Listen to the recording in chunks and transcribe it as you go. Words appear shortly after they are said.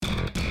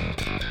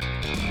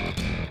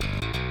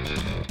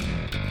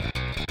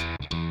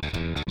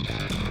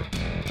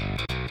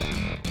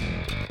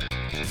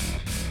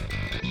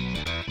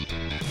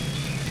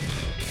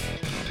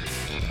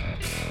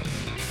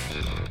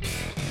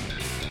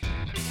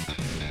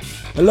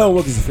Hello and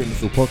welcome to the Free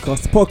Midfield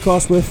Podcast, the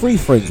podcast where three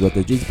friends who have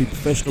their dreams to be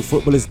professional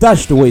footballers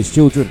dashed away as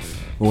children,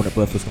 born at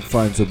birth was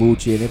confined to a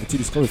wheelchair and never to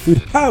discover food,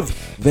 have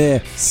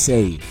their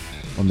say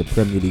on the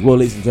Premier League. Well,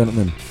 ladies and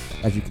gentlemen,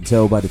 as you can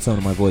tell by the tone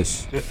of my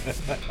voice,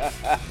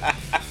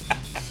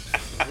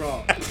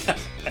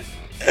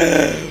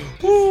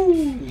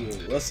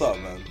 What's up,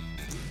 man?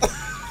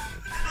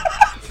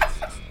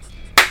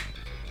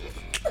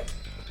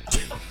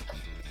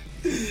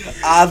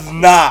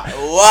 Asna,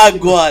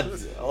 wagwan,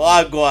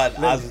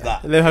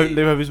 Asna. Let him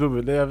have his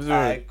moment.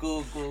 Alright,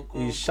 cool.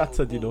 He's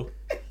shattered, you know.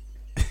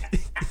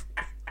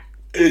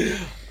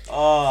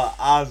 Oh,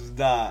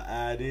 Asna,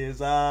 and it's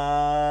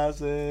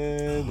Arsenal.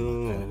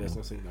 Let's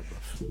not sing that,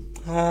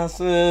 bro.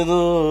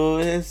 Arsenal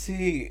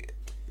FC.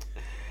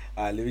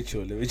 Alright, let me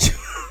chill.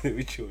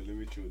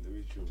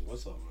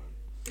 What's up, man?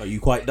 are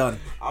you quite done?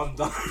 I'm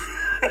done.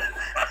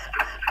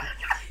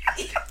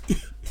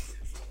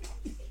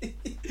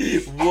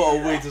 What a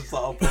way to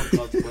start a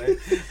podcast, boy.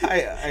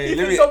 Hey,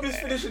 let me.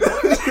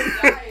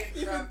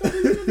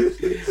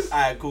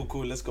 Alright,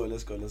 cool. Let's go. I'm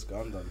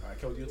done.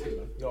 Alright, Kel, your team,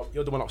 man.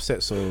 You're the one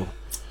upset, so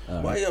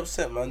Why are you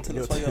upset, man? Tell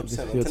us why you're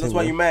upset, man. your Tell us team,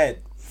 why man. you're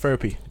mad.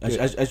 therapy.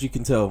 As you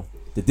can tell,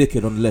 the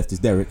dickhead on the left is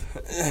Derek.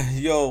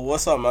 Yo,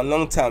 what's up, man?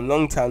 Long time. You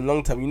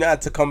know I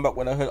had to come back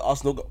when I heard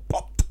Arsenal got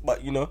popped,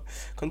 but you know,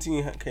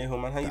 continue, Cahill,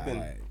 man. How you been?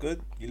 Aight.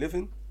 Good? You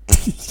living?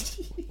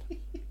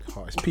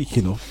 Oh, it's peak,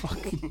 you know. Fuck.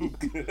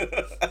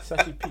 It's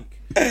actually peak.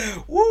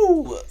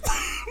 Woo!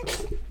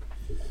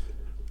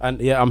 And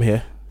yeah, I'm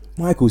here.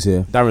 Michael's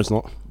here. Darren's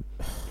not.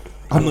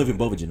 I'm not even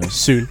bothered, you know.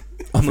 Soon.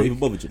 I'm not even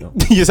bothered, you know.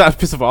 You're just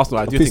pissed off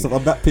Arsenal. Do your thing.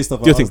 I'm that pissed off.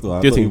 Do your at thing, Arsenal.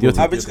 I do your thought thing, you do your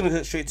bothered. I'm just gonna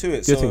get straight to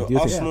it. Do your So, thing, do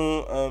your thing.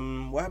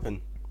 Arsenal, what happened?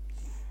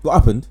 What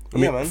happened?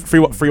 Yeah, man.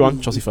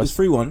 3-1, Chelsea It's first.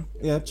 3-1.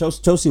 Yeah,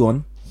 Chelsea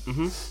won.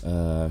 Mm-hmm.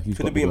 Who's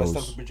Could got have been the at goals?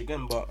 Stamford Bridge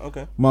again, but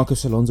okay.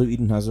 Marcus Alonso,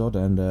 Eden Hazard,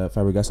 and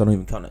Fabregas. I don't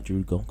even count that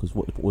Giroud goal because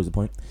what was the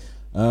point?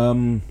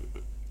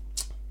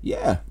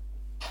 Yeah,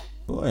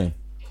 boy.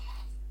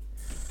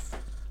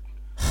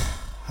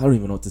 I don't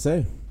even know what to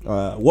say.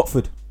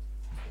 Watford.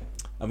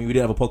 I mean, we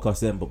didn't have a podcast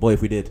then, but boy,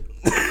 if we did.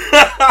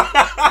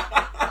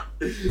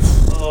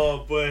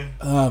 Oh boy.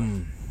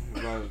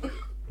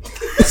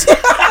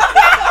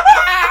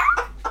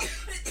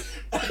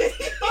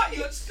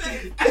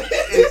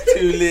 It's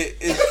too lit.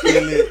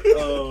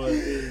 Oh, it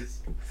is.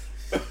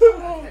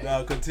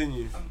 Now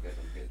continue.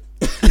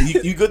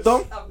 you good,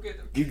 Dom? I'm good.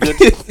 You good?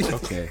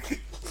 Okay.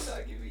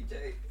 Don't give me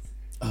jokes.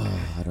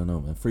 I don't know,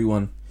 man.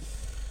 3-1.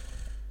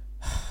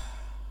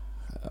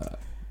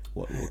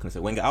 What can I say?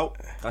 Wenger out?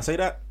 Can I say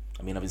that?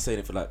 I mean, I've been saying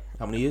it for like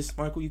how many years,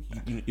 Michael? You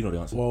know the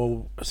answer.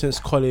 Well, since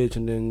college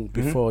and then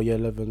before year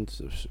 11,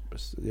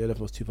 year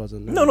 11 was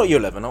 2000. No, not year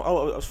 11. I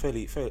was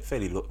fairly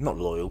not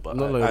loyal, but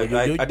Not loyal,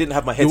 I didn't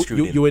have my head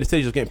screwed in. You were in the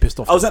stage of getting pissed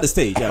off. I was at the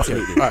stage, yeah,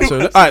 absolutely.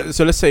 Alright,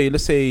 so let's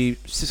say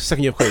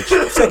second year of college.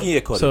 Second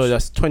year college. So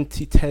that's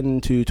 2010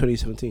 to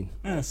 2017.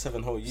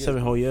 7 whole years.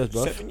 7 whole years,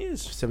 bro. 7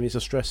 years. 7 years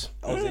of stress.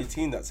 I was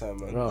 18 that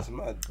time, man. Oh. That's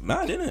mad.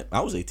 Mad, innit?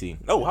 I was 18.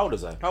 Oh, how old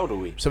was I? How old are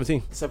we?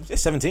 17.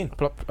 17.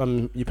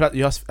 You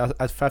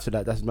add 5 to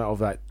that. That's a matter of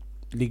like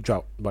league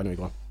drought. But anyway,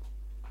 go on.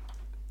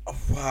 Oh,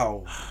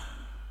 wow.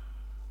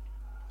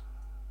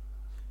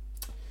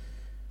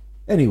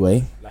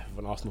 Anyway. Life of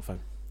an Arsenal fan.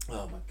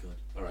 Oh my god.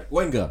 All right.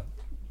 Wenger.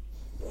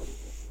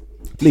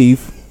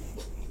 Leave.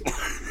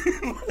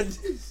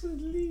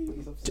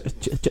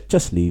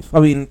 Just leave. I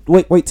mean,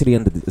 wait till the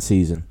end of the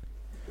season.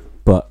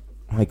 But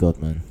my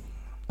god, man.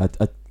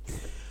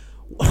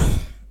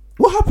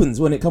 What happens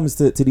when it comes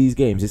to these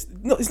games? It's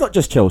not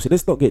just Chelsea.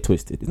 Let's not get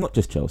twisted. It's not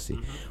just Chelsea.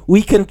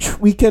 We can.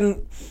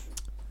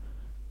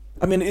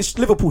 I mean,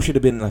 Liverpool should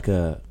have been like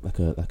a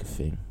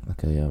thing,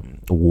 like a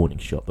warning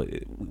shot, but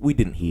we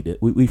didn't heed it.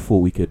 We thought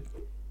we could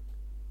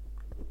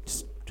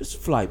just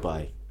fly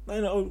by.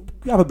 You know,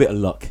 have a bit of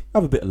luck,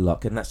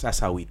 and that's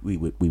how we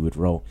would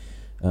roll.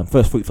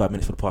 First 45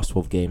 minutes for the past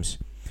 12 games,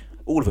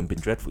 all of them been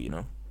dreadful. You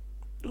know,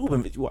 all of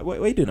them. What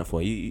are you doing that for?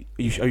 Are you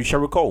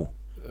Cheryl Cole?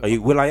 Are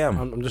you Will I Am?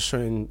 I'm just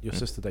showing your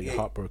sister that you're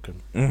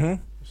heartbroken.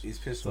 Mm-hmm. He's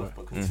pissed off,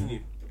 but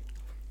continue.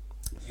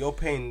 Your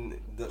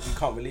pain that we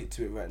can't relate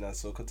to it right now,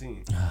 so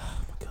continue.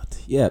 Oh my god.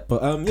 Yeah,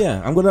 but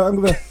yeah, I'm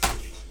gonna.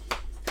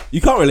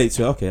 You can't relate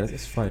to it. Okay,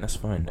 that's fine. That's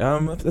fine.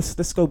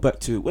 Let's go back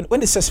to when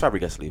did Cesc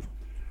Fabregas leave?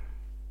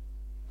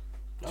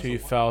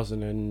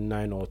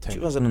 2009 or 10.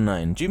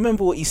 2009. Do you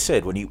remember what he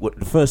said when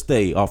the first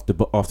day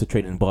after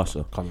training in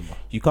Barca? Can't remember.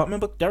 You can't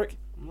remember, Derek?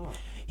 No.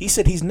 He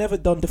said he's never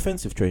done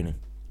defensive training.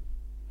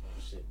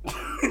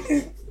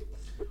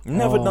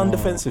 Never done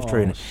defensive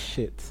training.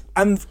 Shit.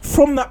 And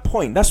from that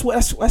point, that's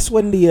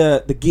when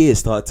the gears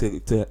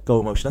started to go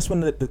in motion. That's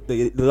when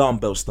the alarm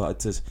bell started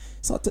to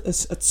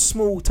a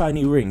small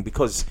tiny ring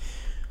because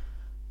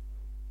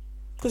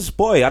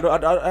boy, I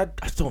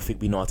don't think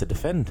we know how to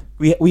defend.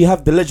 We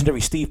have the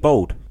legendary Steve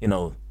Bold, you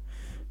know,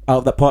 out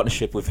of that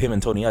partnership with him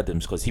and Tony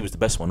Adams because he was the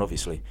best one,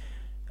 obviously.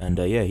 And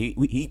yeah,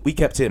 we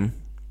kept him.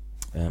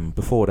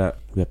 Before that,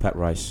 we had Pat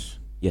Rice,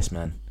 yes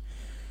man.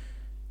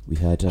 We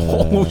had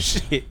oh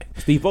shit,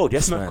 Steve Bold,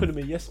 yes man. Could have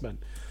been yes man.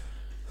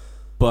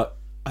 But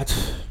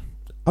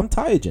I'm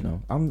tired, you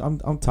know.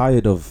 I'm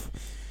tired of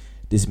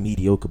this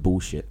mediocre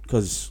bullshit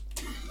because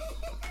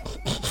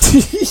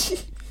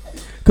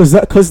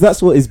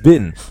that's what it's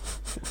been.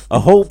 A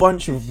whole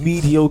bunch of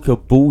mediocre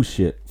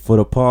bullshit for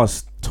the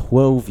past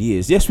 12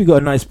 years. Yes, we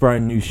got a nice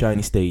brand new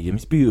shiny stadium.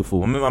 It's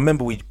beautiful. I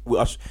remember we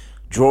us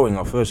drawing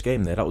our first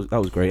game there. That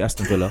was great.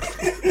 Aston Villa.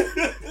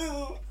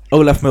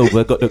 Olaf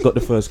Melberg got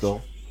the first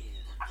goal.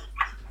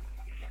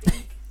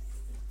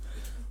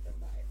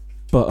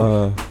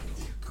 But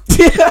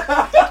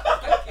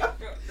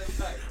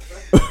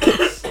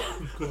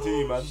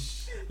Continue, man.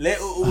 Let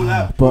it all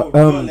out. But,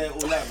 bro. You gotta let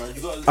it all out, man.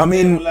 You gotta I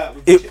mean, let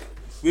it all out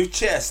with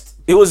chest.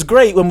 it was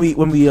great when we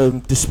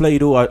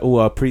displayed all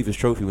our previous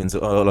trophy wins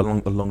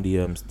along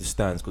the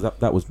stands, because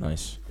that was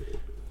nice.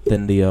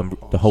 Then the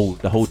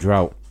whole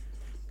drought,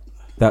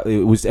 that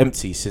it was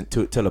empty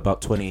till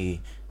about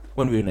 20.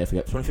 When were we in there?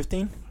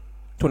 2015.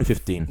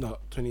 2015. No,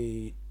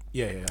 20.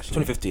 Yeah,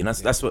 actually. 2015.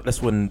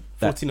 That's when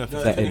that 14 or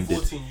that ended.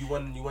 2014, you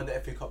won the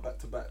FA Cup back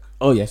to back.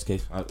 Oh yes, okay.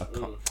 I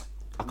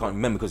can't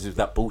remember because it was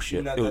that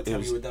bullshit. That It time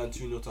was you were down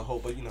 2-0 to Hull,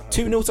 but you know how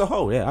 2-0 to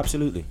Hull. Yeah,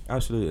 absolutely.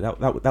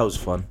 That was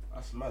fun.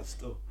 that's mad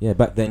still. Yeah,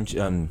 back then,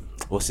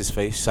 what's his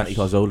face? Santi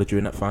Cazorla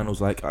during that final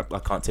was like, I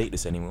can't take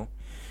this anymore.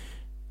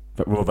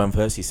 But Robert Van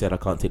Persie said, I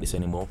can't take this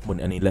anymore,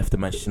 and he left the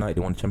Manchester United.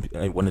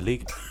 They won the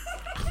league.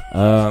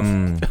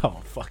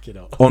 Oh, fuck it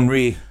up.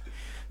 Henry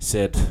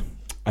said,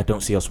 I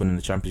don't see us winning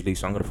the Champions League,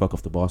 so I'm gonna fuck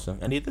off the Barca,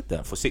 and he did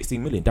that for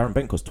 16 million. Darren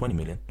Bent cost 20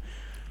 million.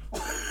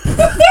 What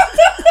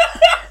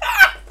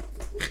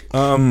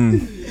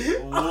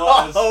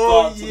a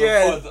start to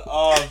the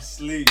pod. I'm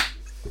sleep.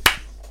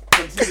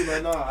 Continue,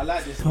 man. No, I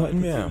like this.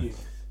 Cutting Man. me out. Continue.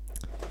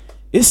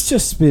 It's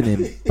just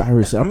been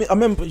embarrassing. I mean, I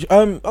remember.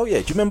 Oh yeah,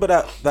 do you remember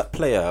that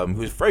player who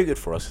was very good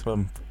for us,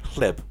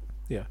 Kleb?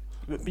 Yeah.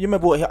 You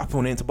remember what happened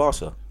when he went to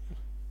Barca?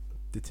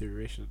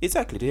 Deterioration.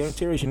 Exactly, the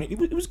deterioration.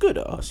 It was good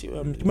at us. You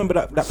remember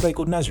that player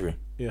called Nasri?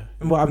 Yeah.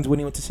 Remember what happened when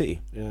he went to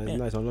City? Yeah, Yeah.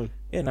 nice on loan.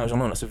 Yeah, now he's on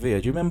loan at Sevilla.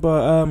 Do you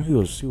remember who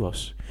else?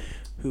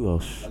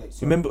 Alex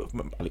Song. Remember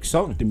Alex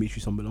Song?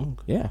 Dimitri Sombalong.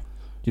 Yeah.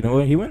 Do you know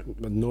where he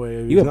went? No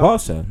way. He went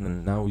Barca,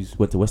 and now he's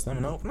went to West Ham.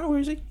 And now where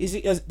is he?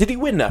 Did he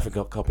win the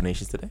Africa Cup of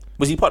Nations today?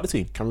 Was he part of the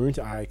team? Cameroon.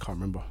 I can't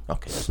remember.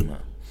 Okay, doesn't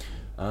matter.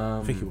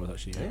 I think he was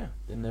actually. Yeah.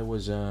 Then there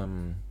was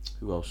who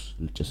else?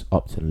 Just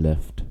up to the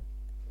left.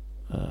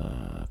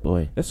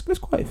 Boy, there's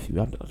quite a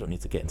few. I don't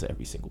need to get into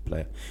every single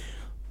player,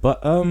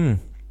 but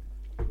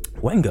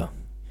Wenger,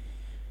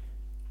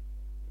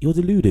 you're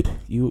deluded.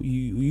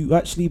 You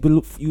actually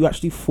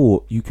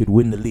thought you could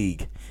win the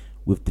league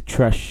with the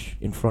trash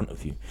in front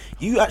of you.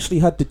 You actually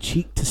had the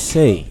cheek to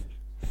say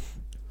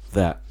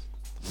that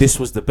this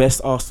was the best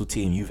Arsenal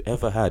team you've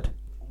ever had.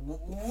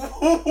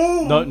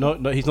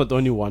 No, he's not the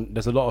only one.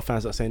 There's a lot of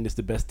fans that are saying this is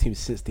the best team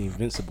since the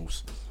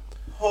Invincibles.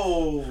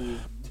 Oh,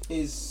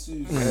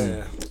 Jesus.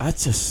 Yeah. I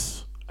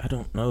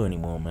don't know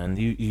anymore, man.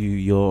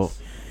 You're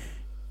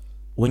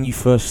when you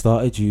first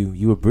started,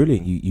 you were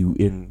brilliant.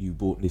 You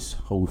brought this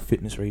whole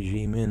fitness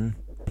regime in.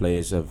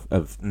 Players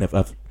have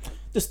never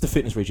just the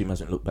fitness regime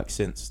hasn't looked back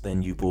since.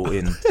 Then you brought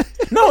in.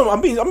 No, I'm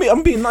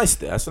being nice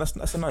there.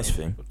 That's a nice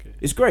thing. Okay.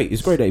 It's great.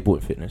 It's great that he brought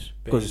in fitness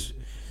because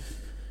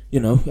I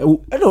know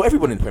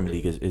everyone in the Premier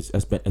League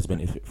has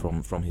benefited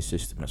from his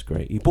system. That's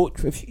great. He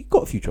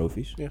got a few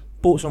trophies. Yeah.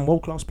 Bought some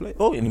world class players.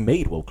 Oh, and he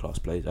made world class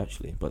players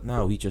actually. But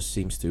now he just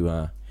seems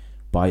to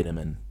buy them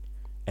and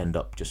end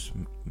up just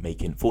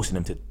forcing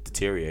them to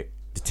deteriorate.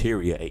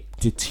 There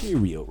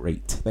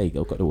you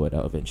go. Got the word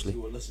out eventually. See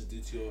what Leicester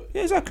do to your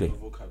Yeah, exactly. your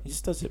vocab. He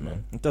just does it,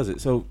 man. He does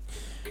it. So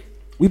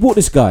we bought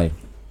this guy.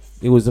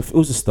 It was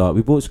a start.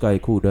 We bought this guy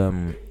called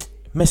Mesut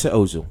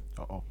Ozil.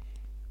 Oh.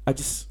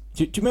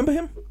 Do you remember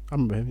him? I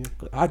remember him.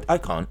 Yeah. I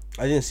can't.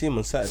 I didn't see him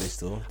on Saturday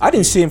still. I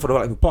didn't see him for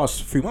the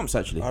past 3 months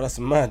actually. Oh, that's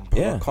mad, bro.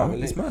 Yeah, I can't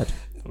it's relate. mad.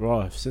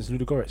 Right, since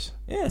Ludogorets.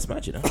 Yeah, it's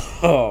mad, you know.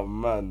 Oh,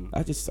 man.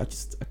 I just,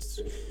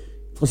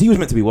 because he was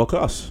meant to be world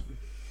class.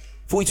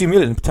 42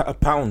 million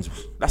pounds.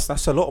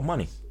 That's a lot of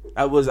money.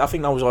 I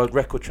think that was our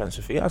record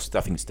transfer fee. I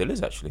think it still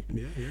is actually.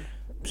 Yeah.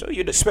 So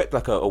you'd expect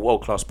like a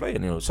world class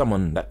player,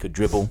 someone that could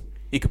dribble.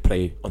 He could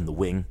play on the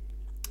wing,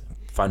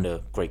 find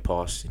a great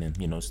pass,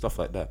 and stuff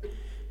like that.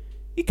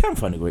 He can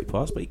find a great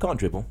pass, but he can't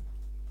dribble.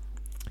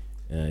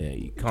 Yeah,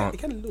 he can't.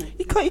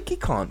 He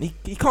can't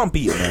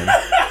beat it, man.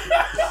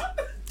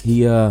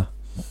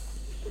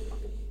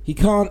 He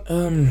can't.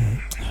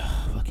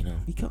 Fucking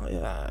hell. He can't.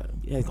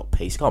 He's got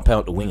pace. He can't play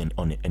out the wing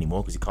on it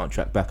anymore because he can't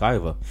track back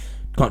either.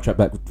 Can't track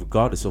back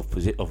regardless of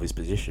his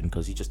position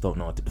because he just don't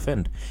know how to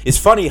defend. It's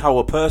funny how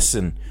a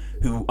person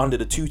who under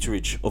the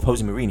tutorage of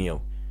Jose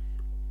Mourinho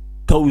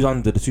goes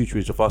under the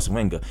tutorage of Arsene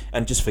Wenger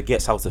and just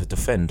forgets how to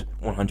defend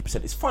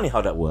 100%. It's funny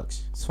how that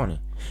works. It's funny.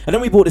 And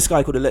then we bought this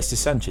guy called Alexis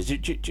Sanchez.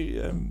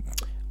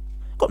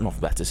 Got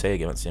nothing bad to say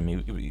against him.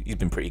 He's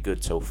been pretty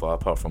good so far,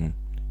 apart from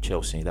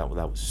Chelsea. That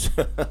was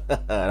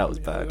that was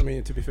bad. I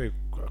mean, to be fair,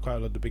 quite a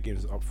lot of the big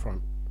games up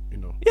front,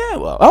 Yeah,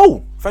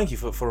 well, thank you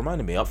for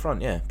reminding me up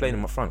front. Yeah, playing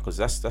him up front because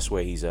that's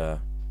where he's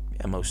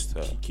most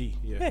key.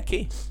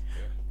 key.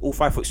 All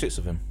 5'6"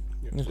 of him.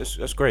 Yeah.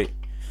 That's great.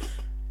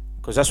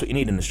 because that's what you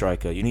need in a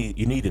striker. You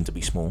need him to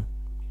be small,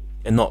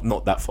 and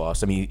not that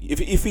fast. I mean,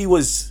 if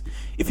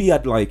he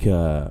had like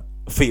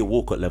Theo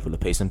Walcott level of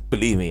pace, and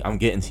believe me, I'm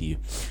getting to you.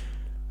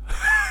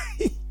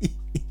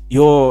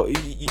 You're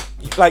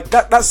like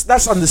that.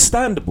 That's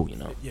understandable, you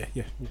know. Yeah.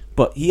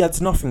 But he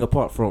has nothing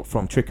apart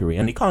from trickery,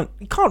 and he can't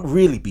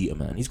really beat a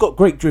man. He's got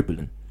great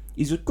dribbling.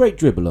 He's a great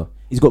dribbler.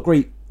 He's got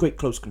great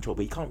close control,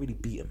 but he can't really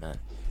beat a man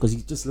because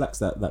he just lacks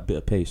that bit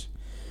of pace.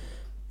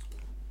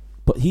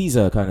 But he's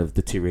kind of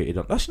deteriorated.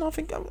 Actually, no, I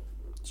think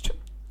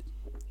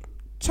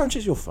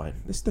Sanchez, you're fine.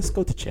 Let's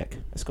go to Czech.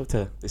 Let's go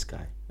to this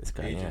guy.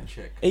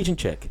 Agent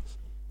Czech.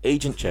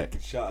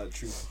 Shout out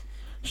Troops.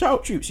 Shout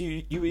out Troops.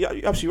 You're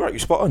absolutely right. You're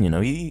spot on. You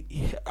know he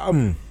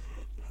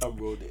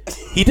Rolled it.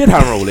 He did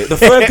hand roll it. The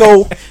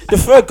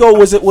third goal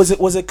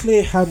was a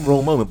clear hand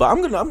roll moment. But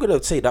I'm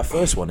gonna say that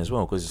first one as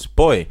well because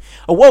boy,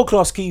 a world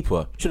class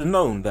keeper should have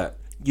known that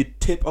you'd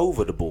tip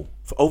over the ball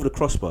over the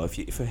crossbar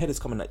if a header's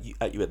coming at you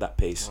at that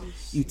pace.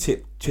 You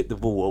tip the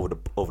ball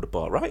over the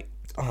bar, right?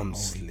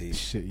 Sleep.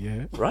 Shit,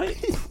 yeah. Right?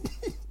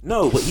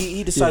 No, but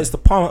he decides to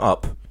palm it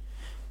up,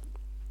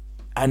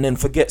 and then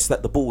forgets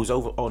that the ball is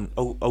over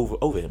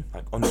him,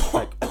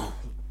 like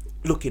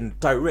looking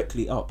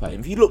directly up at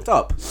him. If he looked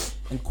up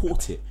and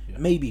caught it,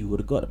 maybe he would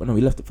have got it. But no,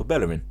 he left it for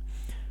Bellerin.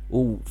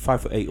 All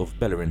 5'8" of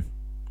Bellerin,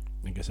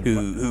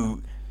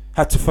 who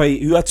had to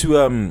face. Who had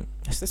to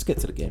let's get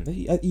to the game.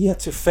 He had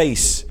to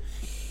face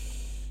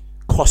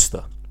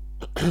Costa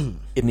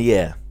in the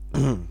air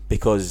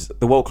because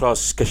the world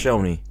class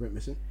Koscielny Went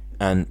missing.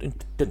 and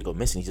it didn't go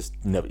missing.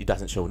 He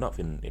doesn't show up.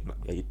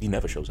 He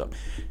never shows up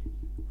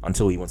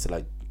until he wants to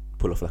like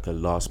pull off like a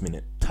last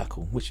minute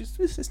tackle, which is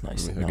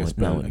nice. I guess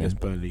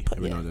Burnley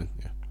every now and then.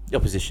 Yeah. The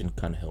opposition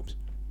kind of helps.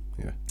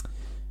 Yeah.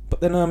 But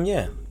then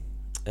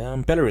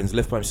Bellerin's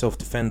left by himself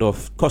to fend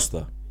off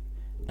Costa,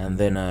 and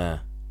then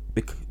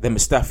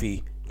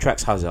Mustafi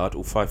tracks Hazard,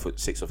 all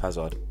 5'6" of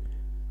Hazard,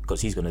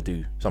 because he's gonna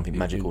do something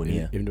magical in the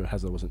air. Even though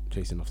Hazard wasn't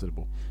chasing after the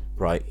ball.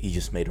 Right, he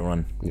just made a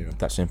run. Yeah.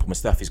 That simple.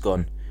 Mustafi's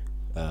gone.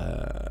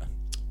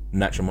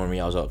 Nacho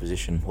Monreal's out of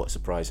position. What a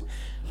surprise.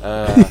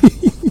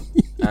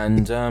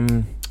 And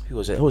who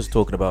was it? Who was I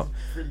talking about?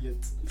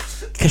 Brilliant.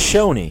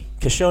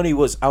 Koscielny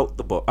was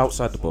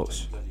outside the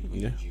box.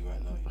 Yeah.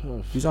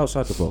 He's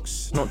outside the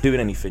box, not doing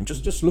anything,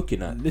 just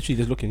looking at. Literally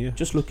just looking, yeah.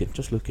 Just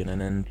looking,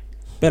 and then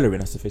Bellerin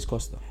has to face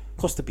Costa.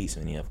 Costa beats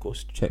him, yeah, of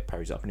course. Czech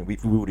parries up, and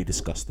we've already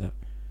discussed that.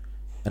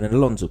 And then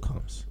Alonso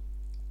comes,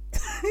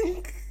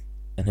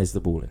 and here's the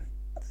ball in.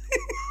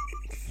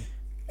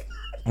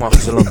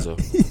 Marcus Alonso.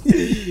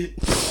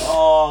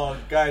 Oh,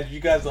 guys, you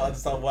guys don't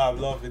understand why I'm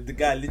laughing. The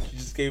guy literally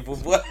just came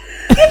from work.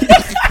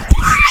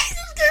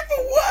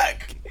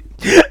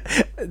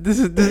 This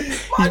is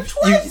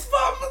Twice,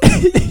 fam.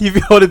 you've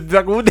been holding it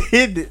back all day,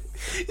 innit?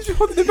 He's been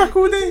holding it back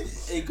all day.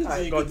 Hey,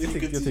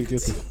 Continue.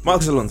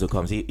 Marcus Alonso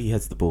comes. He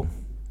heads the ball.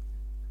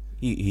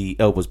 He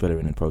elbows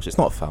Bellerin in process.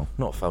 Not a foul.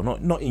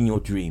 Not in your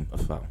dream a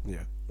foul.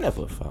 Yeah.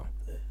 Never a foul.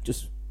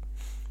 Just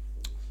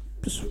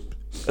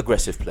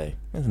aggressive play.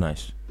 That's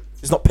nice.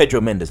 It's not Pedro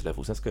Mendes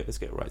levels. Let's get it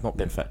right. It's not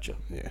Ben Thatcher.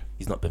 Yeah.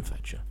 He's not Ben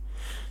Thatcher.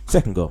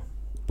 Second goal.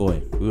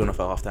 Boy, we went off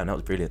at half time. That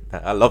was brilliant.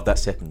 I love that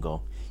second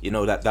goal. You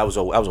know that was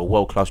a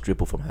world class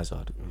dribble from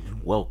Hazard.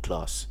 World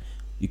class.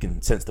 You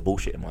can sense the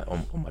bullshit in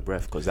on my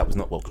breath because that was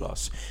not world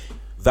class.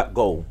 That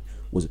goal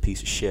was a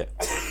piece of shit.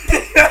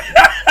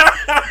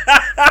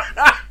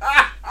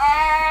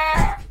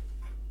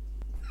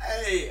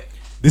 Hey,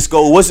 This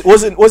goal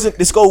wasn't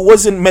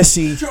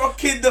Messi.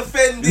 shocking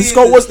defending. This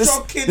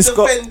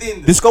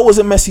goal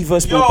wasn't Messi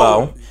versus Yo.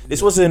 Bilbao.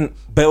 This wasn't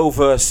Bale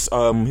versus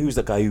who's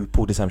the guy who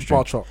pulled his hamstring?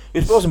 Bartra.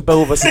 It wasn't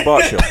Bale versus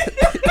Bartra.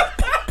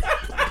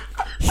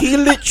 He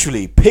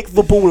literally picked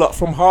the ball up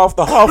from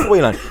the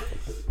halfway line.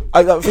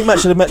 I think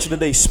match of the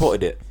day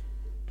spotted it.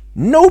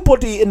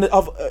 Nobody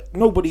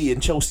in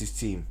Chelsea's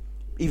team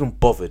even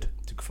bothered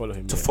To follow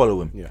him.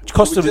 follow him. Yeah.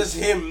 Costa, Just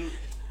him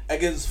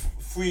against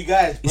three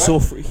guys. he bro.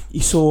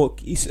 saw.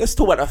 Let's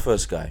talk about that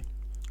first guy,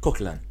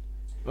 Coquelin.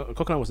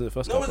 Coquelin wasn't the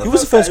first No, guy. He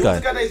was the first guy.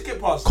 guy. He was the guy that he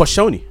skipped past.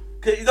 Koscielny.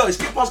 No, he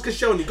skipped past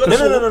Koscielny. No.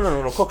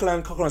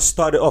 Coquelin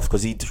started off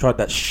because he tried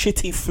that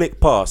shitty flick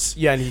pass.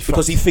 Yeah, and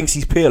because he thinks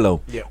he's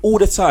Pirlo. Yeah. All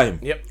the time.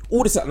 Yep.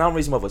 All the time. Now I'm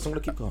raising my voice. I'm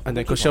gonna keep going. And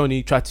then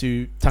Koscielny tried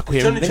to tackle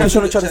him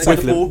Koscielny tried to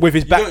tackle him. with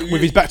his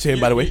back to him,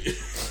 by the way. And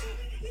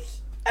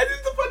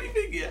it's the funny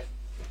thing, yeah.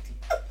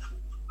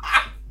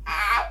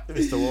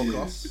 Mr.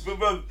 Walcott. But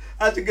man,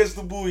 as he gets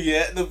the ball,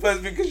 yeah, the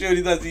first thing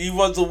Koscielny does, he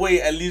runs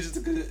away and leaves it to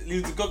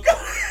Coquelin.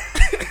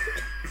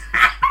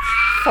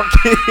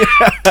 Fucking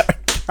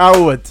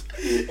coward.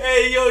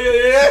 Hey, yo,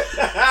 yeah.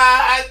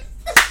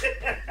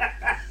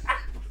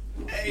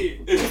 Hey,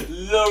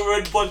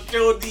 Lauren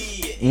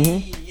Boccioni.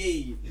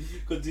 Hey.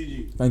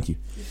 Continue. Thank you.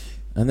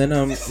 And then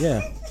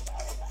yeah.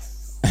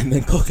 And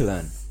then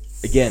Coquelin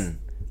again.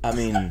 I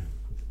mean,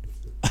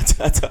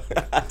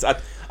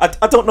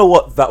 I don't know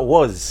what that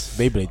was.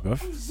 Beyblade,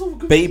 bruv.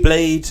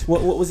 Beyblade.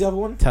 What was the other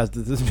one?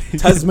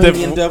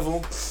 Tasmanian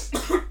Devil.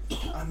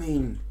 I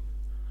mean,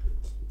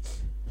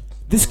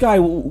 This guy,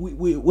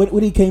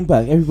 when he came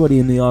back, everybody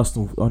on the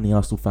Arsenal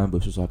fan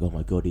base was like, "Oh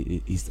my god,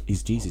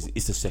 he's Jesus!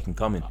 It's the second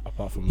coming."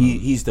 Apart from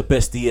He's the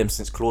best DM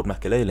since Claude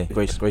Makelele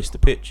graced the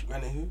pitch.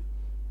 Granny who?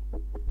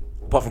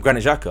 Apart from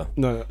Granit Xhaka.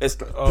 no, Let's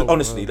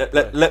honestly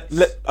let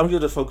I'm going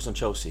to focus on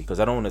Chelsea because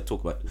I don't want to talk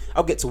about.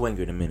 I'll get to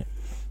Wenger in a minute.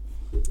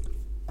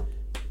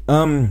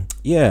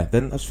 Yeah.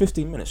 Then that's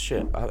 15 minutes.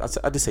 Shit.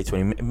 I did say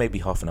 20, maybe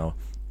half an hour.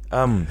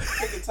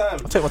 Take your time.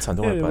 I'll take my time.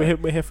 Don't worry about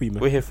it. we're here for you, man.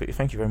 We're here for you.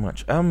 Thank you very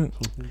much.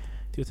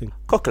 Do your thing.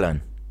 Coquelin,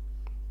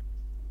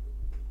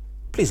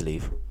 please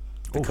leave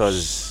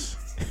because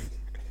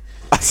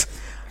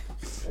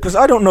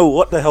I don't know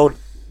what the hell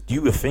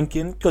you were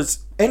thinking. Because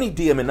any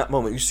DM in that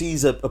moment, you see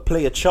a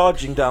player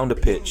charging down the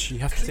pitch. You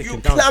have to take You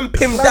him down. clamp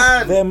him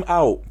down. Them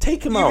out.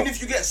 Take him out. Even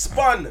if you get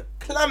spun,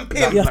 clamp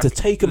him. You have to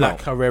take him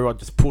Like out. Herrera,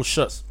 just pull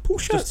shirts. Pull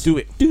shirts. Just do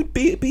it. Dude,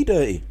 be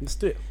dirty. Let's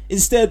do it.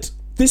 Instead,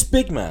 this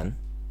big man,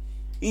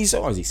 he's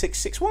what is he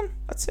 6'1",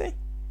 I'd say.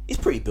 He's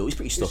pretty built. He's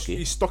pretty stocky.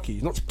 He's stocky.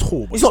 He's not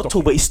tall. But He's not stocky.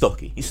 tall, but he's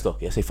stocky. He's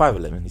stocky. I say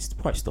 5'11". He's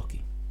quite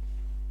stocky.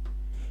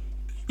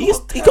 He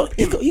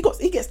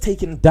gets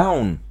taken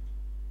down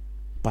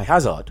by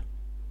Hazard.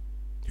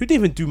 Who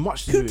didn't even do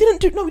much to Who do it.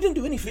 didn't do? No, he didn't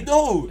do anything.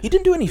 No. He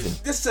didn't do anything.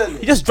 Listen.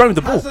 He just drove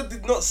the ball. Hazard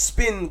did not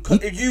spin.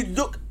 If you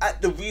look at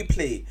the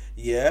replay,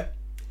 yeah,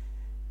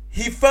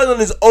 he fell on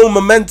his own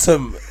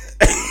momentum.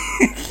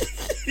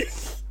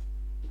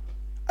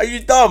 Are you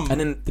dumb? And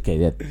then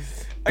yeah,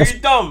 Are you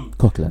dumb?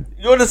 Coquelin.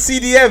 You're the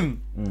CDM.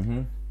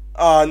 Mm-hmm.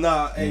 Oh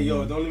nah, hey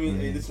yo, don't let me.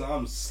 Hey, listen,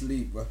 I'm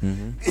asleep, bro.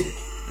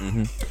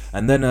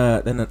 And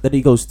then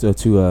he goes to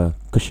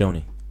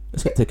Koscielny.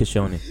 Let's get to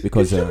Koscielny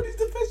because Koscielny's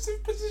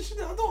defensive position.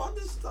 I don't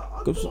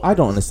understand. I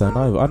don't understand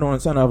either. I don't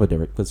understand either,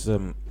 Derek. Because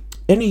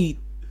any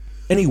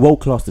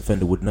world class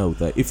defender would know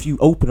that if you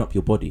open up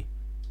your body,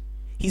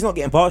 he's not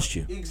getting past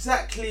you.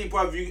 Exactly,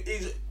 bro.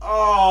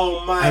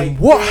 Oh my. And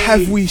what days.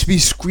 have we been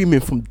screaming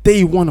from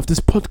day one of this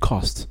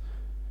podcast?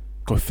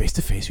 Go face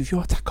to face with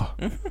your attacker.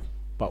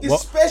 But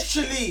what?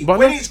 Especially But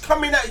when no- he's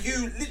coming at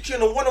you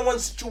literally in a one-on-one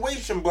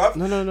situation, bruv.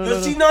 No.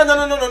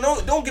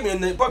 No, don't give me a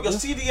name, bruv. Your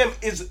CDM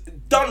is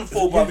done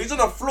for, bruv. He's on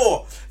the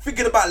floor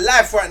thinking about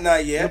life right now,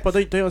 yeah? No,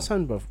 but they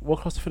understand, bro.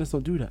 World class defenders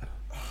don't do that.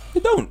 They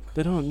don't.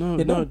 They don't. No,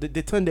 They no. don't.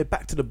 They turn their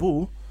back to the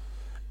ball,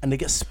 and they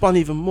get spun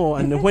even more.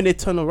 And then when they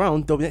turn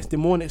around, they'll be next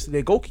to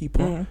their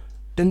goalkeeper,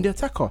 then the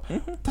attacker.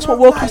 That's what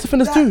world class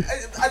defenders do. And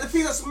the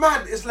thing that's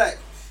mad is like,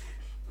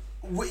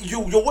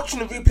 you're watching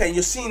the replay and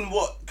you're seeing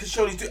what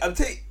Koscielny's doing. I'm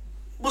telling you,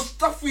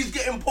 Mustafi's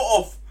getting put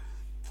off.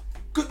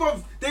 Because,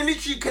 bruv, they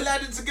literally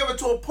collided together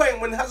to a point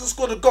when Hazard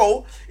scored a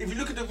goal. If you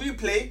look at the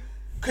replay,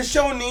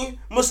 Koscielny,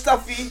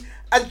 Mustafi,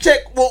 and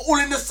Cech were all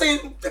in the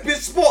same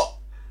spot.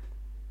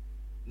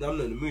 No, I'm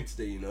not in the mood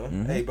today, you know.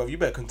 Hey, bruv, you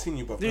better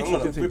continue, bruv. I'm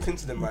gonna rip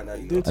into them right now,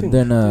 you know. And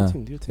then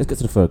let's get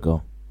to the third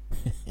goal.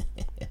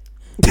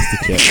 Mr.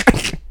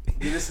 Cech.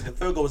 Yeah, listen, the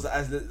third goal was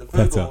the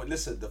third goal.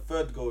 Listen, the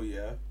third goal,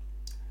 yeah.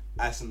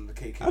 Icing on the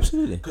cake.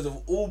 Absolutely. Because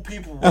of all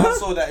people, when I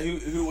saw that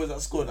who was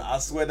that scored, I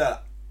swear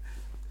that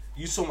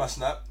you saw my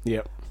snap.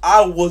 Yeah.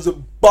 I was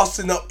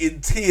busting up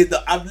in tears.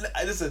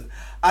 Listen,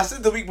 I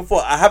said the week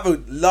before I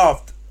haven't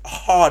laughed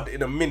hard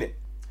in a minute.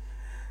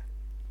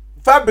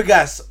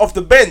 Fabregas off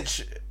the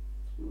bench,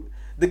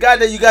 the guy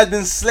that you guys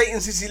been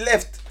slating since he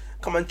left.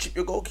 Come and chip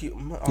your goalkeeper.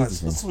 It's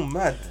so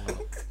mad.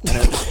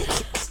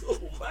 So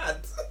mad.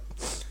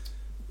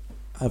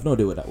 I have no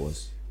idea what that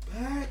was.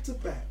 Back to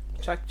back.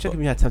 Check if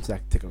he had time to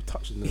take a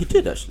touch. He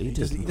did actually. He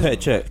did.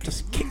 Check.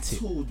 Just kicked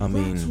it. I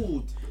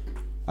mean,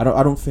 I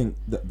don't think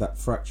that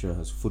fracture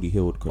has fully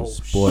healed because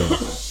boy,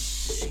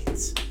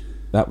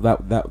 that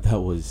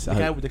was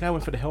The guy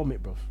went for the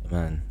helmet, bro.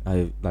 man.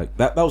 I like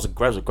that. That was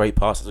a great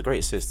pass. It was a great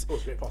assist. Oh,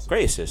 great pass.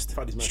 Great assist.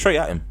 Fried his man. Straight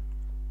at him.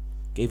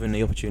 Gave him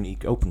the opportunity.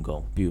 Open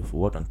goal. Beautiful.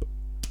 Well done.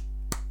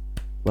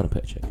 Well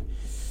done, Petr Cech.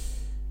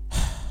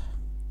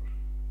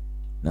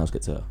 Now let's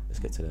get to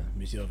the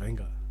Monsieur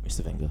Wenger.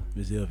 Mr. Wenger.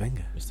 Monsieur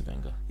Wenger. Mr.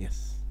 Wenger.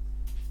 Yes.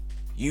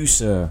 You,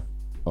 sir,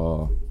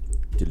 are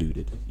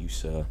deluded. You,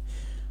 sir,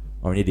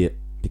 are an idiot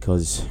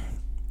because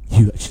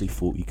you actually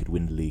thought you could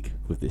win the league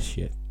with this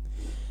shit.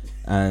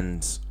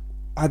 And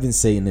I've been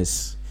saying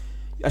this.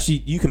 Actually,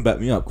 you can back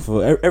me up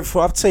for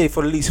I'd say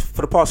for at least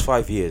for the past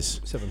 5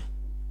 years.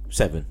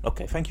 7.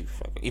 Okay, thank you.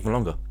 Even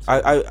longer.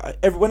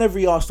 When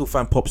every Arsenal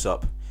fan pops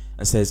up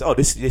and says, "Oh,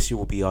 this year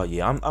will be our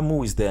year," I'm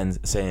always there and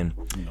saying,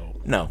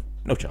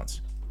 no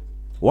chance.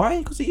 Why?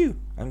 Because of you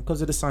and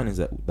because of the signings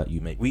that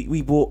you make.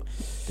 We bought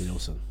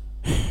Danielson.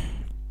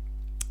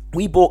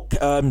 We bought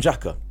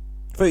Xhaka,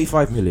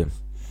 35 million.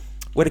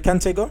 Where did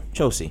Kante go?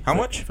 Chelsea. How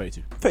much?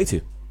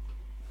 32.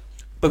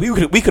 But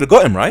we could have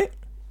got him, right?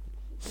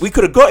 We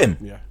could have got him.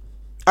 Yeah.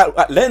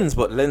 At Lens,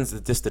 but Lens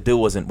just the deal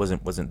wasn't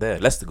there.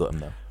 Leicester got him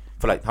though.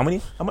 For like how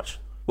many? How much?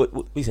 What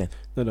are you saying?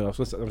 No. I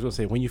was gonna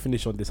say when you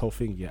finish on this whole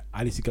thing, yeah,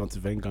 I need to get onto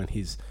Wenger and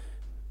his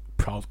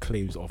proud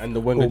claims of And the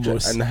Wenger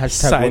almost and the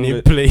hashtag signing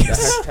Wenger, players. The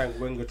hashtag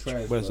Wenger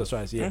tries. Wenger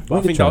tries, yeah. Yeah,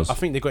 But Wenger tries. I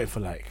think they got it for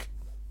like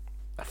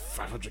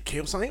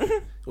 500k or something.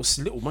 It was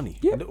little money.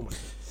 Yeah. Little money.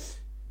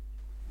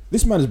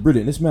 This man is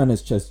brilliant. This man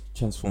has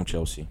transformed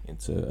Chelsea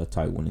into a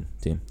title-winning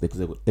team because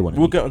they won.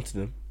 We'll get onto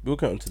them. We'll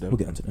get onto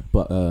them.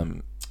 But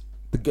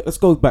let's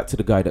go back to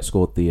the guy that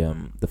scored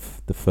the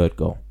third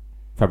goal,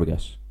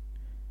 Fabregas.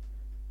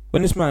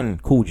 When this man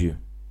called you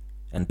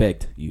and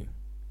begged you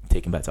to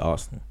take him back to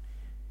Arsenal,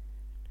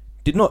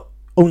 did not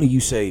only you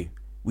say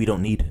we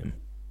don't need him?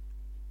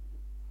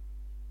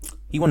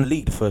 He won the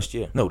league the first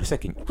year. No, the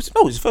second. It was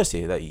his first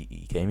year that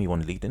he came. He won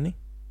the league, didn't he?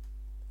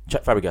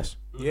 Fabregas.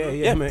 Yeah.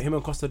 Him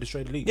and Costa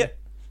destroyed the league. Yeah.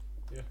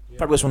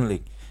 Fabregas won the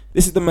league.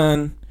 This is the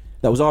man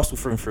that was Arsenal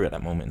through and through at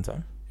that moment in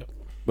time. Yep.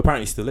 But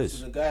apparently still is.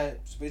 So the guy,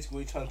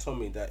 basically trying to tell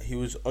me that he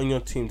was on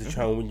your team to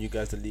try and win you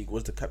guys the league,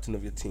 was the captain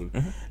of your team,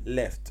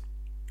 left,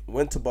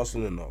 went to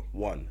Barcelona,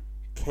 won,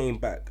 came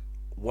back,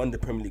 won the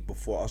Premier League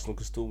before Arsenal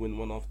could still win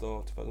one after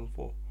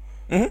 2004.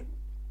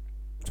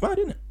 It's mad,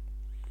 isn't it?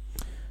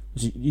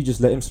 You just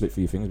let him slip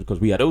through your fingers because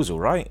we had Ozil,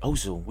 right?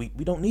 Ozil, we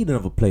don't need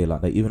another player like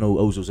that. Even though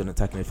Ozil's an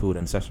attacking midfielder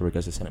and Sassuolo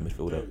as a centre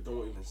midfielder.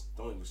 Don't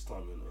even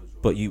start me on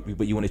Ozil. But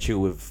you want to chill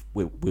with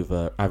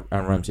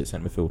Aaron Ramsey at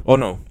centre midfield? Oh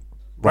no,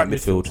 right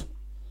midfield.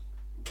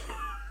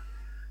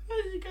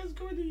 You guys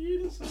going to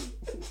unison?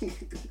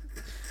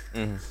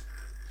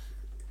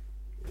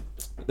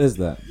 There's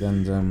that,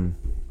 and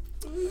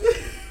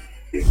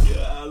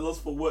I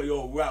lost for what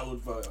you're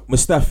rattled by.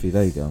 Mustafi,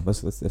 there you go.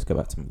 Let's go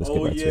back to him. Let's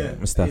get back to it.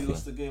 Mustafi. He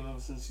lost the game ever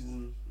since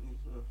season.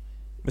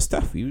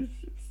 Mustafi,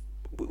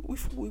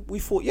 we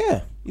thought,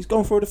 yeah, he's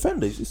going for a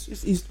defender.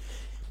 He's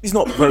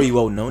not very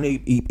well known.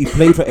 He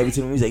played for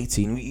Everton when he was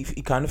 18.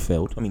 He kind of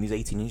failed. I mean, he's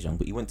 18, he's young,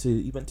 but he went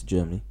to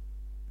Germany,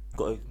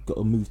 got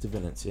a move to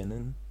Valencia, and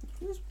then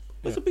it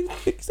was a big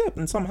step.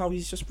 And somehow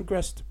he's just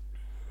progressed.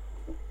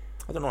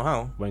 I don't know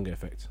how. Wenger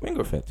effect.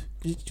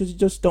 Because you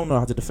just don't know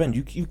how to defend.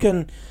 You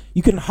can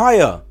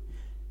hire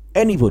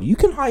anybody. You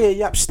can hire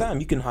Jaap Stam.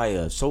 You can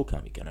hire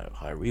Solskjaer. You can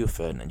hire Rio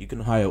Ferdinand. You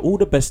can hire all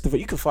the best of it.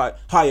 You can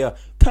hire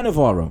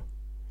Cannavaro,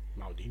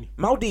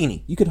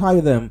 Maldini. You could hire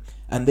them,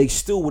 and they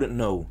still wouldn't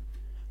know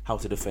how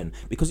to defend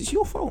because it's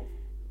your fault.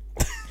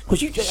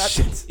 Because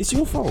it's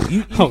your fault.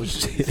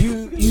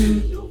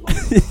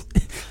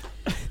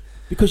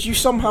 Because you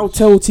somehow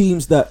tell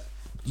teams that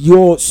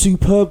your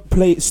superb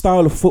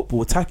style of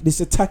football,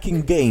 this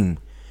attacking game,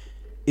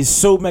 is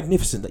so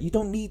magnificent that you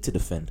don't need to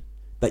defend.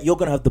 That you're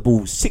gonna have the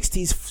ball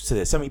 60s to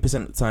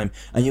 70% of the time,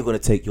 and you're gonna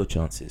take your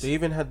chances. They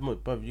even had more,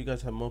 but you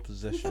guys had more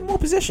possession. We had more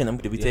possession, and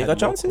did we take our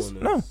chances?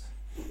 No.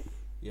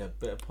 Yeah,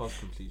 better pass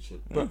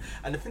completion. But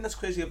and the thing that's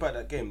crazy about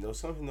that game, there was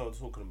something that I was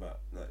talking about.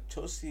 Like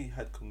Chelsea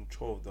had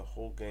control of the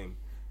whole game,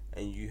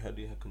 and you had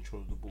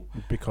control of the ball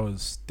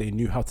because they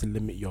knew how to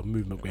limit your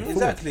movement going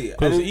forward. Exactly,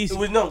 because it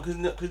was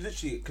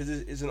because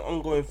it's an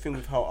ongoing thing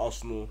with how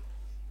Arsenal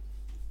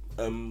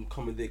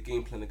come with their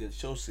game plan against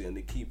Chelsea, and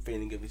they keep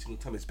failing every single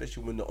time,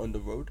 especially when they're on the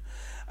road.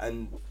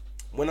 And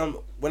when I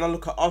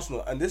look at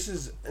Arsenal, and this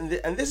is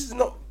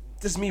not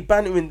just me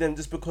bantering them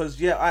just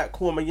because alright,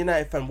 cool, I'm a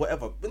United fan,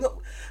 whatever. But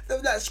no,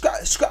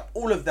 scrap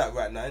all of that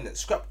right now, innit?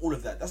 Scrap all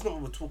of that. That's not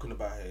what we're talking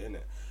about here,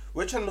 innit?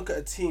 We're trying to look at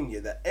a team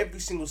here that every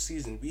single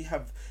season we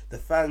have the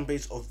fan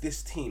base of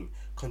this team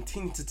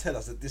continue to tell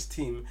us that this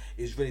team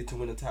is ready to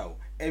win a title.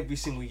 Every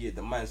single year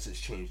the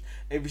mindset's changed.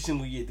 Every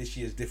single year this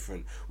year is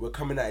different. We're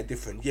coming at it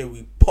different. Yeah,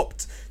 we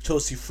popped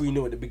Chelsea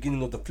 3-0 at the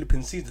beginning of the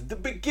flipping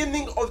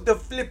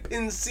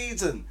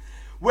season.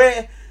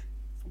 Where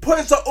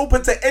points are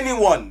open to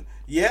anyone.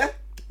 Yeah?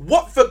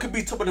 Watford could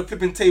be top of the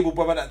flipping table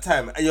by that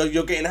time, and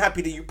you're getting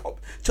happy that you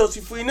popped Chelsea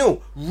 3-0.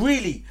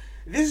 Really?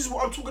 This is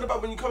what I'm talking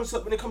about when it comes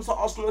to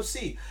Arsenal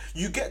FC.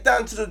 You get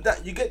down to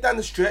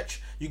the stretch.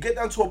 You get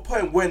down to a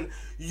point when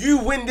you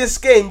win this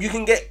game, you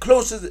can get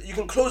closer. You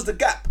can close the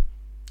gap.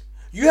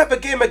 You have a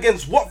game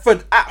against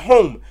Watford at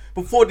home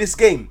before this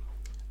game.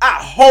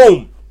 At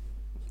home,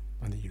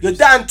 you're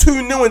down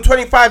 2-0 in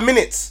 25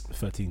 minutes.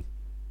 13.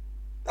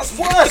 That's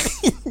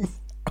worse.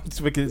 I'm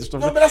just making it No,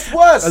 but that's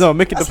worse. No, I'm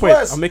making the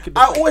point.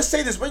 I always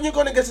say this: when you're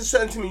going against a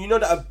certain team, you know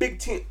that a big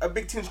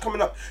team's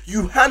coming up.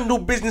 You handle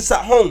business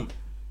at home.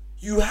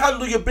 You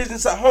handle your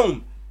business at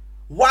home.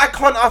 Why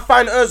can't I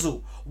find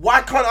Ozil?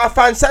 Why can't I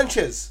find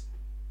Sanchez?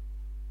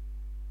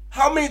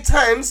 How many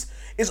times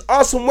is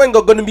Arsene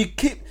Wenger gonna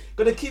keep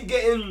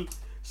getting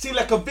seen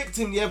like a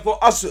victim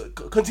for us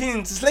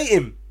continuing to slate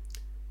him?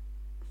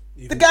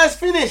 The guy's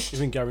finished.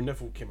 Even Gary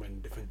Neville came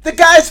in different. The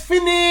guy's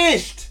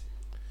finished.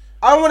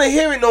 I don't want to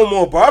hear it no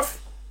more, bruv.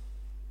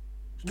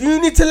 You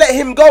need to let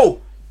him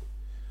go.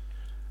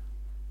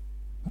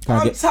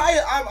 I'm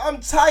tired.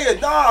 I'm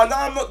tired. Nah,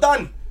 I'm not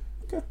done.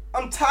 Okay.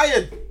 I'm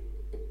tired.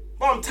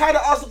 Bro, I'm tired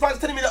of Arsenal fans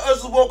telling me that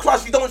Ozil's world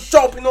class. You don't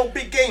show up in no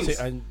big games. See,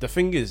 and the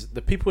thing is,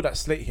 the people that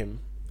slate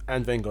him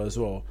and Wenger as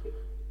well,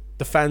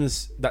 the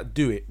fans that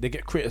do it, they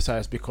get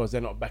criticised because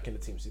they're not backing the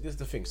team. See, this is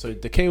the thing. So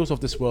the chaos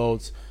of this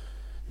world,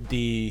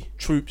 the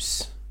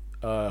troops,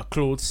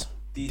 Claudes,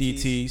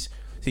 DTs.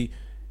 See,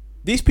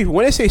 these people,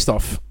 when they say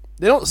stuff,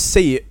 they don't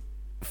say it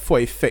for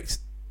effect.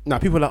 Now,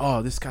 people are like,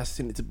 oh, this guy's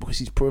saying it to because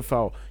his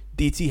profile.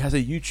 DT has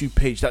a YouTube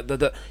page. Yeah.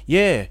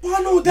 But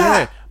I know that.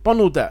 Yeah, but I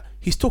know that.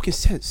 He's talking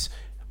sense.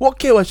 What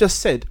KO has just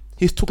said,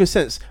 He's talking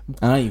sense. And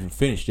I ain't even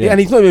finished. Yeah, and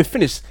he's not even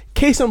finished.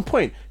 Case in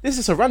point, this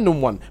is a random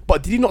one.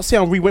 But did he not say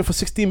Henry went for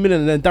 16 million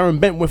and then Darren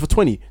Bent went for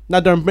 20?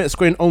 Now Darren Bent's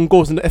scoring own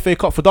goals in the FA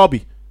Cup for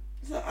Derby.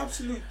 It's an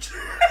absolute.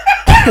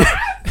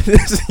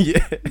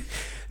 Yeah.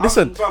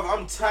 Listen,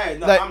 I'm tired.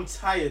 No, like, I'm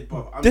tired,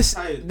 bro. I'm this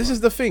tired. this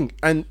is the thing.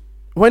 And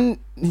when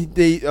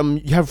they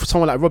you have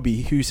someone like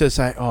Robbie who says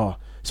like, oh,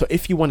 so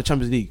if you won the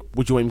Champions League,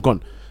 would you want him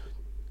gone?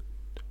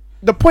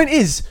 The point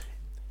is,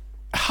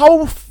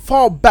 how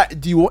far back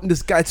do you want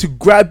this guy to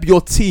grab your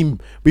team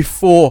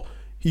before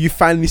you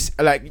finally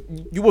like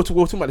you were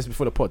talking about this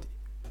before the pod?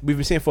 We've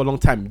been saying for a long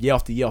time, year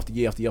after year after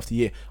year after year after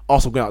year,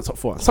 Arsenal going out top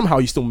 4. Somehow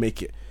you still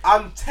make it.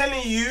 I'm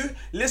telling you,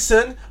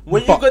 listen,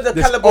 when But you got the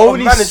there's caliber only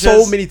of managers,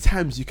 so many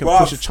times you can Bruv.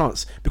 push a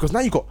chance, because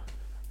now you got,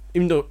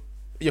 even though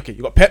you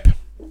got Pep,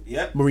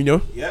 Yep.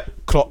 Mourinho, Yep.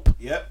 Klopp,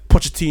 Yep.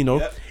 Pochettino,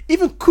 Yep.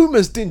 even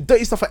Koeman's doing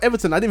dirty stuff at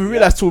Everton. I didn't even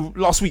realize till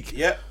last week.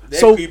 Yep. They're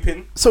So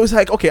creeping. So it's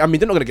like, okay, I mean,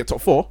 they're not gonna get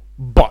top 4,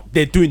 but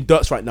they're doing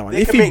dirts right now. And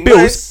They if can he make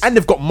builds, noise. and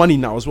they've got money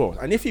now as well,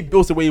 and if he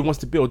builds the way he wants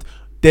to build,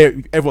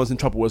 everyone's in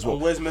trouble as well.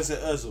 And where's Mesut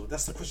Ozil?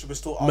 That's the question we're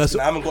still asking. Mesut-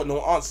 I haven't got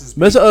no answers.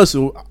 Mesut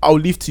Ozil, I'll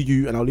leave to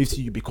you, and I'll leave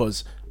to you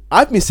because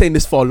I've been saying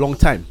this for a long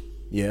time.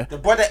 Yeah, The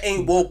brother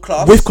ain't world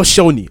class. with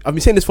Koscielny, I've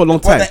been saying this for a long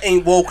time. brother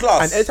ain't world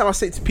class. And every time I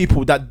say it to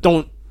people that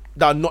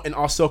are not in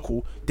our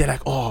circle, they're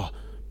like, oh,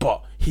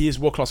 but he is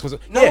world class.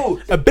 No.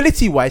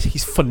 Ability wise,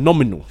 he's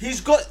phenomenal.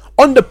 He's got.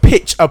 On the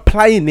pitch,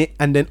 applying it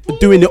and then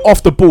doing it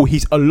off the ball,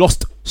 he's a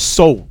lost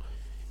soul.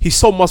 His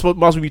soul must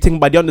be taken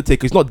by the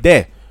Undertaker. He's not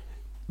there.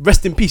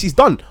 Rest in peace. He's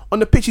done. On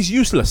the pitch, he's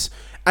useless.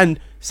 And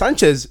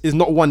Sanchez is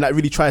not one that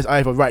really tries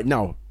either right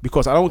now,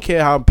 because I don't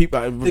care how people.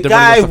 The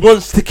guy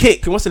wants to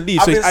kick. He wants to leave.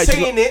 I've so been he's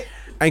actually saying not- it.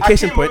 And I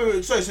case in came- point,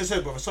 wait,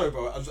 sorry, brother. Sorry,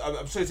 bro.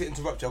 I'm sorry to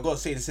interrupt you. I've got to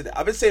say this.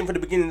 I've been saying from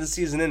the beginning of the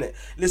season, innit?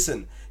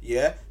 Listen,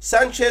 yeah,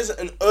 Sanchez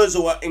and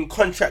Ozil are in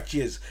contract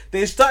years.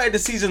 They started the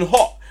season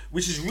hot,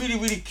 which is really,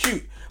 really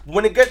cute.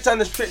 When it gets down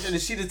the stretch and they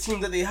see the team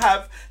that they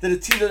have, then the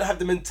team don't have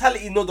the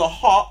mentality, nor the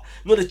heart,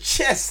 nor the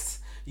chest,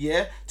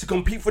 yeah, to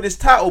compete for this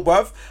title,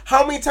 bruv.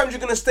 How many times you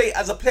gonna stay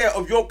as a player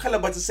of your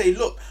caliber to say,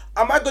 look,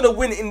 am I gonna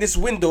win in this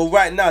window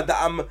right now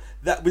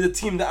that with the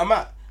team that I'm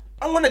at?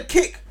 I'm gonna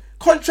kick.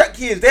 Contract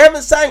years. They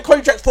haven't signed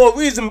contracts for a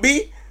reason,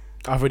 B.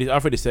 I've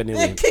already said They're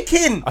anyway.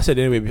 kicking. I said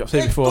it anyway. I've said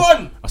it They're before.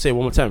 gone. I'll say it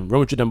one more time.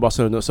 Real Madrid and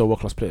Barcelona not so world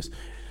class players.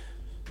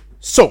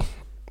 So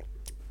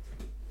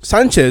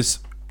Sanchez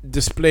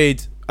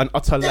displayed an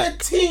utter They're lack,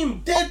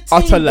 team. They're team,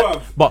 utter lack.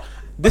 bruv. But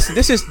this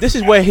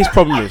is where his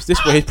problem is. This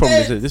is where his problem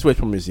is. This is where his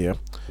problem is. Yeah.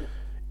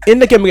 In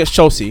the game against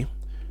Chelsea,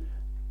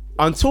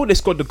 until they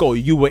scored the goal,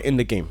 you were in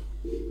the game.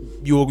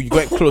 You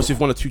got close with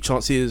 1 or 2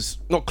 chances.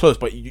 Not close,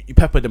 but you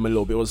peppered them a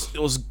little bit. It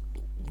was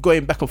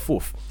going back and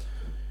forth.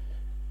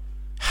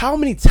 How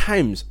many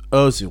times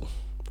Ozil,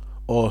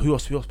 or who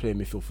else playing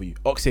midfield for you?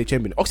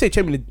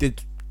 Oxlade-Chamberlain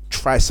did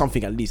try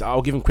something at least.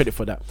 I'll give him credit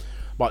for that.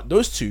 But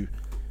those two,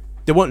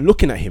 they weren't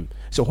looking at him.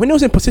 So when he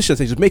was in positions,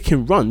 he was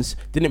making runs,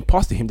 they didn't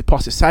pass to him, they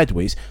passed it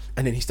sideways,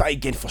 and then he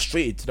started getting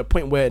frustrated to the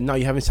point where now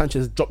you're having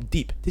Sanchez drop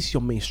deep. This is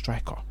your main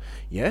striker,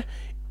 yeah?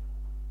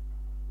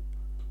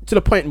 To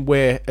the point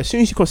where as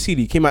soon as he conceded,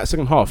 he came out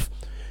second half.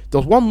 There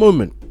was one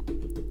moment,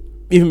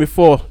 even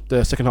before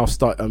the second half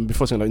start,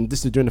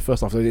 this is during the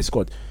first half, they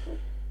scored.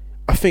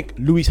 I think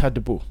Luis had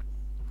the ball.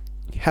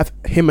 You have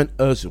him and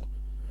Ozil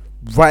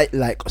right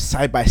like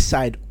side by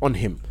side on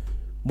him.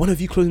 One of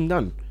you closing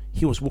down.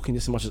 He was walking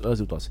just as much as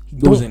Ozil does.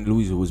 It wasn't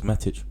Luis, it was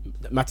Matic.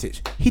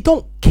 Matic. He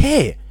don't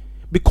care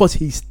because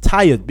he's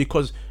tired.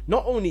 Because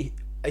not only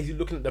is he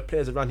looking at the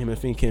players around him and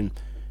thinking,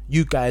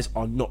 you guys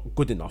are not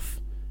good enough,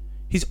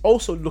 he's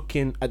also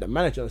looking at the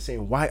manager and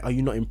saying, why are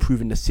you not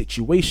improving the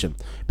situation?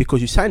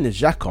 Because you signed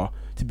Xhaka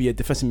to be a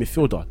defensive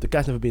midfielder. The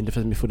guy's never been a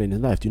defensive midfielder in his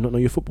life. Do you not know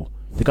your football?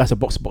 The guy's a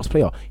box-to-box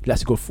player. He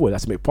likes to go forward, he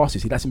likes to make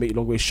passes, he likes to make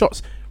long-range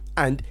shots.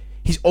 And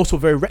he's also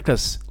very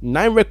reckless.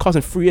 9 red cards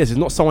in 3 years is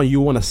not someone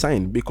you want to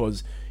sign,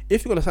 because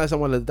if you're going to sign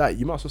someone like that,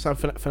 you might as well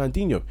sign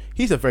Fernandinho.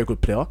 He's a very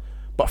good player,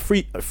 but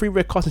three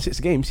red cards in 6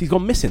 games, he's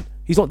gone missing.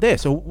 He's not there.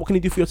 So what can he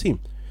do for your team?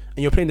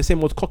 And you're playing the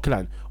same old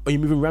Coquelin, or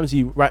you're moving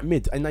Ramsey right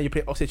mid, and now you're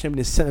playing Oxlade-Chamberlain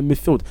in centre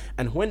midfield.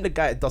 And when the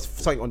guy does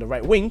something on the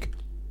right wing,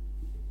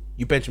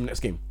 you bench him next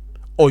game,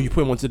 or you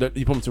put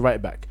him to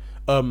right back.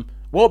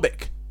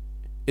 Welbeck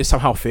is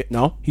somehow fit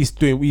now. He's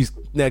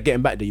now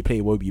getting back there. You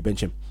play Iwobi, you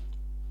bench him.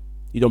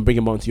 You don't bring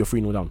him on until you're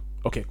 3-0 down.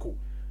 Okay, cool.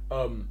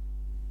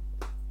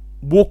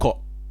 Walcott,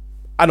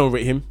 I don't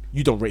rate him.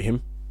 You don't rate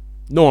him.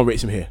 No one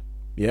rates him here.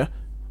 Yeah.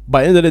 But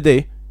at the end of the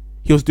day,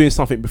 he was doing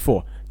something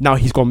before. Now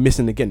he's gone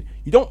missing again.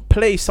 You don't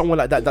play someone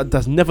like that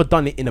has never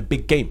done it in a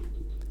big game.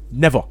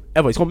 Never,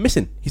 ever. He's gone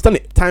missing. He's done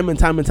it time and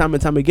time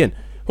again.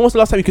 When was the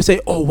last time you could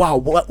say, oh wow,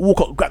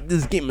 Walcott grabbed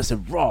this game and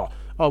said, raw?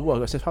 Oh well,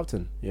 that's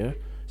Southampton. Yeah.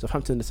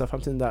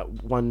 Southampton that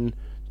won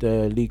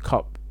the League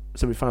Cup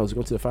semi-finals. They're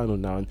going to the final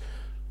now, and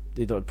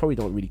they probably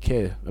don't really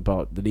care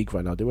about the league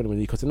right now. They want to win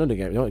the league because they're not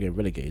getting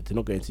relegated. They're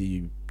not going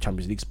to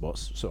Champions League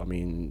spots. So I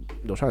mean,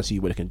 they're trying to see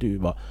what they can do.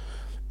 But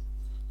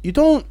you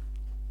don't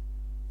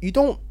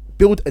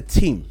build a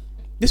team.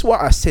 This is what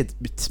I said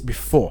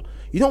before.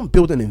 You don't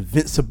build an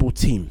invincible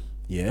team.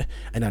 Yeah,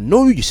 and I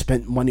know you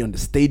spent money on the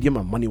stadium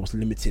and money was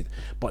limited,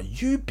 but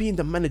you being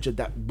the manager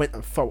that went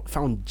and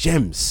found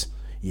gems,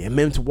 yeah,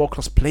 men to world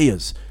class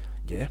players,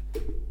 yeah,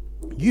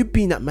 you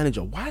being that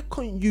manager, why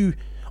couldn't you,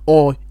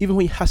 or even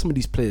when you had some of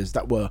these players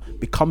that were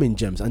becoming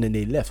gems and then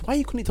they left, why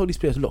you couldn't tell these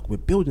players, look, we're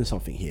building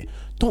something here,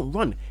 don't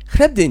run.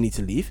 Hreb didn't need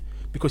to leave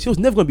because he was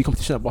never going to be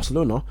competition at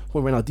Barcelona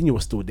when Ronaldinho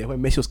was still there,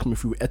 when Messi was coming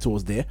through, Eto'o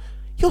was there,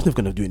 he was never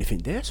going to do anything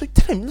there. So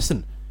tell him,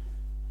 listen,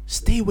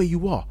 stay where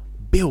you are,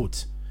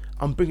 build.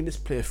 I'm bringing this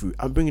player through.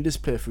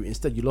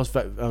 Instead, you lost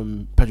Pedro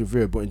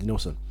Vieira, brought in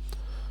Nelson.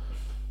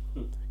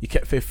 You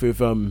kept faith with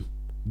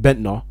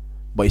Bentner,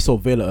 but you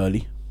sold Vela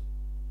early.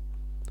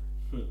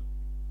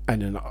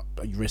 And then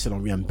you rested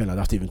on Rian Ben. I'd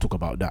have to even talk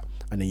about that.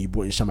 And then you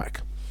brought in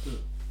Shamak.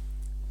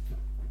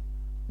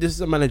 This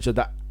is a manager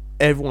that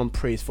everyone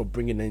praised for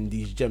bringing in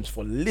these gems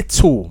for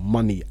little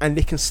money, and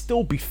they can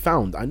still be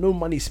found. I know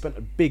money is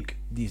spent big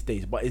these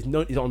days, but it's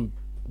on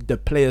the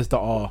players that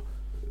are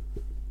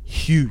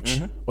huge,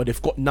 or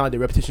they've got now their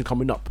reputation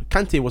coming up.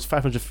 Kante was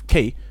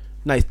 500k,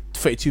 now he's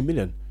 32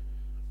 million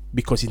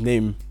because his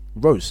name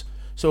rose.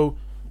 So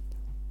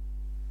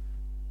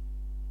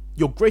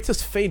your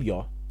greatest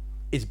failure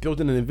is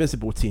building an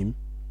invincible team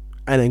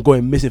and then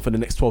going missing for the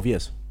next 12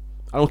 years.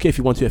 I don't care if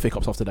you won 2 FA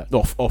Cups after that,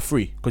 or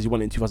 3, because you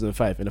won it in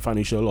 2005 and the final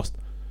you should have lost.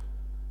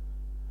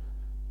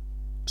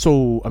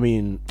 So I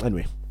mean,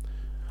 anyway,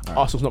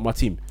 Arsenal's not my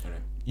team.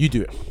 You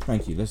do it.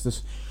 Thank you.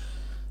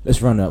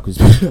 Let's run out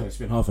because it's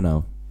been half an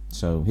hour.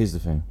 So here's the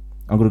thing.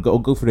 I'm gonna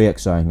go for the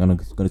XI. I'm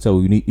gonna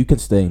tell you you can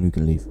stay and you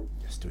can leave.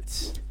 Let's do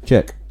it.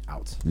 Check.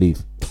 Out.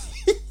 Leave.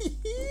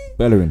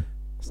 Bellerin.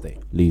 Stay.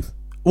 Leave.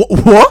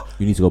 What?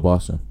 You need to go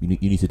Barca. You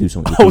need to do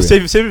something with your Oh,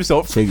 career. save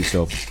himself. Save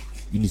yourself.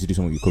 You need to do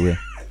something with your career.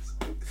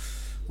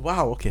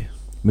 Wow. Okay.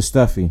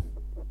 Mustafi,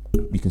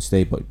 you can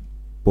stay, but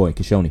boy,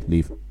 Kishoni,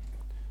 leave.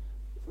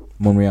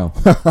 Monreal.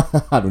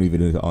 I don't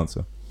even know the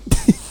answer.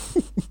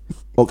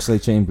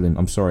 Oxlade-Chamberlain,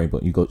 I'm sorry,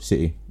 but you got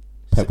City.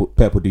 Pep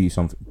will do you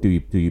something. Do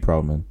you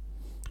proud, man.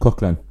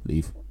 Coquelin,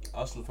 leave.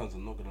 Arsenal fans are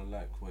not gonna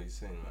like what he's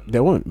saying, man. They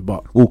won't,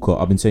 but Walcott,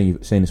 I've been saying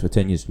this for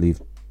 10 years.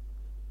 Leave.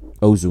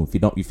 Ozil,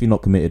 if you're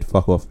not committed,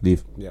 fuck off.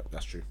 Leave. yeah,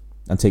 that's true.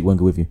 And take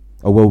Wenger with you.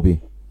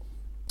 Iwobi,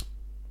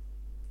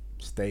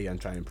 Stay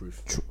and try and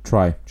improve. just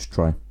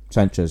try.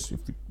 Sanchez, if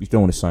you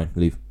don't want to sign,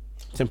 leave.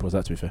 Simple as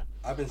that, to be fair.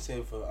 I've been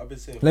saying for.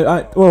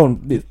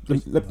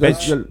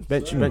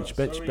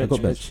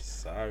 Bench.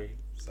 Sorry.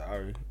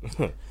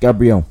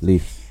 Gabriel,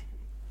 leave.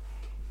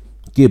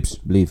 Gibbs,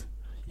 leave.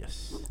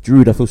 Yes.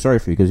 Giroud, I feel sorry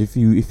for you because if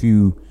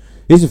you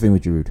here's the thing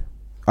with Giroud.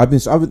 I've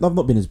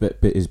not been his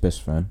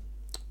best fan,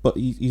 but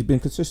he's been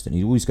consistent.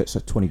 He always gets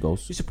like 20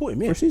 goals You support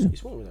him, yeah. for a season, You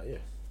support him with that, yeah.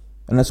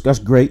 and that's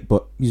great.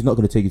 But he's not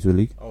going to take you to the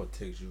league. I would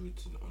take Giroud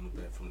on the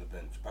bench from the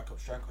bench. Backup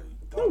striker.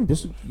 No,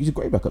 he's a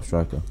great backup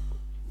striker.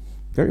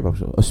 Very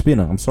backup. A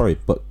spinner. I'm sorry,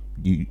 but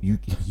you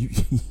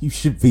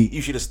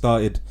should have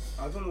started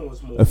I don't know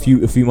what's more. a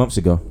few months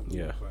ago.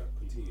 Yeah. Right,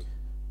 continue.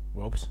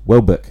 Robs.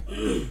 Welbeck,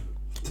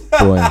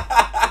 boy.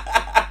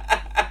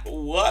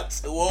 What?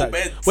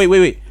 That-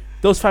 Wait.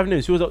 Those 5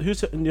 names. Who's the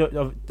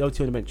other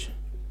two on the bench?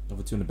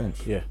 Number 2 on the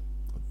bench. Yeah.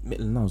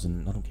 Maitland-Niles,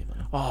 and I don't care about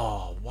that.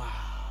 Oh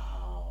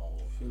wow.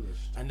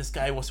 Finished. And this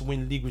guy wants to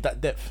win the league with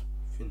that depth.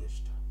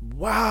 Finished.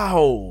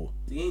 Wow.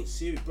 They ain't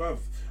serious, bruv.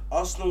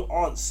 Arsenal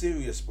aren't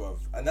serious, bruv,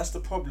 and that's the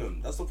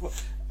problem.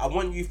 I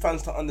want you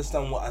fans to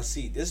understand what I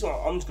see. This is what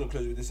I'm just gonna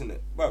close with this, innit,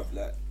 bruv.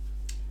 Like,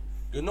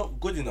 you're not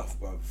good enough,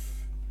 bruv.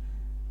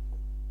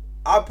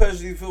 I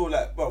personally feel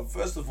like, bruv,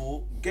 first of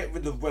all, get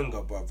rid of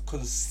Wenger, bruv.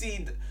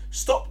 Concede.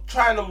 Stop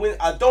trying to win.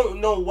 I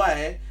don't know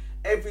why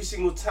every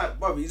single time,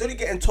 bruv. He's only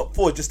getting top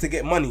 4 just to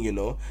get money, you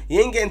know. He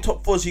ain't getting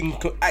top 4 so he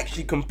can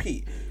actually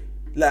compete.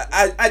 Like,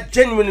 I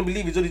genuinely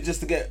believe it's only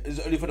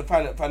for the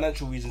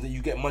financial reasons that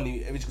you get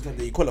money every single time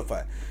that you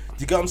qualify. Do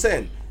you get what I'm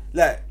saying?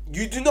 Like,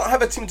 you do not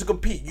have a team to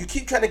compete. You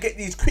keep trying to get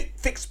these quick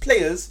fix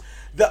players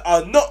that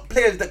are not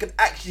players that can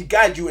actually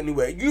guide you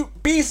anywhere. You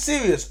be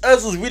serious.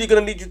 Ozil's really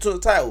gonna lead you to the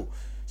title.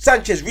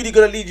 Sanchez really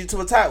gonna lead you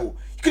to a title.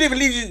 He could even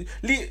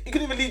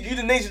lead you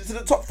the nation to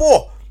the top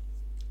 4.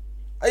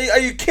 Are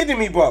you kidding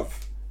me, bruv?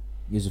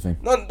 Here's the thing.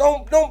 No,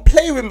 don't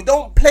play with me.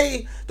 Don't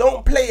play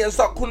and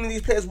start calling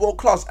these players world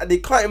class, and they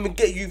can't even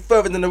get you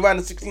further than the round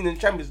of 16 in the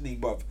Champions League,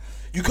 bruv.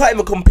 You can't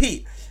even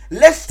compete.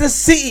 Leicester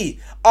City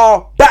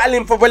are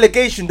battling for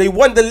relegation. They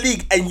won the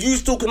league, and you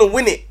still couldn't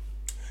win it.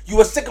 You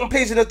were second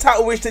place in the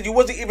title race that you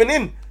wasn't even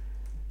in.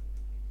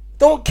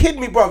 Don't kid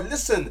me, bruv.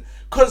 Listen,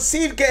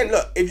 concede getting.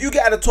 Look, if you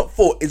get out of top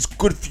 4, it's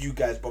good for you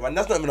guys, bruv, and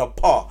that's not even a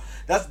par.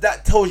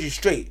 That tells you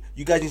straight.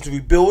 You guys need to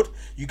rebuild.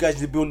 You guys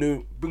need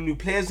to bring new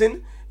players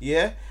in.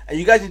 Yeah, and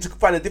you guys need to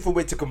find a different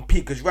way to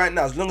compete, because right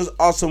now, as long as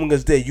Arsene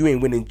Wenger's there, you ain't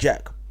winning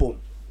jack.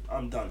 Boom.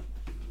 I'm done.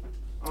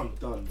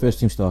 First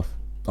team staff.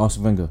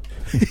 Arsene Wenger,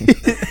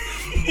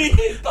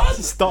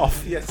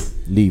 Staff. Yes.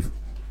 leave.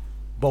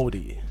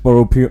 Baldy.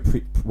 Borrow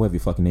whatever your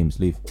fucking name is,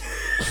 leave.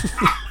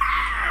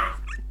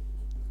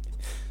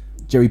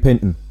 Jerry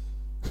Penton,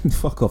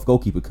 fuck off,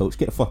 goalkeeper coach,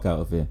 get the fuck out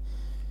of here.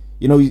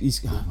 You know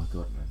he's oh my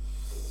god, man.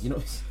 You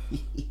know you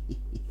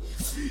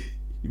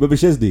remember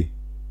Chesney?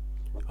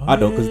 I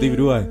don't, because neither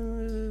do I.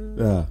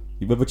 Yeah.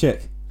 You remember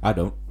check? I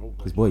don't.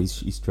 Because boy,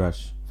 he's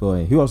trash.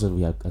 Boy, who else have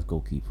we had as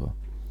goalkeeper?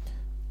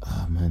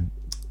 Oh man,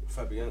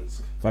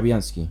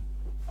 Fabianski.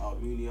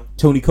 Almunia.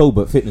 Tony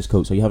Colbert, fitness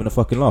coach. Are you having a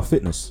fucking laugh?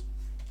 Fitness?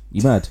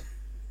 You mad?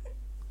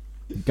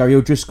 Gary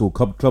O'Driscoll,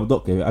 club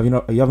doctor. Are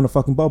you having a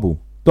fucking bubble?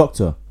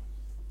 Doctor.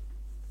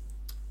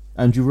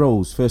 Andrew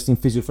Rose, first team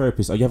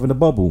physiotherapist. Are you having a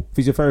bubble?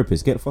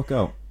 Physiotherapist, get the fuck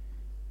out.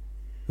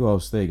 Who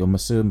else? There you go.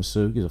 Masseur.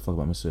 Who gives a fuck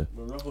about Masseur?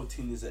 Morocco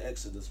team is an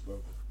exodus,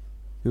 bro.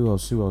 Who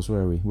else?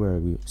 Where are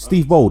we?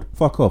 Steve Bold.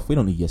 Fuck off. We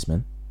don't need yes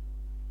men.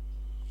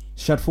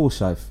 Shad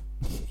Forsyth.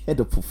 Head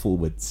of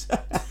performance.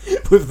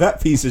 With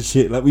that piece of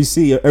shit like we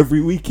see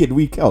every week in,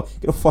 week out.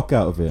 Get the fuck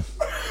out of here.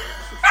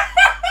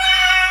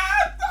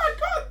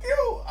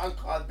 I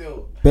can't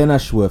deal. Ben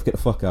Ashworth. Get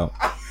the fuck out.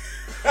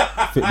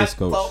 Fitness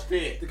coach.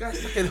 The guy's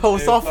Fucking whole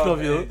stuff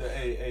of you.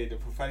 Hey, the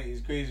profanity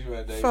is crazy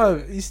right there.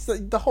 Fam,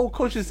 the whole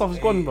coaching stuff is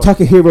gone, bro.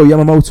 Takahiro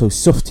Yamamoto,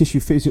 soft tissue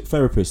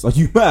physiotherapist. Are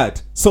you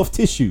mad? Soft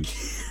tissue.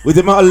 With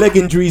the amount of leg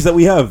injuries that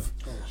we have.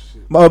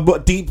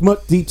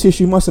 Deep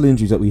tissue muscle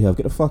injuries that we have.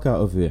 Get the fuck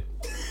out of here.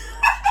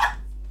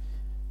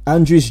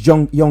 Andries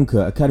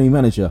Jonker, academy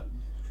manager.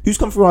 Who's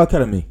come through our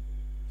academy?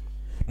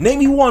 Name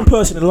me one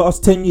person in the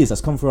last 10 years that's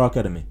come through our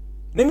academy.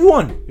 Name me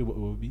one. It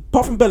will be.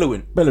 Apart from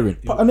Bellerin.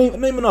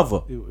 Name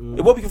another.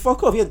 It can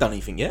fuck off. He hasn't done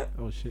anything yet.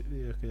 Oh shit.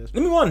 Yeah, okay. That's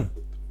Name me one.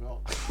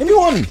 Name me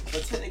one.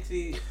 But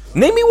technically,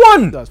 Name me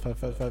one. That's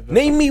five.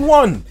 Name me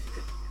one.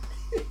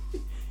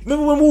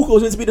 Remember when Walker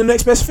was meant to be the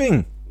next best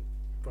thing?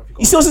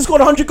 He still hasn't scored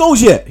 100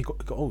 goals yet. He got.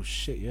 Oh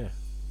shit. Yeah.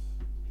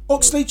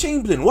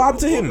 Oxlade-Chamberlain. What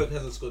happened to him? Welbeck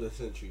hasn't scored a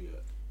century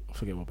yet.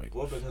 Forget Welbeck.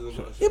 Welbeck hasn't got a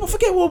century. Yeah, but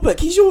forget Welbeck.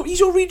 He's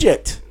your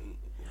reject.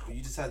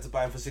 You decided to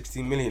buy him for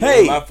 16 million.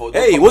 Hey, My fault.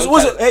 hey,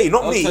 was it? Hey,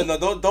 not me.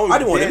 Don't. I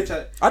didn't want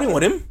him. I didn't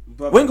want him.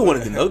 Wenger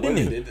wanted him though,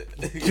 didn't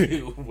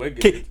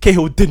he?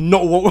 Cahill did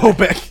not want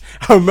Welbeck.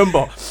 I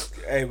remember.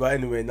 Hey, but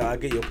anyway, I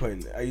get your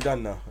point. Are you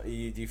done now? Do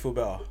you feel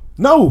better?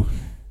 No,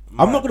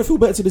 I'm not gonna feel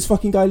better till this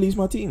fucking guy leaves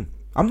my team.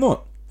 I'm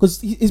not, because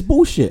it's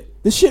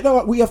bullshit. The shit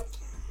that we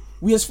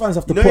as fans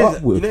have to put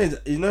up with.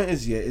 You know it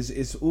is, yeah.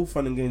 It's all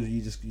fun and games.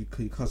 You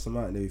cuss them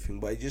out and everything,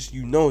 but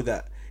you know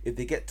that if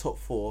they get top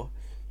 4,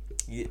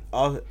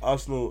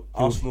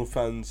 Arsenal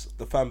fans,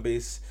 the fan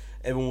base,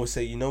 everyone will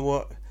say, you know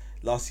what?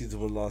 Last season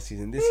was last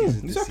season. This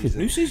season, this exactly.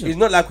 season. New season. It's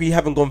not like we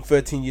haven't gone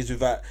 13 years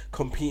without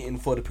competing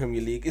for the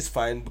Premier League. It's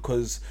fine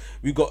because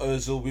we've got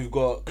Ozil, we've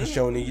got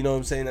Koscielny, you know what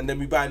I'm saying? And then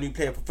we buy a new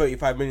player for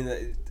 35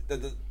 million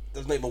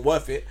that's not even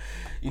worth it.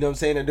 You know what I'm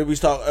saying? And then we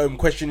start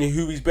questioning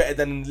who is better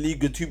than in the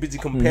league. You're too busy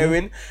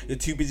comparing. You're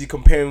too busy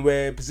comparing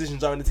where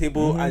positions are on the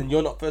table, and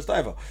you're not first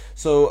either.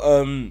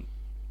 So,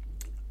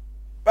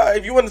 but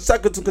if you want the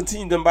Saka to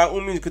continue, then by all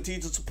means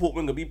continue to support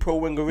Wenger. Be pro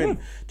Wenger in.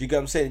 Do you get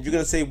what I'm saying? You're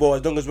gonna say, well,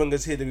 as long as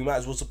Wenger's here, then we might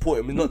as well support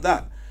him. It's not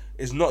that.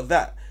 It's not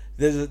that.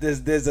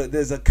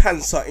 There's a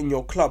cancer in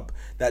your club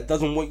that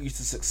doesn't want you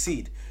to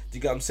succeed. Do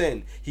you get what I'm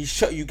saying? He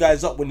shut you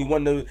guys up when he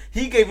won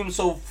he gave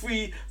himself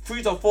 3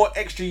 to 4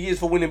 extra years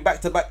for winning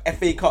back-to-back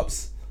FA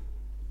Cups.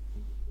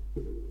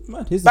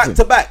 Man, here's the thing.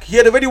 Back-to-back. He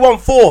had already won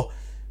 4.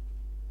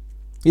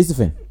 Here's the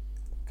thing.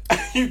 Are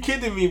you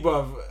kidding me,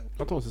 bruv? I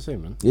don't know what to say,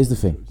 man. Here's the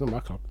thing. It's not my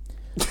club.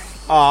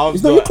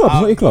 It's not your club.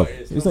 It's not your club.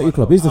 It's not your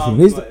club. Here's the thing.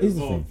 Here's the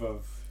thing.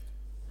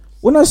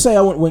 When I say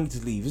I want Wenger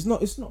to leave, it's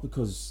not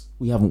because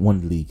we haven't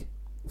won the league.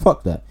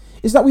 Fuck that.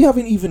 It's that we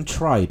haven't even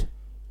tried.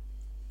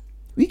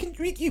 We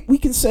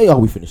can say,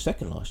 we finished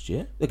second last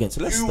year against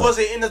Leicester. Who was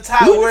it in the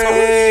title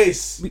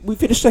race? We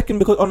finished second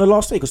because on the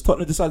last day because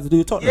Tottenham decided to do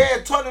it. Tottenham.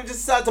 Yeah, Tottenham just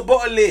decided to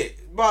bottle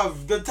it,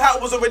 bruv. The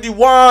title was already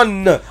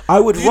won. You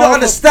don't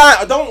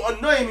understand. Don't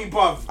annoy me,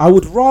 bruv. I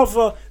would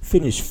rather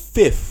finish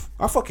 5th.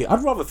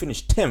 I'd rather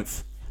finish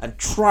 10th and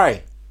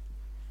try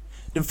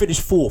than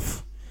finish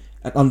 4th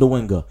and under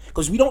Wenger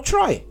because we don't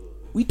try.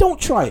 We don't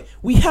try.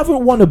 We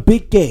haven't won a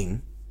big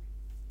game.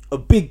 I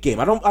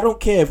don't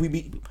care if we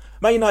beat.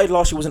 Man United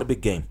last year wasn't a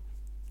big game.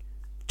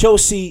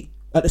 Chelsea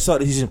at the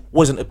start of the season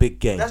wasn't a big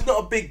game. That's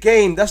not a big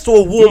game. That's still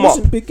a warm-up. It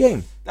wasn't a big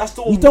game. That's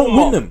still a We don't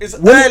warm-up. win them. It's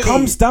When early. it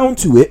comes down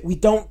to it, we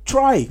don't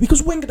try.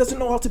 Because Wenger doesn't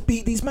know how to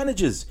beat these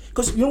managers.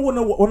 Because you don't want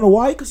to know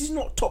why? Because he's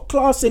not top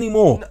class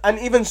anymore. And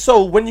even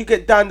so, when you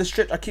get down the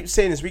stretch, I keep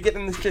saying this, we get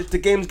down the stretch, the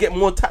games get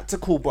more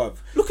tactical, bruv.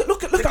 Look at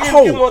The games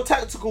Hull. get more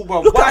tactical,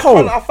 bruv. Look Why at Hull.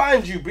 can't I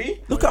find you, B?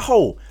 Look at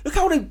Hull. Look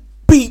how they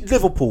beat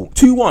Liverpool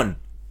 2-1.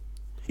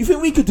 You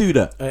think we could do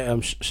that?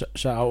 Hey,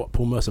 shout out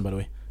Paul Merson, by the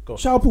way. Go.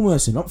 Shout out Paul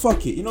Merson.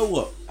 Fuck it. You know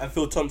what? And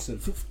Phil Thompson.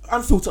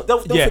 And Phil Thompson.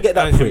 Don't Yeah, forget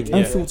that and prick. him,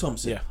 And yeah. Phil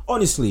Thompson. Yeah.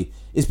 Honestly,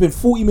 it's been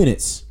 40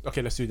 minutes.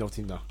 Okay, let's do the other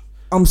team now.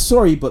 I'm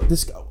sorry, but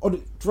this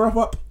wrap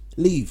up,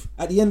 leave.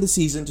 At the end of the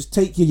season, just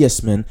take your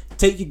yes men,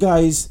 take your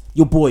guys,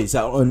 your boys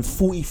out on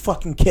 40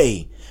 fucking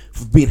K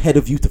for being head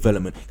of youth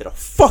development. Get the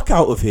fuck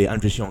out of here,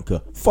 Andries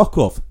Jonker. Fuck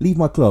off. Leave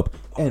my club.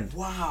 End.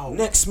 Wow.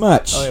 Next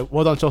match. Oh, yeah,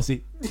 well done,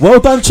 Chelsea. Well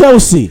done,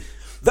 Chelsea.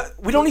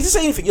 We don't need to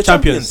say anything. You're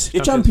champions.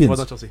 You're champions. Well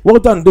done, Chelsea. Well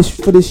done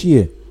for this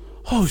year.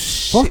 Oh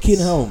shit! Fucking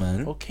hell,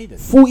 man. Okay then.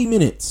 40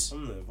 minutes.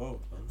 I'm not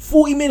involved, man.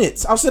 40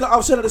 minutes. I've said at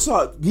the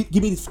start.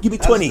 Give me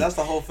 20. That's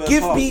the whole first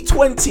Give half. me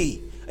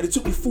 20. and it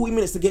took me 40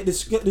 minutes to get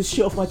this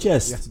shit off my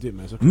chest. You have to do it,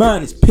 man. It's okay.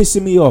 Man, it's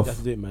pissing me off. You have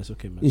to do it, man. It's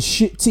okay, man. It's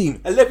shit team.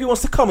 And Levy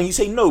wants to come and you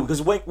say no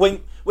because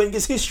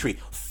Wenger's history.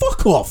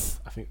 Fuck off.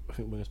 I think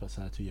Wenger's about to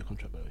sign a 2-year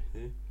contract, by the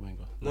way.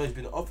 Wenger. No, he's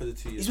been offered a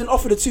 2 years. He's been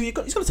offered a 2-year.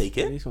 He's gonna take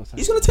it. He's gonna sign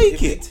He's gonna take If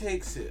he it.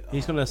 takes it,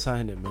 He's gonna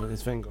sign it, man.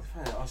 It's Wenger.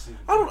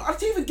 I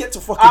didn't even get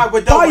to fucking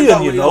we're done.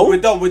 Bayern, you know. We're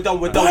done.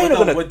 Bayern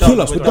are gonna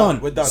kill us.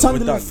 We're done.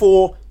 Sunderland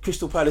 4,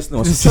 Crystal Palace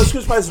 0.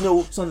 Crystal Palace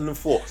 0, Sunderland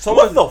 4.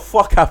 What the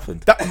fuck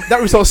happened? That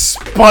result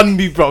spun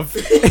me, bro.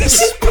 It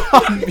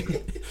spun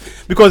me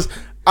because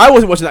I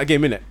wasn't watching that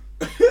game, innit?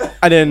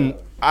 And then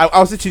I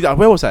was literally like,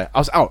 where was I? I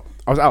was out,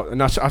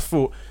 and I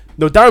thought,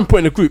 no, Darren put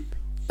in the group.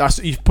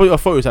 He put a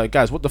photo. He's like,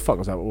 guys, what the fuck? I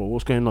was like, oh,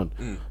 what's going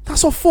on?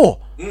 That's all 4.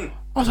 I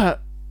was like,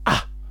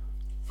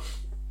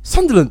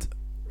 Sunderland.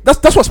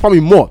 That's what spun me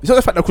more. It's not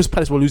the fact that Crystal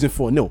Palace were losing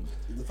 4-0.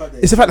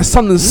 It's the fact that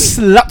Sunderland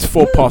slapped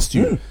 4 past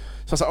you.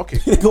 So I was like, okay,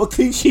 They got a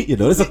clean sheet, you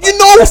know.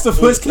 That's the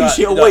first clean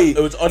sheet It away.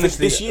 was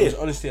honestly this year. It was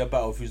honestly a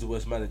battle of who's the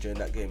worst manager in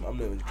that game. I'm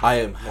not even. I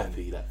am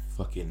happy that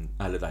fucking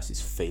Allardyce is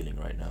failing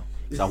right now.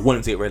 Because I want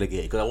him to get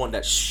relegated. Because I want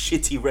that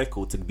shitty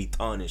record to be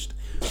tarnished.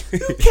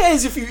 Who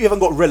cares if you haven't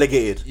got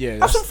relegated? Yeah,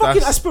 have some fucking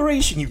that's-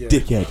 aspiration, you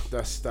dickhead.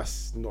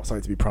 That's not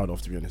something to be proud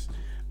of, to be honest.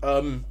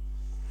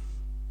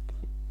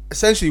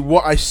 Essentially,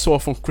 what I saw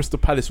from Crystal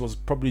Palace was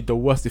probably the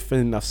worst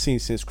defending I've seen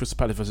since Crystal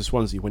Palace versus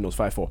Swansea when it was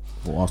 5-4. Or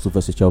Arsenal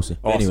versus Chelsea.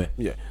 Anyway.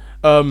 Yeah.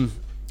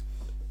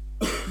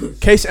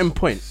 Case in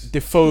point,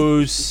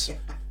 Defoe's.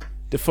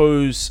 I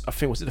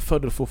think was it the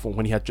third or the fourth one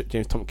when he had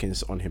James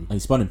Tompkins on him. And he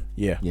spun him.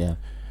 Yeah.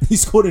 He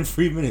scored in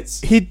 3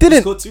 minutes. He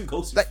didn't. scored 2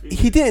 goals. Like,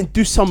 he didn't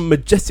do some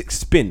majestic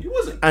spin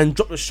wasn't. and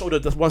drop the shoulder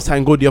just one side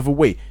and go the other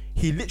way.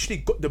 He literally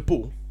got the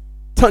ball,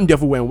 turned the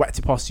other way and whacked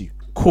it past you.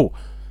 Cool.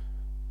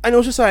 And it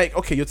was just like,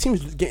 okay, your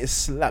team's getting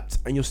slapped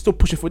and you're still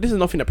pushing for. This is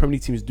nothing that Premier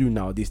League teams do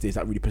now these days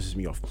that really pisses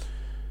me off.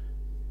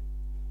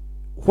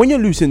 When you're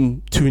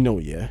losing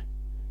 2-0, yeah,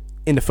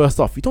 in the first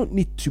half, you don't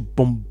need to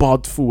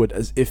bombard forward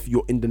as if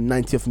you're in the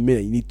 90th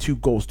minute. You need 2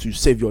 goals to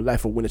save your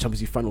life or win the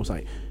Champions League finals.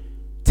 Like,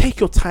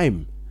 take your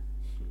time.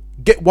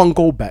 Get 1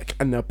 goal back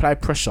and apply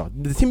pressure.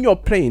 The team you're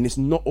playing is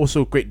not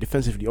also great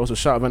defensively. Also,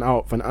 shout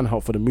out Van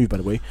Aanholt for the move, by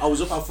the way. I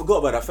forgot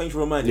about that. Thank you for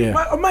reminding me.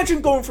 Yeah. Imagine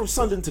going from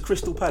Sunderland to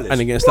Crystal Palace.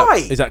 And against Why?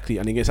 that, exactly.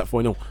 And against that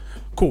 4-0.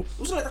 Cool.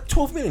 Wasn't it like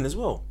 12 million as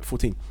well?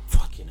 14.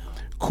 Fucking hell.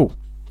 Cool.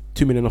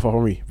 2 million off of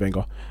Henry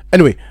Wenger.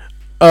 Anyway,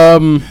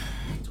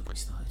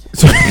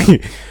 so,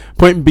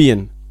 point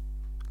being,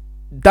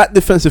 that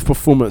defensive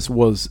performance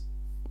was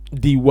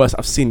the worst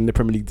I've seen in the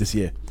Premier League this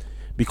year,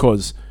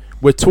 because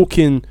we're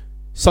talking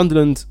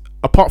Sunderland.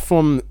 Apart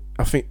from,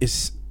 I think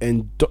it's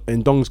in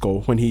Dong's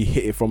goal when he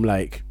hit it from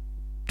like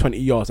 20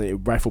 yards and it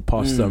rifled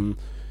past I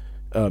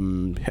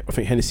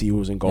think Hennessy, who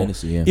was in goal.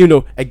 Hennessy, yeah. Even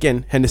though,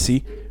 again,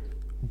 Hennessy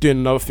doing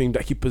another thing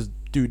that keepers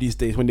do these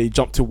days when they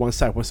jump to one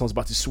side when someone's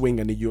about to swing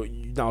and then you're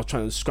now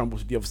trying to scramble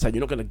to the other side.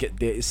 You're not going to get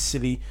there. It's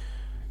silly.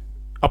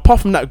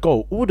 Apart from that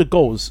goal, all the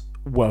goals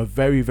were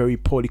very, very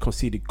poorly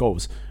conceded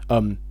goals.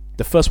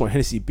 The first one,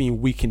 Hennessy being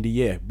weak in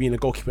the air, being a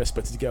goalkeeper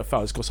expected to get a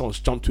foul because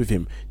someone's jumped with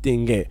him,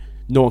 didn't get it.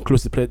 No one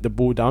close to play the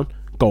ball down.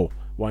 Goal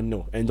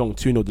 1-0. And Dong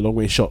 2-0, the long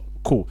range shot.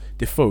 Cool.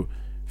 Defoe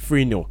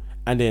 3-0.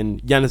 And then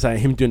Januzaj,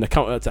 him doing the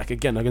counter attack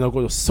again. Like, it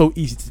was so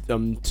easy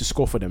to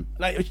score for them.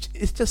 Like,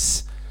 it's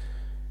just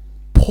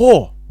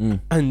poor.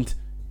 And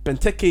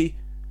Benteke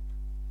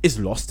is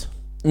lost.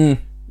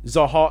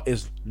 Zaha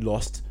is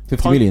lost.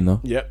 50 million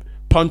though. Yep.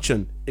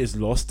 Puncheon is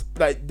lost.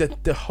 Like,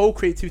 the whole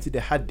creativity they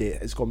had there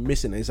has gone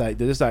missing. It's like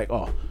they're just like,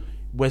 oh,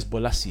 where's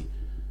Bolasie?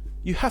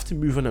 You have to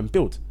move on and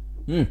build.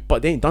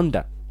 But they ain't done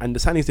that. And the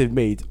signings they've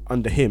made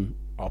under him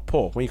are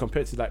poor. When you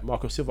compare it to like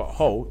Marco Silva at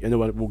whole, you know,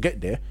 we'll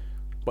get there.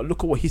 But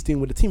look at what he's doing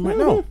with the team right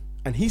now.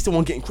 And he's the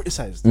one getting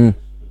criticised.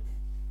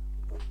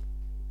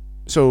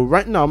 So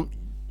right now,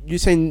 you're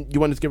saying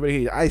you wanted to get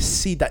relegated. I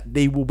see that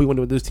they will be one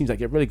of those teams that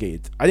get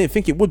relegated. I didn't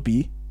think it would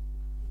be,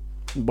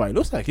 but it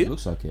looks like it. It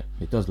looks like it.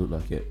 It does look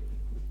like it.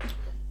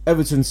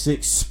 Everton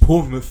 6,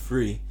 Bournemouth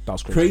 3. That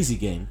was crazy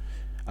game.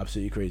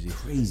 Absolutely crazy.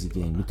 Crazy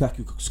game.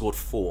 Lukaku scored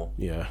 4.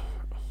 Yeah.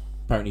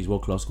 Apparently he's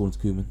world class according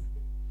to Koeman.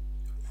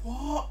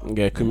 What?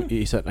 Yeah,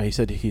 he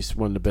said he's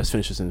one of the best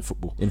finishers in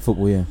football. In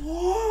football, yeah.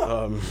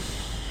 What?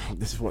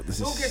 This is what this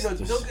Don't is.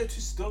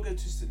 get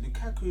twisted.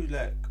 Lukaku,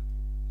 like,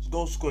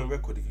 goal scoring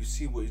record. If you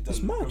see what he's done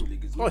in the Premier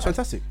League, it's mad.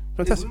 Fantastic.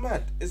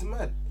 It's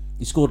mad.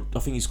 He scored. I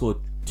think he scored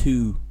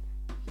 2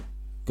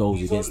 goals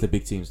He's against on- the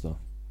big teams though,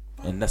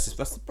 and that's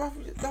Bruv,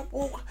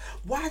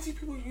 why do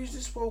people use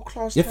this world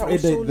class? yeah.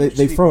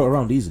 They throw it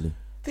around easily.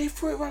 They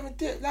throw it around with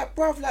dick, like,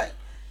 bruv, like.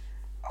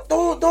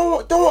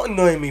 Don't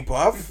annoy me,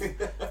 bruv.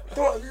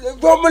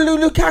 Romelu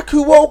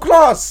Lukaku, world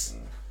class.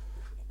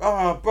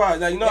 Bruh,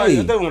 like,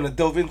 I don't want to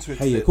delve into it.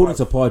 Hey, according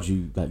to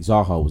Pardew, like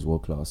Zaha was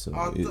world class, so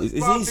it's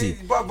easy.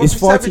 But It's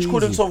far Savage too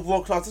called easy. himself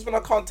world class. That's when I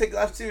can't take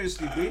that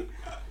seriously, B.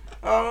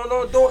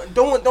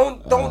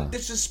 Don't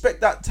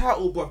disrespect that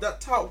title, bruv. That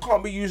title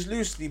can't be used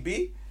loosely,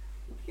 B.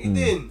 He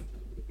didn't.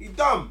 He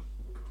dumb.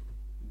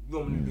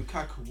 Romelu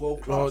Lukaku,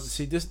 world class. Well,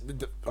 see this.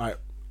 Right.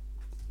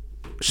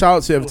 shout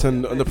out to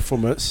Everton on the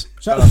performance.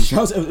 Shout out,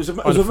 it was an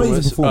On the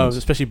amazing performance.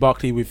 especially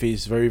Barkley with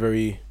his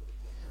very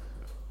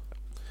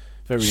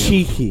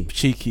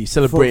cheeky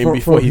celebrating For-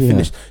 before he yeah.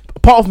 finished.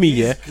 Part of me,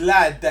 yeah, He's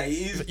glad that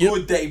he's You-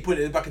 good that he put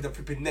it back in the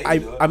flipping net. I- you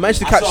know? I managed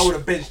to I catch- would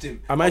have benched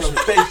him. I managed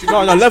would've benched him.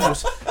 no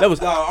levels. No,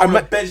 I I would ma-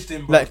 have benched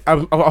him. Bro. Like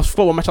I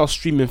forgot what match I was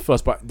streaming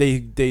first, but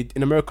they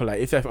in America, like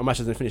if a match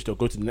hasn't finished, they'll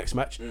go to the next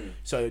match.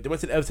 So they went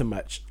to the Everton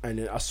match, and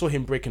then I saw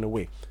him breaking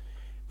away.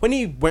 When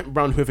he went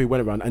round whoever he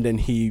went around, and then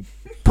he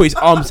put his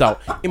arms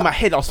out, in my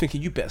head I was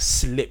thinking, you better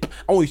slip.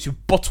 I want you to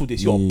bottle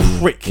this, you're a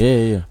prick.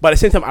 Yeah. But at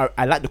the same time,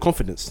 I like the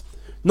confidence.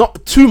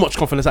 Not too much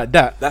confidence like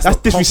that. That's not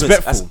confidence,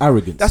 disrespectful. that's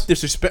arrogance. That's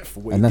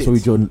disrespectful. what And he that's where we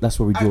did. draw. That's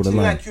where we draw the Acting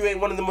line. like you ain't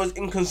one of the most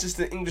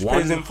inconsistent English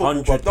players in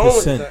football, bruv.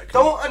 100%.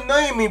 Don't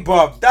annoy me,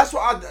 bruv. That's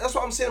what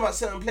I'm saying about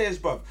certain players,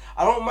 bruv.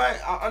 I don't mind.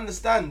 I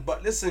understand,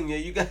 but listen, yeah,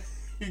 you guys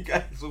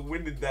are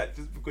winning that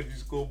just because you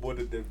score more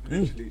than them.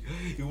 Literally,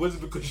 it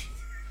wasn't because you.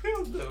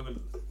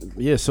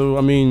 Yeah, so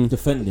I mean,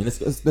 Defending. Let's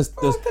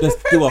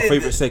do our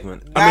favorite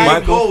segment.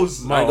 Nine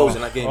goals. 9 goals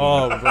in that game.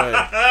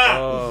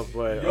 Oh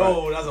boy.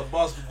 Yo, that's a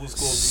basketball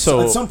score. So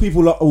And some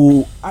people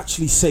will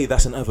actually say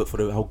that's an advert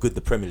for how good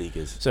the Premier League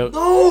is. so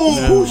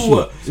no,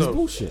 Bullshit. It's So-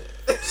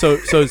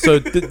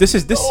 bullshit. this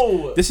is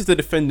No. this is the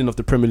defending of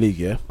the Premier League.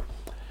 Yeah,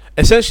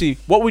 essentially,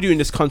 what we do in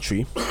this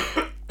country,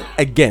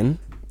 again,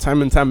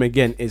 time and time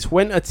again, is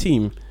when a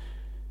team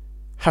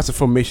has a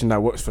formation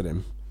that works for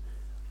them,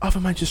 other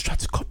man just try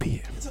to copy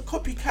it. It's a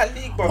copycat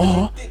league, bro.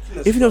 Or It's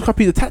ridiculous. if you don't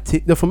copy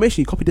the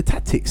formation, you copy the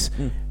tactics.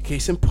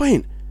 Case in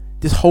point,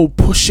 this whole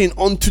pushing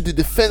onto the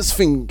defense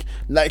thing,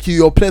 like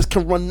your players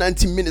can run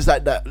 90 minutes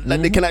like that, like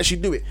they can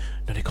actually do it.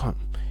 No, they can't.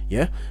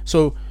 Yeah.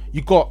 So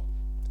you got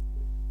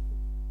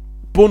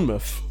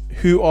Bournemouth,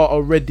 who are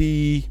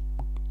already,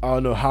 I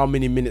don't know how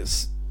many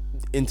minutes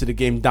into the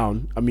game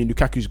down. I mean,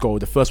 Lukaku's goal,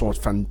 the first one was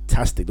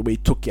fantastic. The way he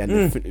took it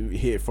and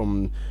hit it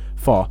from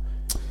far.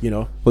 You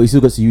know. But he still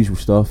got the usual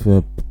stuff.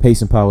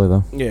 Pace and power,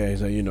 though. Yeah,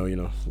 so you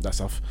know that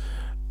stuff.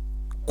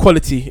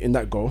 Quality in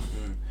that goal,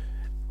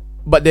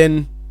 but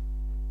then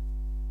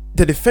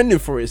the defending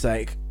for it is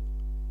like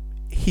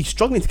he's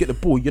struggling to get the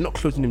ball. You're not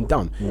closing him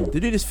down. They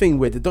do this thing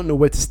where they don't know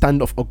where to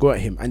stand off or go at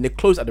him, and they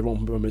close at the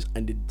wrong moments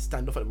and they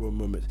stand off at the wrong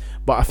moments.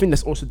 But I think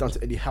that's also down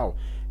to Eddie Howe,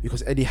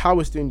 because Eddie Howe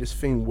is doing this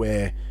thing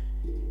where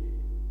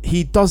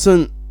he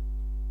doesn't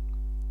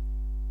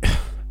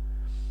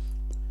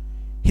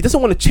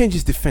want to change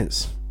his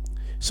defense.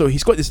 So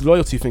he's got this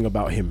loyalty thing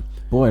about him.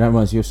 Boy, that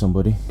reminds you of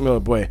somebody. Oh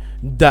boy,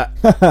 that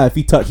If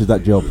he touches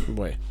that job.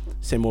 boy,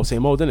 same old,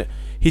 isn't it?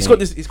 He's got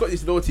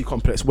this loyalty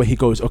complex where he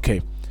goes,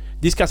 okay,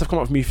 these guys have come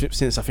up with me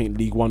since I think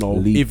League 1 or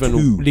League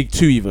Two. League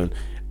 2 even,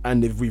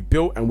 and if we've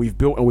built and we've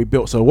built and we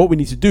built. So what we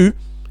need to do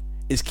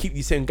is keep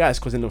these same guys,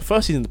 because in the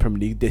first season of the Premier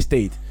League they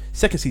stayed.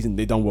 Second season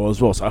they done well as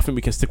well, so I think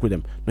we can stick with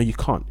them. No, you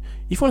can't.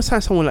 If you want to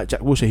sign someone like Jack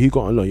Wilshere who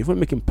got on loan, you want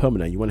to make him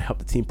permanent, you want to help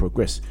the team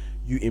progress,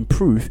 you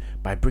improve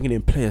by bringing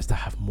in players that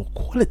have more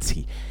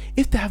quality.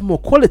 If they have more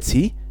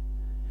quality,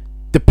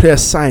 the player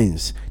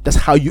signs. That's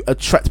how you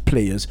attract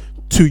players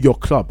to your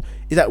club.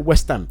 Is that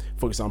West Ham,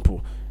 for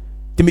example?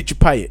 Dimitri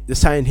Payet, they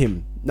signed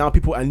him. Now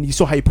people, and you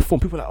saw how he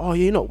performed. People are like, oh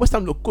yeah, West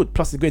Ham look good.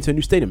 Plus they're going to a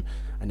new stadium,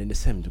 and then the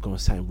same they're going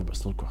to sign Robert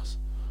Snodgrass.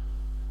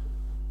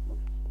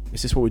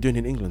 Is this what we're doing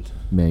in England?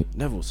 Mate.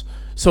 Levels.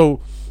 So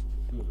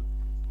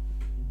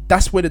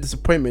that's where the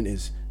disappointment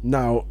is.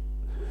 Now,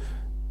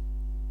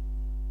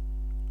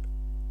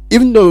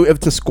 even though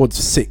Everton scored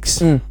 6,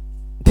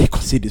 they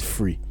conceded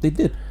 3. They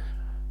did.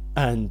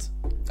 And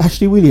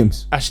Ashley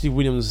Williams. Ashley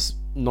Williams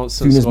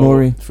nonsense. Funes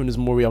Mori. Funes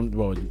Mori.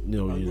 Well, you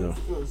know.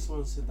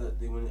 Someone said that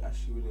they wanted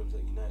Ashley Williams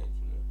at United.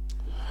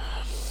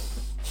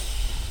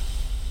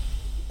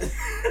 You know?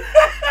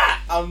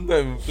 I'm not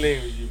even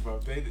playing with you, bro.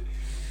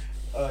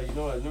 You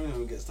know what? Let me not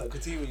even get started.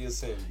 Continue what you're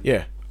saying.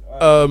 Yeah.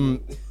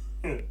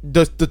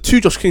 The two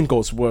Josh King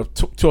goals were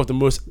two of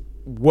the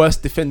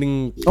worst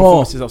defending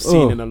performances I've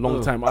seen in a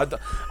long time. I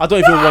don't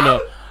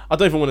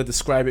even want to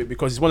describe it,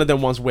 because it's one of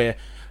them ones where,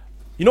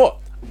 you know what?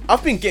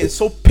 I've been getting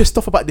so pissed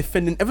off about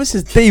defending ever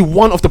since day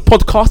 1 of the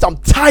podcast. I'm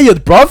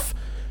tired, bruv.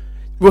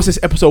 What's this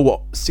episode?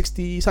 What,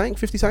 60 something?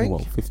 50 something? Well,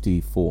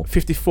 54.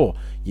 54.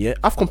 Yeah,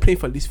 I've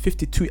complained for at least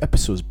 52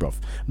 episodes, bruv.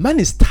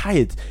 Man is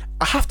tired.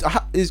 Do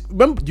you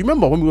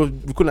remember when we were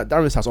recording at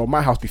Darren's house or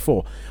my house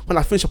before? When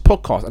I finish a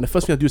podcast and the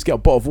first thing I do is get a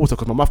bottle of water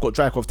because my mouth got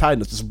dry of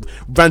tiredness, just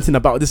ranting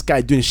about this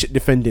guy doing shit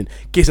defending.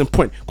 Case in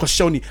point,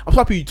 Koscielny. I'm so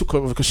happy you took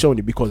over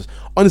Koscielny, because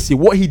honestly,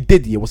 what he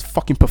did here was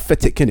fucking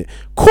pathetic, innit?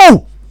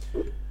 Cool.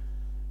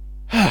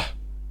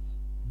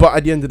 But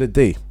at the end of the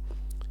day,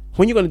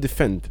 when you're gonna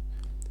defend,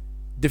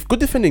 good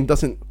defending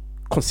doesn't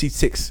concede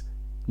 6.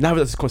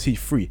 Neither does it concede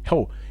 3.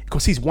 Hell, it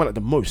concedes 1 at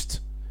the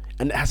most,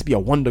 and it has to be a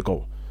wonder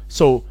goal.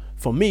 So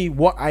for me,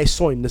 what I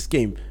saw in this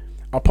game,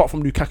 apart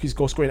from Lukaku's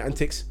goal scoring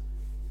antics,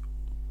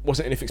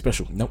 wasn't anything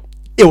special. Nope.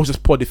 It was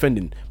just poor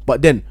defending.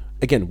 But then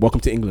again, welcome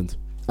to England.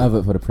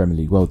 Advert for the Premier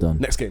League. Well done.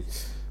 Next game.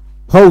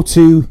 Hull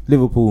 2,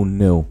 Liverpool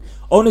 0.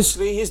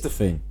 Honestly, here's the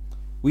thing.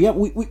 We have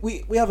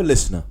a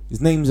listener. His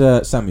name's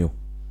Samuel.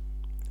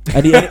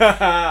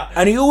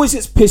 And he always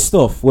gets pissed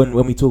off when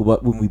we talk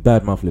about when we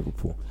badmouth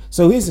Liverpool.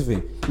 So here's the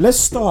thing. Let's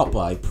start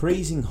by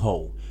praising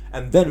Hull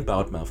and then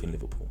badmouthing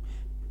Liverpool.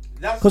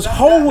 Because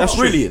Hull were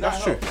brilliant.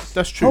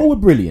 That's true. Hull were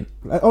brilliant.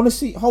 Like,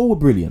 honestly, Hull were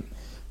brilliant.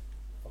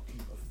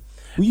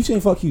 Were you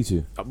saying fuck you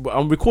too?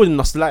 I'm recording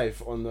us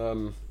live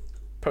on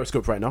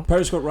Periscope right now.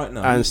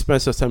 And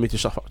Spencer's telling me to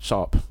shut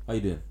up. How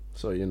you doing?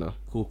 So, you know.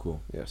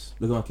 Cool. Yes.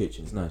 Look at my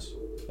kitchen. It's nice.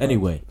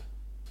 Anyway.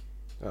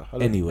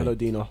 Hello,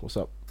 Dina. What's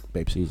up,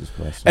 babes? Jesus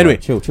Christ. Anyway.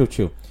 Right,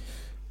 chill.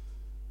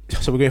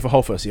 So we're going for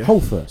Hull first, yeah? Hull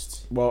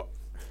first. Well,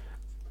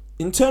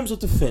 in terms of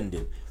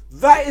defending,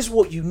 that is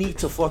what you need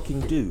to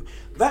fucking do.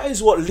 That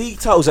is what league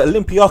titles at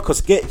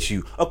Olympiacos get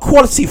you. A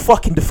quality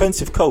fucking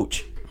defensive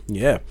coach.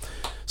 yeah.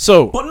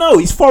 So, But no,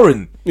 he's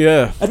foreign.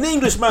 yeah. An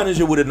English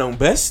manager would have known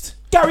best.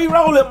 Gary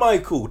Rowland,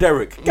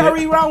 Derek.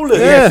 Gary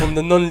Rowland. Yeah. From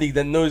the non-league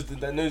that knows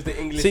the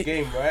English See-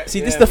 game, right? See,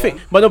 Yeah, this is the man.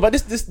 thing. But no, but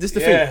this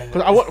the Yeah. thing.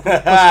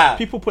 Because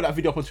people put that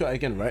video up on Twitter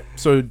again, right?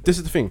 So this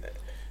is the thing.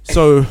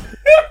 So,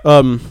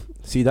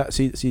 see that?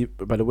 See.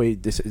 By the way,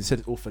 they said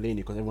it's all Fellaini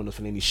because everyone knows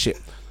Fellaini's shit.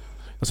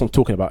 That's what I'm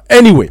talking about.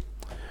 Anyway,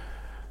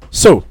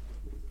 so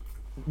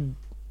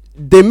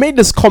they made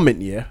this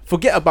comment. Yeah,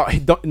 forget about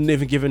not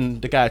even giving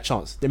the guy a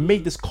chance. They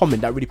made this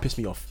comment that really pissed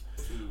me off.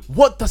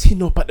 What does he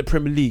know about the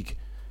Premier League?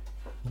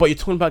 But you're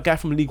talking about a guy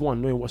from League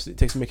One knowing what it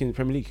takes to make it in the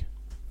Premier League.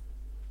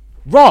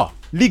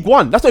 League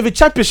One. That's not even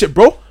Championship,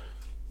 bro.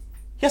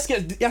 He has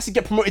to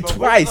get promoted But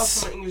twice.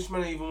 Last time an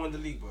Englishman even won the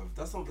league, bro.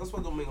 That's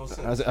what don't make no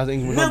sense. As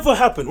England, Never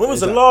happened. When was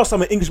the last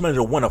time an English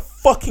manager won a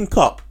fucking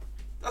cup?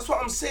 That's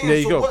what I'm saying. There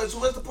you go. So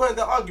where's the point of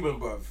that argument,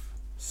 bro?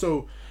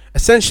 So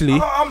essentially,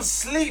 I'm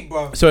asleep,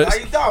 bro. So Are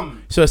you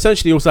dumb? so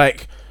essentially, it was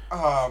like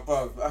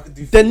Bro, I could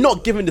do. they're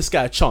not giving this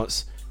guy a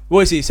chance.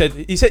 What is he said?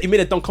 He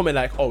made a dumb comment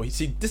like, "Oh, this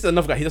is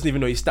another guy. He doesn't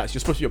even know his stats. You're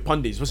supposed to be a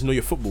pundit. You're supposed to know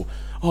your football.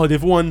 Oh,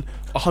 they've won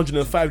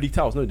 105 league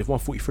titles. No, they've won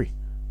 43.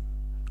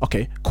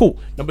 Okay, cool.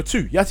 Number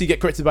 2, you have to get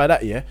corrected by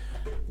that. Yeah,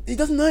 he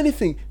doesn't know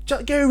anything.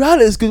 Gary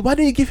Rowland is good. Why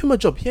don't you give him a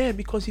job? Yeah,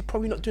 because he's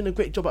probably not doing a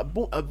great job at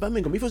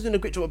Birmingham. If he was doing a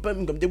great job at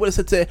Birmingham, they would have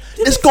said to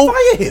let's go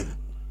Fire him.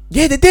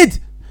 Yeah, they did.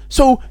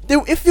 So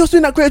if he was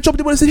doing that great job,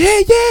 they would have said,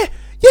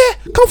 yeah,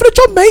 come for the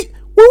job, mate.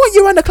 We want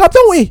you around the club,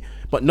 don't we?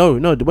 But no,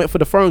 they went for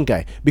the foreign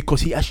guy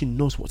because he actually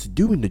knows what to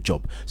do in the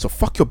job. So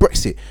fuck your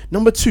Brexit.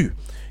 Number 2,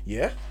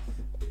 yeah.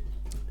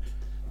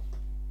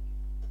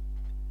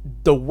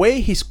 The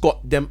way he's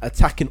got them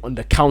attacking on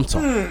the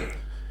counter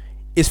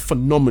is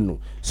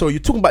phenomenal. So you're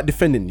talking about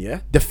defending,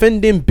 yeah?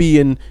 Defending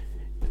being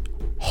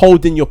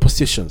holding your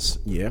positions,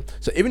 yeah?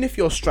 So even if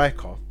you're a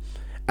striker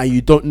and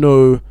you don't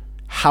know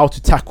how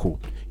to tackle,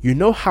 you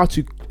know how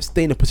to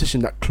stay in a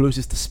position that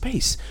closes the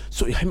space.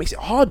 So it makes it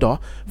harder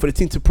for the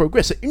team to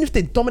progress. So even if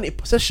they dominate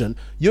possession,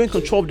 you're in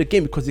control of the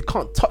game because they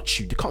can't touch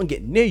you, they can't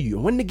get near you.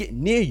 And when they get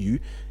near you,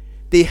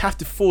 they have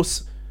to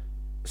force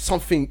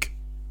something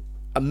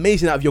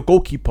amazing out of your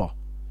goalkeeper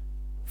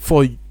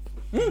for you,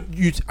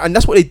 and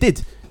that's what they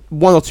did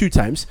 1 or 2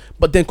 times.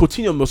 But then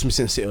Coutinho made some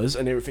sitters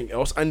and everything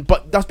else,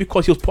 but that's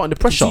because he was put under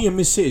pressure. He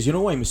missed sitters. You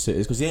know why he missed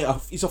sitters?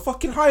 Because he's a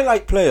fucking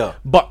highlight player.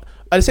 But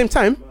at the same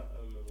time,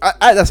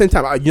 I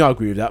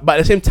agree with that. But at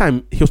the same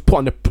time, he was put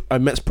under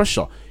immense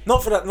pressure.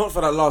 Not for that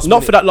last.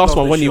 Not for that last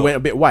one for when he sure. went a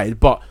bit wide.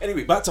 But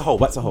Anyway, back to Hull.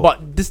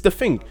 But this is the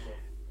thing.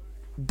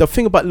 The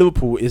thing about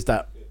Liverpool is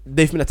that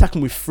they've been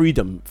attacking with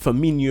freedom.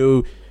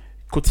 Firmino,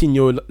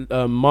 Coutinho,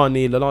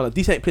 Mane, Lallana.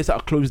 These ain't players that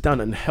are closed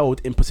down and held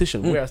in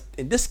position. Whereas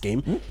in this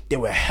game, they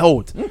were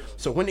held.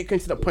 So when it came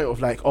to the point of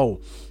like,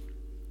 oh,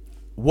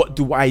 what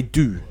do I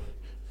do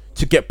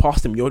to get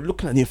past them? You're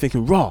looking at them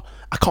thinking,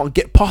 I can't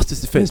get past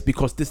this defense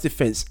because this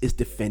defense is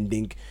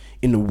defending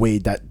in a way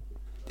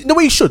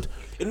it should.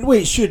 In the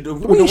way it should. In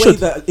the way it way should.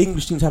 that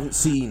English teams haven't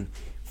seen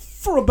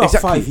for about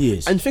 5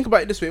 years. And think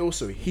about it this way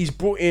also. He's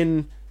brought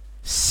in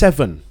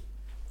 7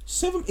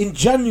 in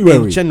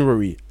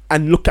January.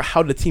 And look at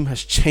how the team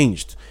has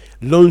changed.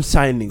 Loan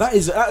signings. That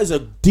is a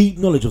deep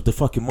knowledge of the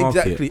fucking market.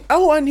 Exactly.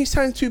 Oh, and he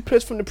signed 2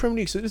 players from the Premier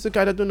League. So this is a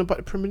guy that don't know about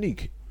the Premier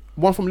League.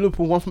 One from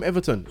Liverpool, one from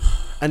Everton,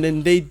 and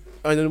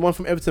then one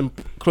from Everton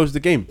closed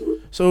the game.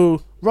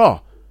 So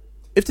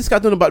if this guy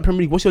don't know about the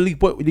Premier League, what's your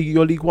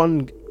League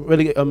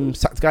One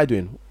sacked guy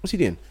doing? What's he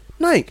doing?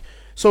 Nike.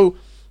 So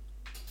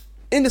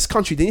in this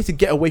country, they need to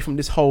get away from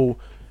this whole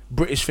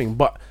British thing.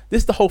 But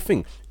this is the whole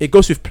thing. It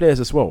goes with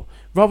players as well.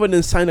 Rather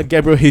than sign a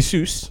Gabriel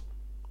Jesus,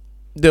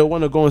 they'll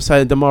want to go and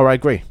sign Demarai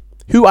Gray,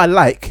 who I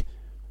like,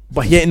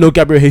 but he ain't no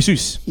Gabriel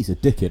Jesus. He's a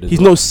dickhead. He's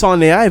no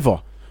Sane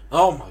either.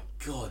 Oh my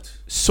god.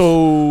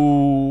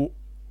 So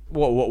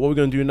what are we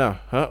gonna do now?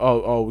 Huh?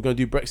 Oh, we're gonna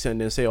do Brexit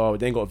and then say,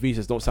 they ain't got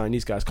visas, don't sign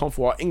these guys. Come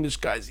for our English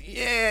guys,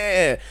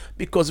 yeah.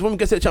 Because when we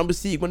get to the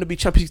Champions League, we're gonna be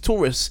Champions League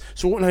tourists.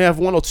 So we won't have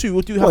 1 or 2.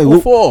 We'll do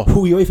have 4.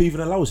 Who UEFA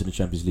even allow us in the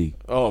Champions League?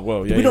 Oh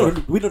well, yeah.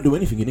 We don't do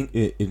anything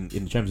in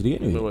the Champions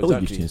League anyway. No, All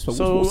exactly. these teams.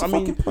 So, what's the I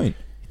mean, fucking point?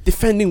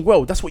 Defending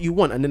well, that's what you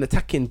want, and then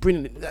attacking,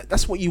 brilliant.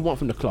 That's what you want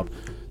from the club.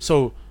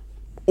 So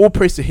all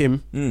praise to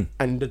him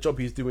and the job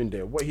he's doing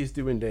there. What he's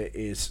doing there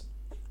is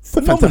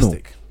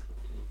fantastic.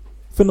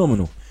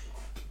 Phenomenal.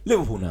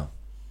 Liverpool now.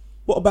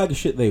 What a bag of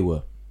shit they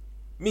were.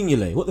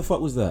 Mignolet, what the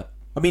fuck was that?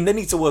 I mean, they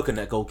need to work on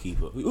that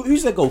goalkeeper.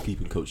 Who's their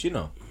goalkeeping coach? You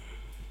know?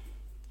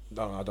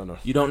 No, I don't know.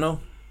 You don't know?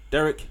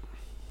 Derek?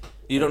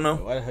 You don't know?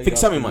 Why the hell I you think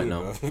Sammy asking might me,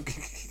 know. bro?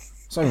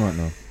 Something right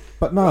now.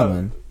 But nah,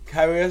 man.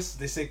 Karius,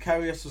 they say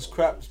Karius was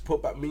crap.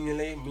 Put back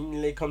Mignolet.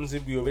 Mignolet comes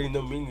in. We already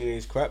know Mignolet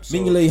is crap. So.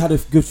 Mignolet had a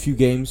good few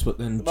games, but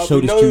then But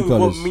showed we his know true what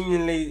colours.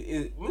 Mignolet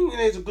is.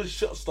 Mignolet is a good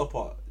shot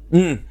stopper.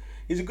 Mm.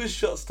 He's a good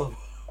shot stopper.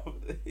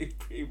 He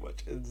pretty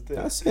much ends there.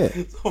 That's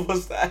it. So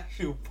what's the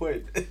actual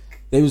point?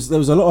 There was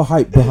a lot of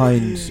hype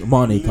behind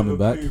Mane coming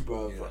back.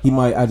 Bro. He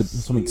might add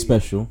something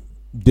special.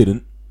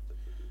 Didn't.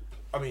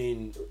 I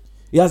mean,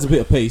 He has a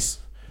bit of pace.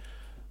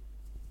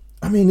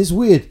 I mean, it's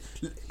weird.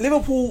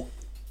 Liverpool.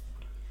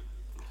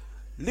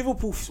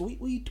 What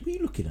are you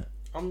looking at?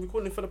 I'm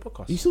recording for the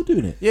podcast. Are you still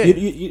doing it? Yeah.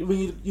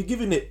 You're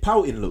giving it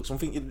pouting looks. I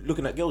think you're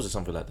looking at girls or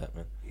something like that,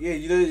 man. Yeah,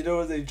 you know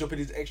when they dropping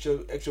these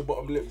extra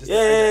bottom lip. Just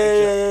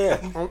Yeah.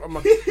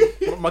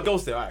 My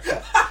girl's there,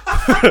 alright.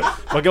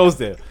 My girl's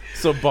there.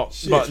 So, but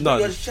no,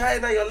 You're shy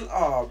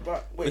now.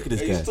 But wait, Look at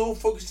this are guy. you still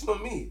focusing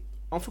on me?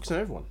 I'm focusing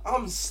on everyone.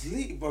 I'm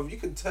asleep, bro. You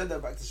can turn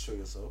that back to show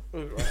yourself.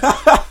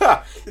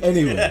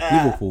 Anyway,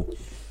 Liverpool.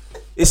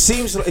 It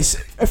seems like it's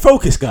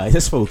focus, guys.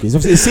 Let's focus.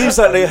 It seems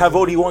like they have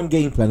only one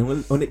game plan,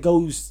 and when it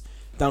goes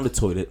down the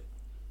toilet,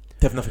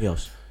 they have nothing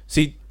else.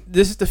 See,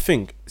 this is the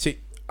thing. See,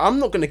 I'm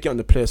not going to get on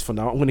the players for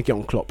now. I'm going to get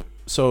on Klopp.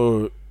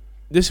 So,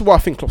 this is what I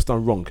think Klopp's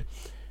done wrong.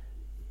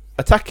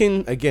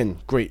 Attacking, again,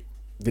 great.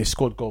 They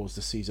scored goals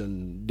this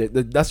season.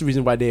 That's the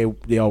reason why they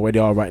are where they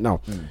are right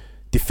now.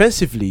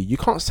 Defensively, you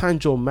can't sign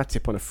Joe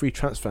Matip on a free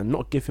transfer and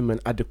not give him an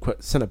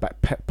adequate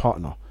centre-back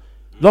partner.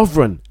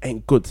 Lovren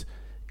ain't good.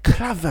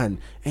 Clavan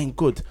ain't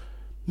good.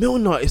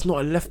 Milner is not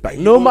a left-back.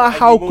 No matter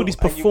how good he's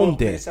performed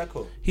there.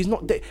 He's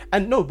not there.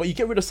 And no, but you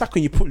get rid of Saka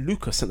and you put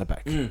Lucas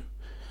centre-back.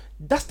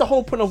 That's the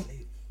whole point of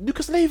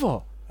Lucas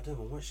Leiva. I don't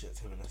even watch that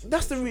team.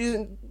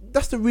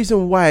 That's the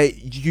reason why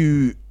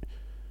you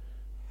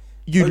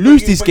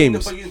lose these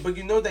games. But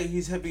you know that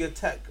he's heavy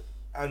attack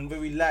and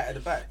very light at the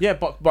back. Yeah,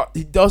 but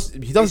he does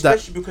that.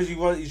 Especially because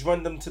he's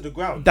run them to the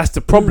ground. That's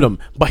the problem.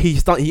 But he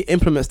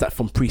implements that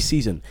from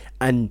pre-season,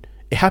 and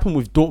it happened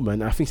with Dortmund.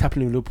 And I think it's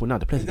happening in Liverpool now.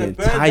 The players are getting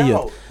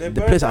tired. The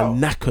players are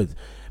knackered.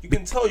 You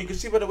can tell. You can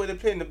see by the way they're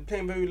playing. They're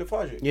playing very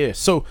lethargic. Yeah.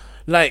 So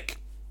like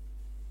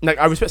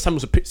I respect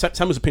Samuel's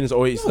opinions.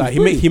 Always No, like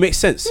really. he makes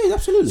sense. Yeah,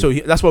 absolutely. So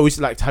that's why we used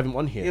to like to have him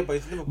on here. Yeah, but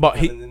it's Liverpool. But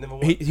and they never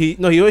won. he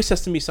always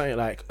says to me something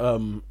like,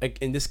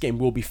 in this game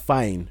we'll be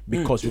fine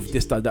because with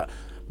this, that.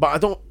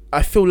 But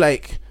I feel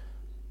like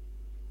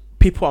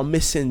people are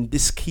missing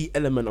this key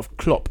element of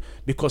Klopp,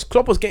 because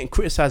Klopp was getting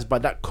criticised by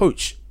that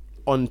coach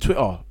on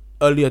Twitter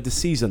earlier this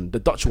season, the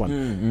Dutch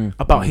one,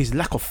 about his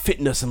lack of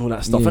fitness and all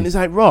that stuff. Yeah. And it's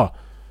like, raw.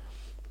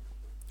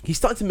 He's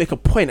starting to make a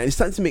point, and it's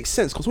starting to make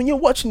sense, because when you're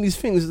watching these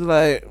things, it's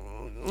like,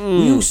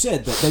 You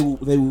said that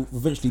they will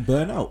eventually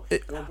burn out,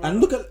 and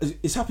look at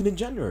it's happened in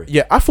January.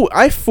 yeah, I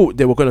thought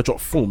they were going to drop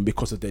form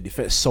because of their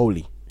defense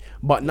solely.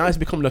 But now it's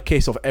become the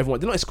case of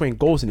everyone. They're not scoring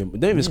goals anymore.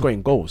 They're not even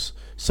scoring goals.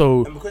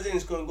 So And because they ain't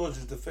scoring goals,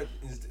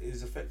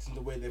 is affecting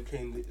the way they're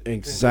playing.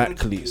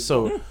 exactly.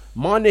 So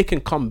Mane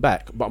can come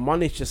back, but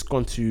Mane's just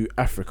gone to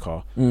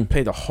Africa,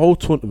 played the whole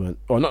tournament,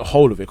 or not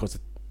whole of it, because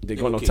they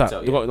got knocked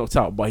out. They got knocked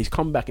out, but he's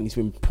come back and he's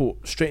been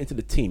put straight into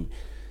the team.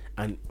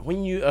 And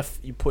when you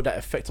put that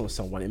effect on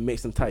someone, it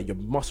makes them tired. Your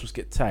muscles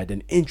get tired,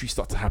 and injuries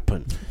start to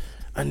happen,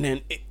 and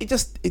then it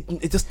just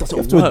doesn't You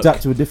have work. to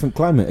adapt to a different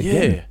climate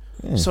again.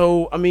 Yeah.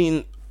 So I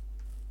mean,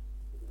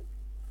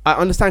 I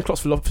understand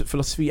Klopp's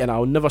philosophy, and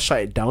I'll never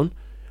shut it down.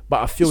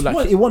 But I feel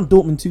He won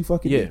Dortmund 2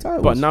 fucking yeah.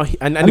 titles. But now he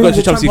And got he to was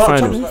the the Champions League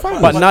Champions final. League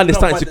final. But now they're no,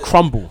 starting but to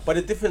crumble. But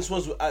the difference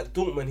was at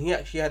Dortmund, he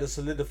actually had a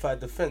solidified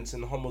defense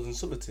in Hummels and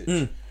Subotic.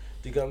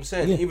 Do you get what I'm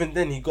saying? Yeah. Even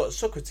then, he got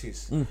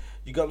Socrates. You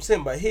get what I'm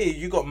saying? But here,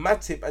 you got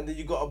Matip, and then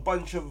you got a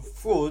bunch of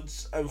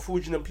frauds and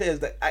fraudulent players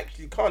that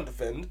actually can't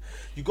defend.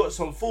 You got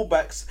some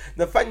fullbacks.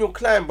 Nathaniel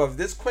Klein, bruv,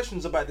 there's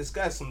questions about this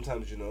guy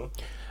sometimes, you know.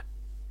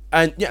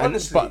 And yeah,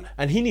 Honestly.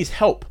 and he needs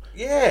help.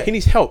 Yeah. He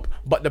needs help.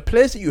 But the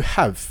players that you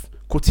have,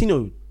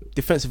 Coutinho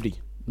defensively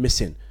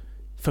missing,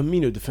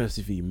 Firmino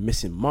defensively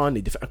missing,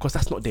 Mane because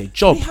that's not their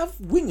job. They have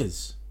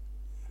wingers.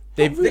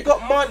 They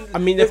got Mane. I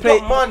mean, they they've play-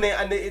 got Mane,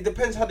 and it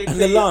depends how they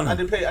play. Lallana. And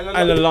they play. And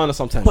Lallana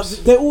sometimes. But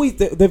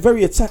they're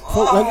very like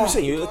you were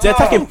saying, They're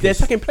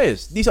attacking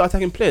players. These are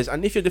attacking players,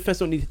 and if your defense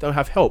don't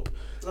have help,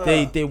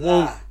 they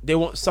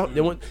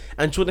won't.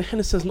 And Jordan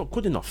Henderson's not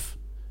good enough.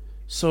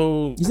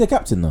 So He's their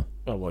captain though.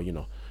 oh well, you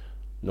know,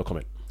 no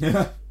comment.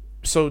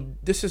 So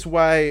this is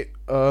why.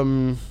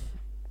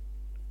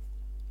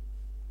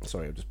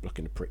 Sorry, I'm just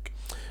blocking the prick.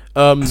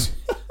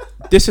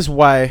 This is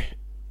why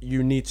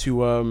you need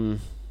to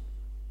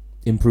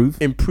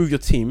improve your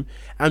team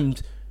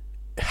and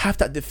have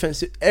that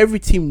defensive. Every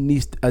team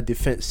needs a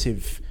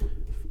defensively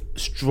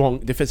strong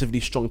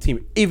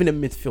team, even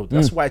in midfield.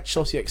 That's why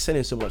Chelsea are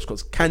excelling so much,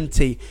 because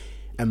Kante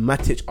and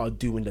Matic are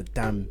doing the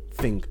damn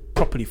thing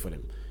properly for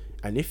them.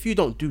 And if you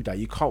don't do that,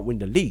 you can't win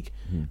the league.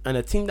 And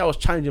a team that was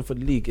challenging for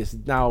the league is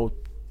now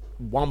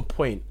 1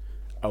 point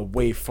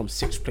away from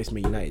 6th place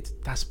Man United.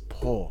 That's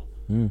poor.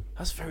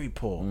 That's very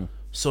poor.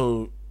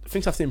 So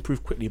things have to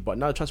improve quickly. But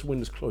now the transfer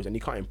window is closed, and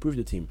you can't improve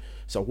the team.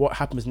 So what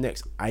happens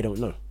next? I don't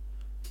know.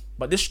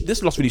 But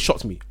this loss really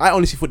shocked me. I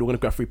honestly thought they were going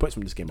to grab 3 points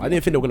from this game. I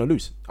didn't think they were going to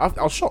lose. I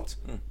was shocked.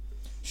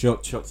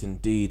 Shocked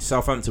indeed.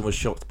 Southampton was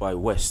shocked by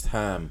West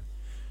Ham.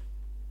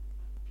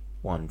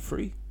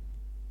 1-3.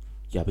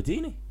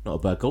 Gabardini, not a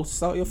bad goal to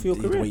start your career.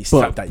 The way he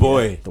slapped that,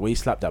 boy, the way he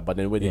slapped that, but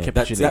then when he kept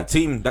that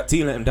team let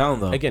him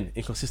down though. Again,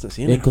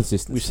 inconsistency. Innit?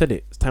 Inconsistency. We've said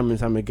it time and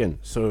time again.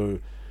 So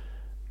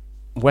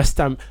West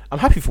Ham, I'm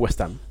happy for West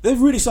Ham.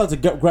 They've really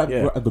started to grab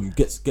them,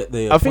 get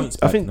their points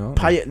back. I think now.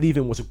 Payet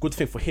leaving was a good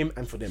thing for him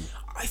and for them.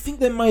 I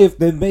think there may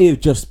have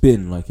just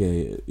been like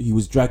he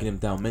was dragging him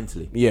down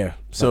mentally. Yeah.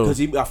 So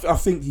because I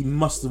think he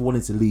must have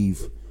wanted to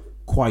leave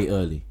quite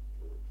early,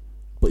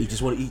 but he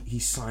just wanted he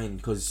signed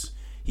because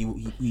he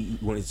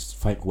wanted to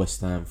thank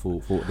West Ham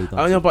for what they done.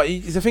 I know, but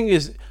the thing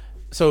is,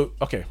 so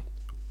okay,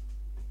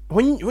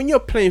 when you're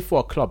playing for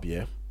a club,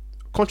 yeah,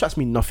 contracts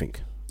mean nothing.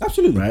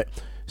 Absolutely. Right.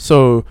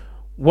 So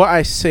what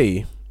I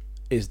say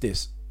is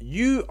this: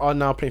 you are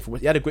now playing for.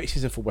 You had a great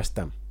season for West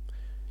Ham.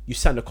 You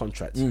signed a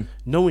contract,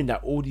 knowing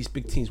that all these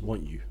big teams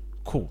want you.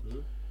 Cool.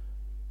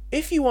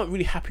 If you weren't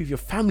really happy with your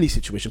family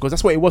situation, because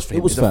that's what it was for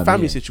him, it's a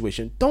family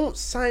situation, don't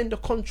sign the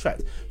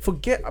contract.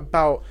 Forget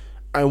about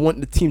I want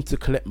the team to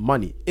collect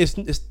money. It's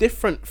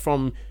different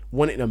from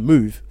wanting a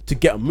move to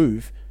get a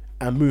move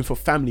and moving for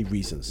family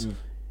reasons.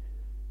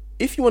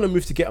 If you want to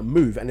move to get a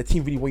move and the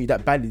team really want you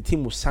that badly, the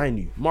team will sign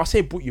you.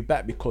 Marseille brought you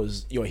back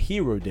because you're a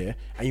hero there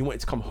and you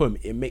wanted to come home.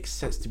 It makes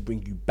sense to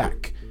bring you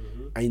back.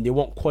 And they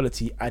want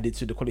quality added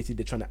to the quality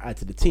they're trying to add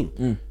to the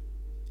team.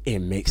 It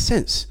makes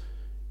sense.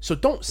 So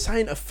don't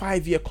sign a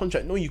 5-year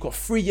contract knowing you've got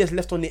 3 years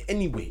left on it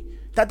anyway.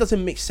 That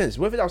doesn't make sense.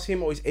 Whether that was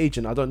him or his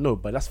agent, I don't know.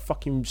 But that's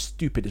fucking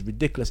stupid. It's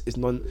ridiculous. It's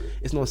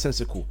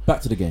nonsensical. Back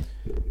to the game.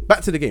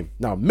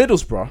 Now,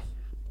 Middlesbrough.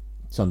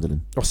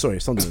 Sunderland. Oh, sorry,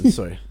 Sunderland.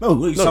 Sorry.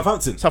 No,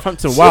 Southampton.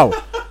 Southampton.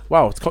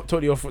 Wow. It's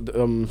totally off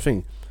the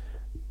thing.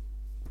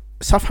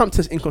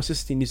 Southampton's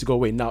inconsistency needs to go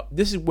away. Now,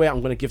 this is where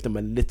I'm going to give them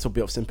a little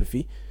bit of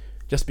sympathy.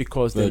 Just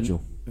because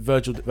Virgil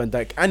van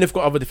Dijk, and they've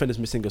got other defenders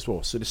missing as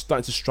well. So they're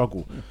starting to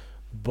struggle.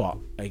 But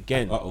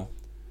again, what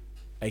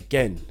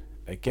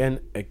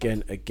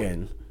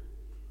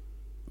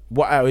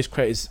I always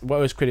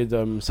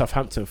credited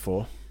Southampton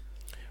for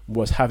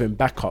was having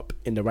backup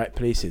in the right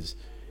places.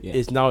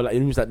 Is now like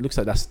it looks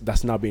like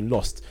that's now being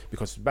lost,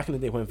 because back in the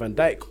day when Van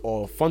Dijk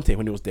or Fonte,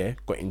 when he was there,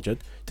 got injured,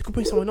 they could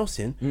bring someone else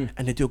in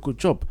and they do a good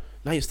job.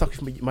 Now you're stuck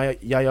with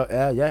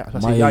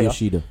Yaya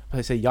Yoshida.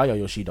 I say Yaya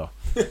Yoshida.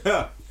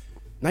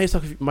 Now you're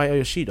stuck with Maya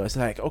Yoshida. It's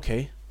like,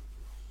 okay,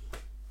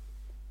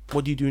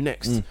 what do you do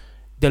next?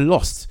 They're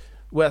lost.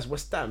 Whereas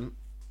West Ham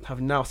have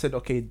now said,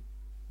 okay,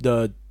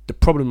 the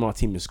problem in our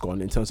team is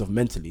gone in terms of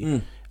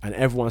mentally, and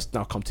everyone's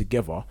now come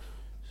together.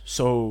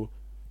 So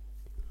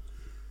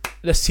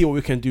let's see what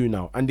we can do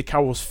now. Andy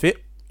Carroll's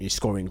fit. He's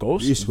scoring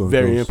goals.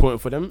 Very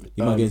important for them.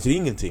 He might get into the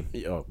England team.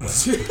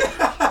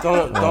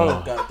 Don't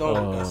go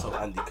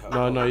Andy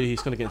Carroll. No,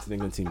 he's gonna get into the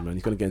England team, man.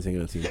 He's gonna get into the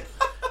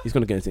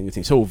England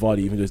team. So will Vardy,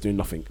 even though he's doing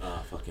nothing.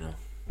 Fucking hell.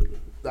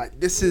 Like,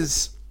 this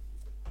is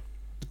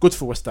good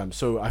for West Ham.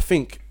 So I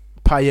think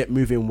Payet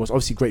moving was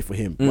obviously great for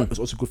him, but it was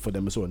also good for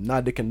them as well.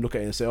 Now they can look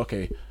at it and say,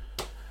 okay,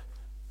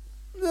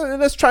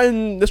 let's try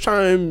and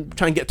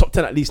get top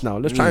 10 at least now.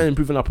 Let's try and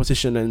improve in our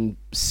position and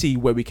see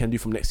where we can do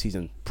from next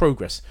season.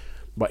 Progress.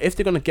 But if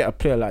they're going to get a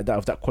player like that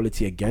of that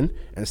quality again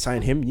and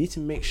sign him, you need to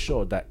make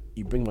sure that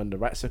you bring him under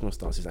the right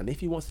circumstances. And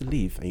if he wants to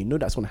leave and you know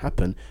that's going to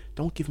happen,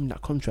 don't give him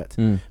that contract,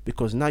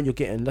 because now you're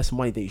getting less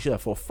money than you should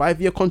have for a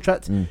 5-year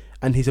contract.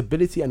 And his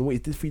ability and what he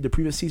did for you the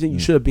previous season, you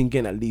should have been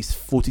getting at least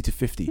 40 to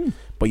 50,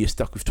 but you're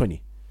stuck with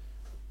 20.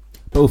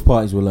 Both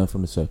parties will learn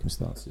from the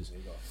circumstances.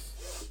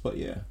 But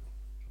yeah,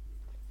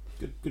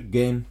 good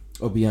game.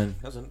 Obiang.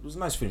 It was a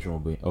nice finish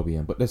from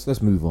Obiang. But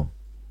let's move on.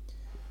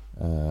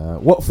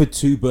 Watford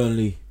 2,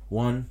 Burnley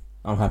 1.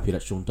 I'm happy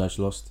that Sean Dyche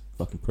lost.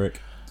 Fucking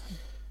prick.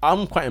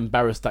 I'm quite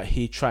embarrassed that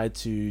he tried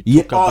to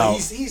talk about...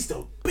 he's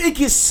the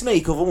biggest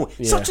snake of all.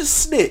 Yeah. Such a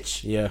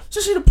snitch. Yeah.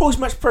 Just in the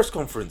post-match press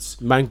conference.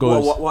 Man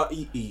goes... What?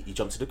 He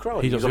jumped to the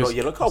crowd. He got a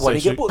yellow card. So Why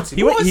did he get booked?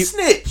 What a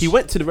snitch. He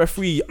went to the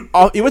referee...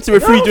 he went to the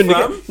referee during the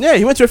game. Yeah,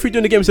 he went to the referee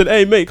during the game and said,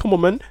 hey, mate, come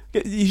on, man.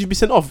 You should be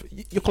sent off.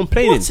 You're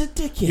complaining. What a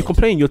dickhead. You're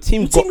complaining. Your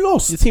team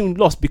lost. Your team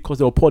lost because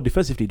they were poor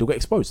defensively. They got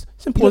exposed.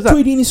 Simple as that.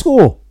 that. Didn't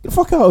score. Get the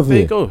fuck out of here.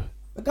 There you go.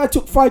 The guy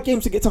took 5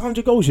 games to get to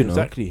 100 goals, you know.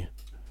 Exactly.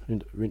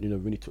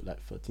 Rooney took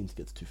like 13 to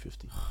get to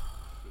 250.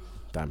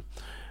 Damn.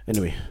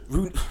 Anyway,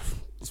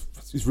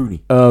 it's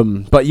Rooney.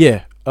 But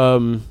yeah,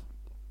 I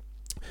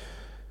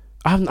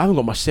haven't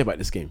got much to say about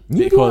this game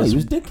because it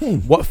was a dead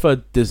game.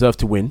 Watford deserved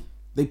to win.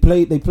 They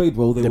played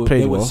well. They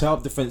were well.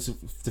 sound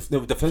they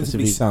were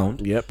defensively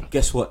sound. Yep.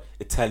 Guess what?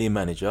 Italian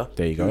manager.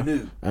 There you go. Who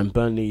knew? And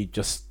Burnley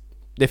just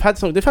they've had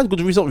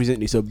good results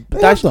recently. So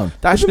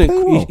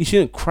that you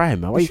shouldn't cry,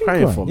 man. Why are you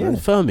crying for, man? Yeah.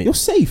 Firm it. You're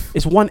safe.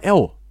 It's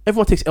 1L.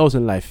 Everyone takes L's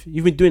in life.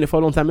 You've been doing it for a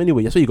long time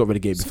anyway. That's why you got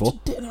relegated before.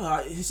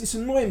 It's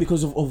annoying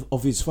because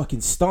of his fucking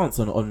stance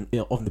on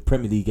the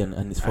Premier League and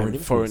his foreign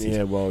influences.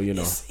 Yeah, well, you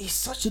know, He's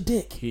such a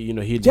dick.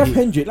 he Jeff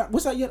Hendrick, like,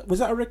 was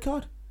that a red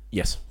card?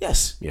 Yes.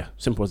 Yes. Yeah.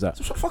 Simple as that.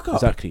 So fuck up.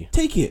 Exactly.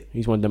 Take it.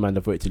 He's one of the man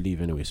that voted to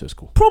leave anyway, so it's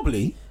cool.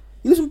 Probably.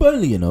 He lives in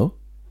Burnley, you know.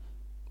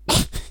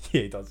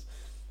 Yeah, he does.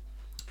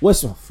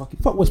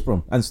 Fuck West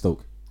Brom and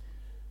Stoke.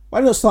 Why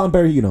not start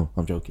Barry? You know,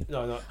 I'm joking.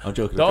 No. I'm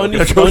joking. The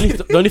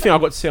only thing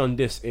I've got to say on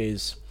this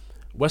is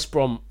West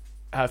Brom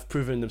have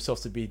proven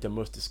themselves to be the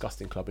most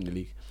disgusting club in the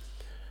league.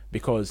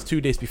 Because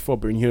 2 days before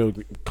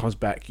Mourinho comes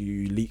back,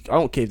 you leak. I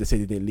don't care if they say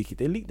they didn't leak it.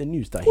 They leaked the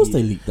news that Of course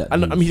they leaked that.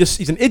 And I mean,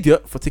 he's an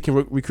idiot for taking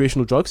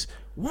recreational drugs.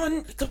 Look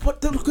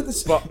at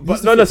this. But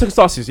no,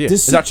 circumstances. Yeah, The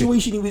exactly.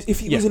 situation he was,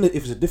 if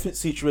it was a different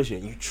situation,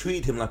 and you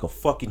treat him like a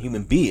fucking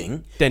human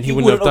being, Then he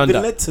wouldn't have done been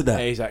that. led to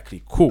that.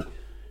 Exactly. Cool.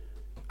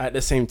 At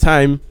the same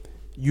time,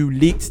 you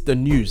leaked the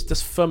news.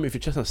 Just firm if you're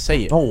just gonna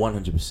say it. Oh,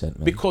 100%,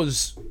 man.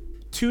 Because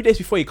 2 days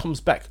before he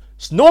comes back,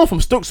 no one from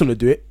Stoke's gonna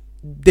do it.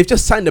 They've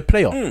just signed the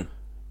player.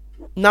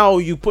 Now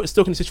you put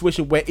Stoke in a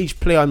situation where each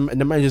player and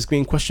the manager's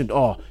being questioned.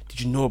 Oh,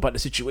 did you know about the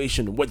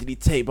situation? What did he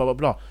take? Blah blah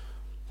blah.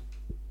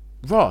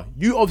 Raw,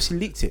 you obviously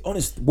leaked it.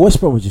 Honest, West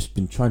Brom has just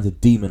been trying to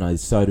demonize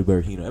Saido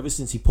Berahino ever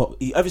since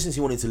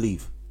he wanted to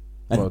leave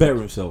and bury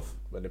himself.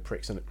 But the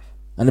pricks, innit?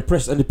 And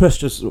the press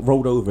just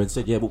rolled over and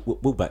said, "Yeah,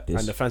 we'll back this."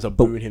 And the fans are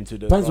booing him to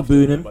the. Fans are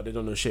booing him, but they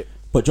don't know shit.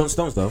 But John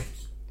Stones though.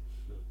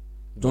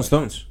 John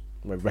Stones.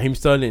 Raheem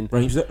Sterling.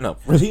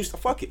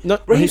 Fuck it. No,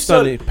 Raheem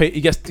Sterling.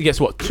 He gets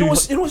what? You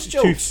know what's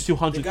jokes? The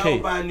guy will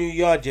 200k buy a new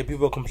yard, yeah.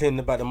 People are complaining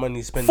about the money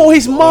he spent for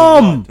his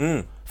mum.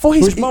 For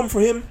his mum, for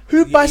him.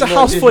 Who buys a You know,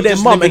 house you for their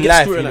just mum living and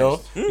gets life, you know?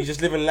 scrutinized? You're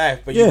just living life,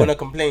 but Yeah. you want to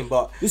complain.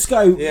 But This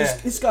guy wanted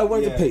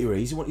Yeah. to pay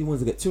raise. He wanted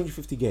to get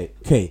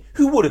 250k.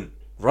 Who wouldn't?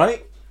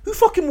 Right? Who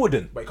fucking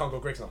wouldn't? But he can't go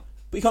Greg's now.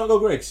 But you can't go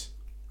Greg's.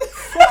 You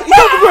can't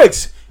go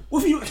Greg's.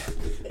 What if you?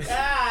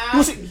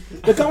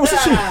 The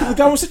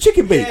guy wants a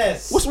chicken bake.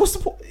 Yes. What's the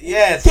point?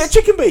 yes, Get a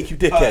chicken bake, you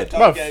dickhead.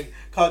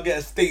 can't get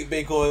a steak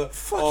bake or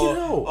Fucking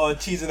hell. or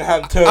cheese and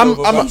ham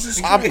turnover.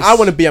 I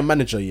want to be a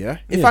manager, yeah?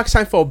 If I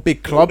sign for a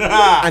big club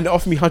and they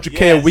offer me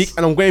 100k a Yes. week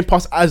and I'm going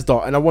past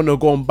Asda and I want to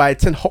go and buy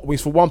 10 hot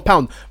wings for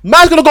 £1,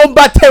 man's going to go and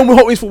buy 10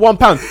 hot wings for £1.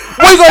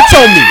 What are you going to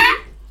tell me?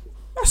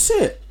 That's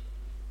it.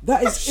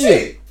 That is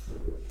it.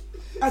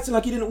 Acting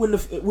like he didn't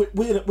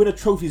win a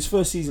trophy his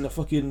first season at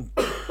fucking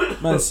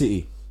Man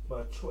City.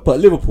 But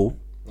Liverpool,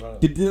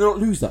 did they not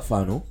lose that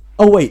final?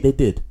 Oh wait, they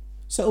did.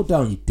 Settle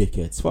down, you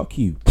dickheads. Fuck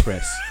you,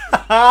 press.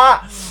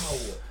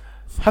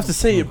 Have to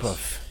say it,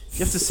 bruv. You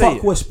have to say Fuck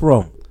it. West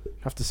Brom.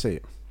 Have to say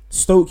it.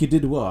 Stoke, you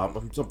did well.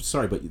 I'm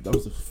sorry, but that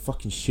was a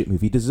fucking shit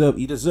move. He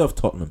deserved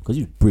Tottenham because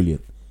he was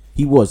brilliant.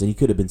 He was, and he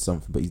could have been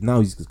something. But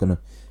he's just gonna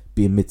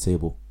be a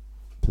mid-table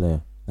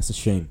player. That's a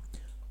shame.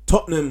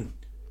 Tottenham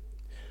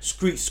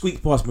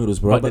squeak past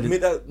Middlesbrough, But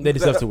they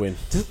deserve to win.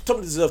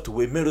 Tottenham deserve to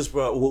win. Middlesbrough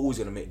were always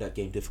gonna make that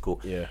game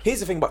difficult. Yeah.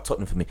 Here's the thing about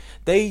Tottenham for me: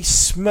 they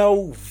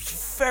smell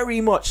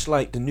very much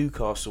like the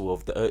Newcastle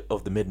of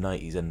the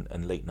mid-90s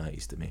and late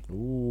 90s to me.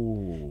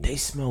 Ooh. They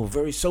smell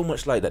so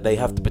much like that. They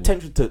have the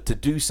potential to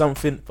do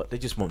something, but they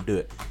just won't do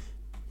it.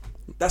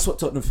 That's what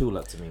Tottenham feel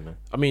like to me, man.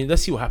 I mean,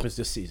 let's see what happens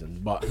this season.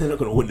 But They're not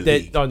going to win the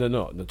league.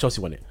 No. Chelsea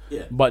won it.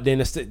 Yeah. But they're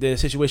in a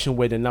situation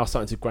where they're now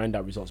starting to grind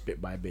out results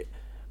bit by bit.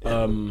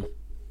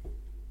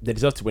 They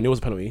deserve to win. It was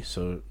a penalty,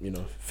 so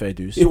fair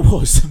dues. It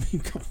was. I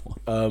mean, come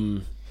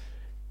on.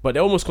 But they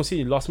almost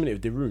conceded last minute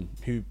with De Bruyne,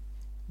 who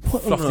What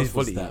on fluffed his earth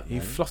was volley. that, He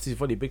man? fluffed his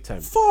volley big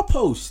time. Far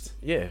post.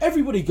 Yeah.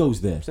 Everybody goes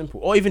there. Simple.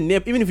 Or even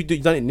if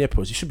you've done it near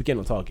post, you should be getting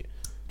on target.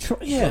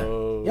 Yeah.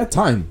 So- You had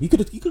time. You could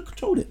have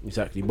controlled it.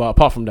 Exactly. But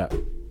apart from that,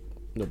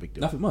 no big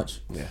deal. Nothing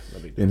much Yeah, no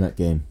big deal. in that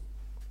game.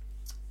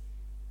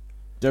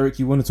 Derek,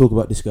 you want to talk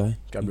about this guy?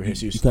 Gabriel you,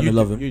 Jesus. You kind of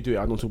love him. You do it.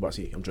 I don't talk about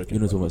City. I'm joking. You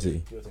don't talk about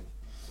City. Do your thing.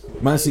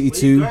 Man City Where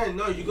you 2. going?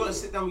 No, you gotta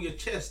sit down with your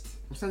chest.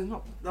 I'm standing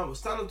up. No, but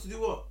stand up to do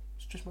what?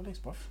 Stretch my legs,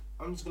 bruv.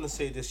 I'm just gonna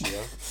say this,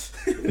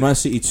 yeah. Man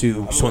City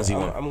 2, Swansea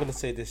 1. I'm gonna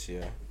say this,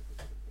 yeah.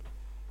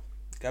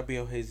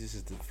 Gabriel Jesus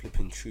is the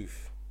flipping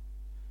truth.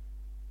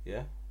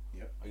 Yeah?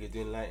 Yep. Are you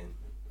doing lighting?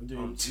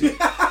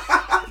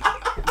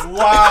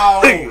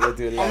 Wow. You're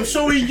doing lighting.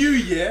 showing you,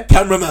 yeah.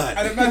 Cameraman.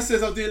 And the man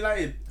says I'm doing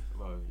lighting.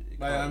 Bro, you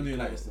But can't- I'm doing you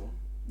lighting can't- still.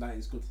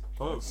 Lighting's good.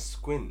 Don't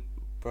squint,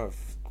 bruv.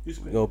 You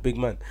squint. You're a big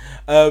man.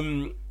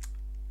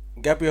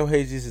 Gabriel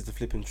Jesus is the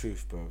flipping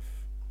truth, bruv.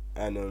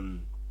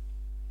 And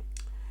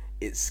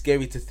it's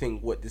scary to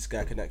think what this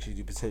guy can actually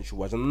do potential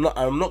wise. I'm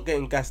not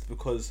getting gassed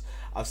because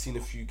I've seen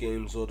a few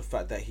games or the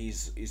fact that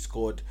he's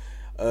scored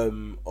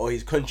or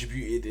he's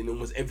contributed in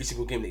almost every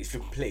single game that he's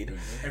flipping played.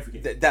 Every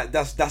game.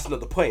 That's not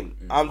the point.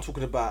 I'm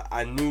talking about,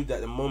 I knew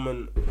that the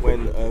moment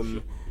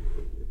when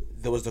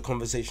there was the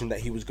conversation that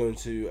he was going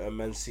to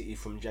Man City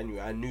from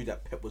January, I knew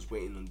that Pep was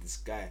waiting on this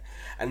guy.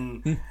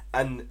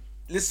 And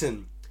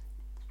listen,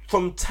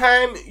 from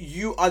time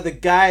you are the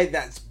guy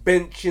that's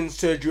benching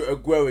Sergio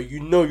Aguero, you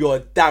know you're a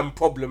damn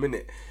problem,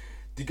 innit?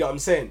 Do you get what I'm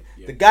saying?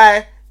 Yeah. The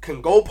guy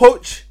can goal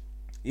poach,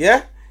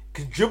 yeah?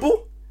 Can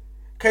dribble,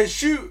 can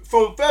shoot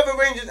from further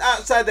ranges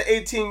outside the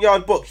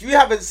 18-yard box. You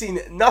haven't seen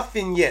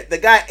nothing yet. The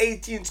guy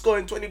 18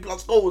 scoring 20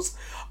 plus goals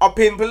up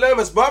in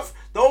Palermo's, bruv.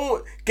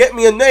 Don't get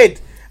me annoyed.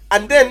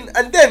 And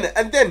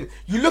then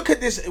you look at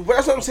this. Well,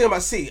 that's what I'm saying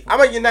about City.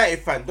 I'm a United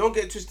fan. Don't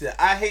get twisted.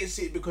 I hate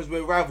City because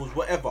we're rivals,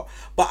 whatever.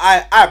 But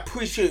I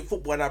appreciate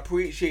football and I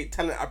appreciate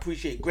talent. I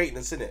appreciate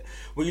greatness in it.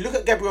 When you look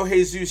at Gabriel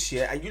Jesus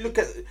here and you look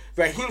at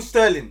Raheem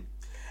Sterling,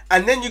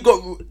 and then you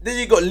got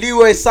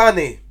Leroy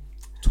Sané.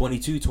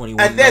 22, 21,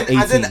 And then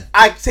 18.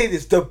 I say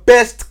this, the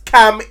best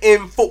cam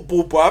in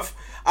football, bruv.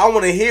 I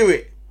want to hear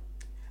it.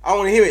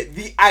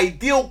 The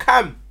ideal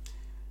cam.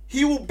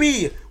 He will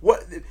be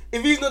what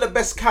if he's not the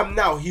best cam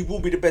now? He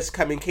will be the best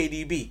cam in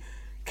KDB.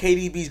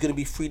 KDB is gonna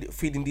be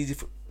feeding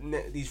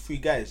these three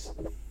guys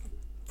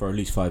For at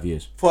least 5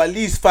 years. for at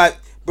least 5.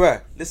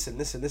 Bruh,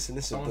 listen.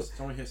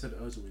 Someone here said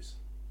Ozil's.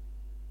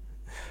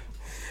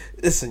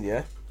 Listen,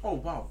 yeah. Oh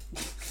wow.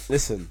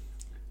 Listen.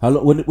 How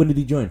long? When did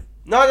he join?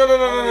 No.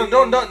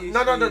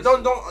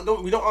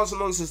 Don't. We don't answer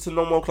nonsense to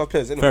no more club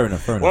players. Anyway. Fair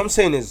enough. What I'm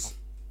saying is,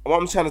 what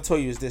I'm trying to tell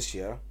you is this,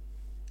 yeah.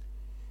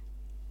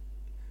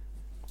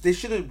 They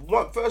should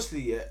have.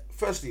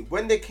 Firstly,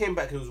 when they came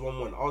back, it was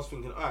 1-1. I was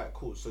thinking, all right,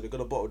 cool. So they're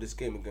gonna bottle this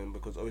game again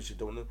because obviously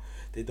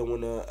they don't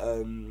wanna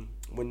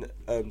win.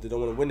 They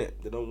don't wanna win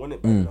it. They don't want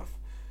it bad enough.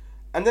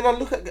 And then I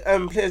look at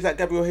players like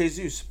Gabriel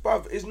Jesus,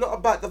 bruv. It's not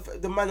about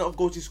the manner of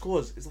goals he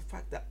scores. It's the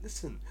fact that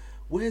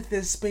where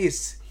there's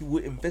space, he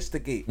will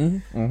investigate.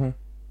 He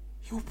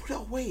will put it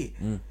away.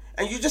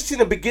 And you just see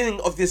the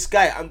beginning of this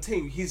guy. I'm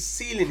telling you, his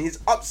ceiling, his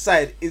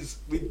upside is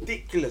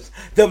ridiculous.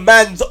 The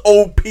man's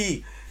OP.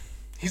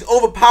 He's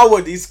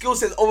overpowered. His skill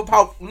set is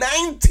overpowered.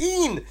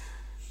 19!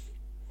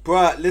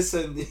 Bruh,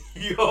 listen.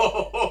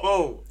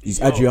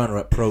 He's Adriano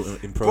at Pro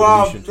Bruh,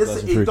 Evolution.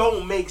 listen, it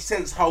don't make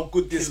sense how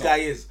good this guy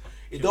is.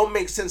 It don't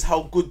make sense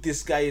how good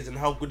this guy is and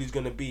how good he's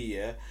going to be,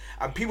 yeah?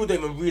 And people don't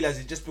even realise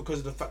it just because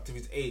of the fact of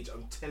his age.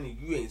 I'm telling you,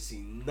 you ain't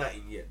seen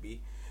nothing yet,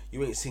 B.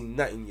 You ain't seen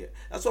nothing yet.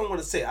 That's what I'm going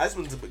to say. I just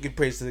want to give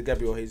praise to the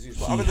Gabriel Jesus.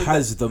 But He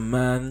has the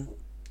man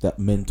that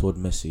mentored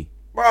Messi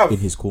bruv, in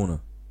his corner.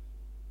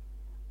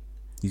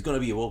 He's going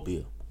to be a world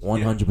beater.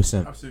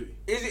 100%. Absolutely.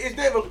 it's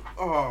never...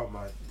 Oh,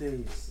 my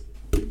days.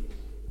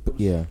 But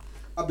yeah.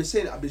 I've been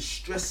saying it. I've been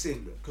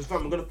stressing because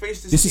I'm gonna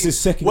face this. This team. is his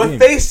second We're game.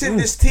 facing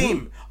this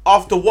team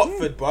after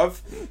Watford,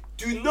 bruv.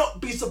 Do not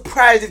be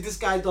surprised if this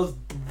guy does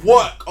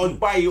work on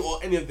Bayer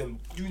or any of them.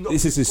 Do not.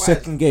 This be is his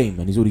surprised. second game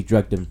and he's already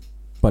dragged them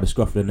by the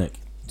scruff of the neck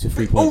to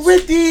 3 points.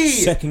 Already.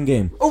 Second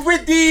game.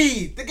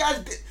 Already. The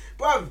guy's,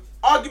 bruv.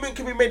 Argument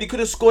can be made. He could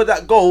have scored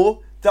that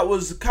goal that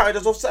was carried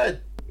as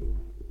offside,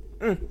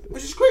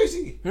 which is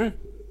crazy. Nothing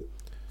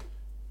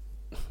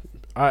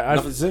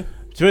to say?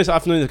 To be honest,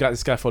 I've known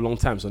this guy for a long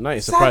time, so now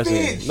he's surprising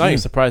me. Savage. Now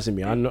he's surprising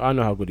me. I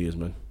know how good he is,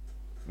 man.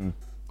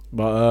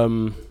 But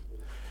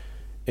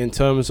in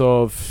terms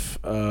of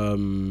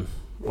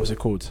what's it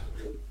called?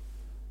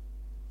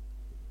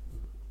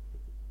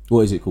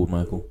 What is it called,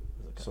 Michael?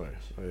 Sorry,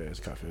 oh, yeah, it's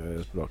catfish.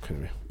 It's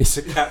blocking me. It's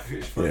a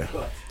catfish. Yeah.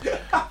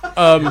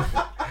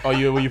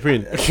 Were you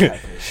praying?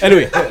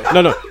 Anyway,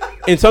 no.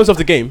 In terms of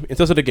the game,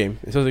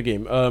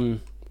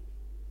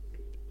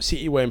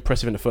 City were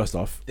impressive in the first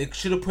half. They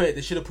should have put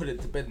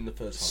it to bed in the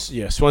first half.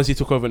 Yeah, Swansea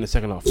took over in the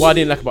second half. What I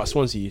didn't like about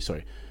Swansea,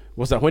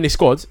 was that when they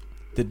scored,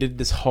 they did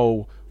this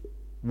whole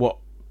what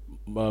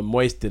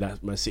Moyes did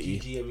at Man City.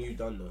 GMU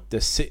done though.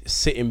 The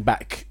sitting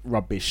back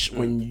rubbish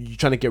when you're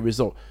trying to get a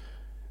result.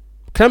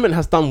 Clement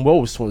has done well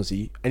with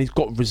Swansea and he's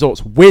got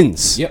results,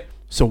 wins. Yep.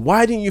 So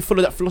why didn't you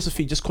follow that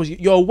philosophy just because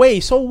you're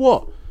away? So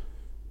what?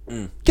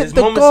 Get There's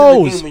the moments in the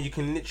goals. game when you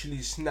can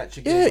literally snatch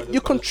a game. Yeah, by the-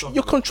 you're by the scruff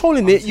you're of it.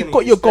 controlling I'm it. You telling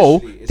got your goal.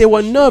 especially- They were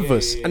especially-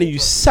 nervous, yeah, and then you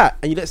trust me. sat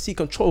and you let see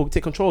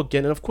take control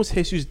again. And of course,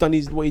 Jesus done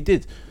what he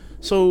did.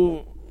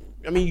 So,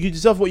 I mean, you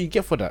deserve what you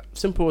get for that.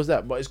 Simple as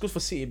that. But it's good for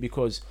City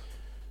because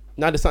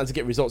now they're starting to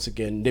get results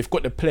again. They've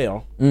got the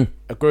player.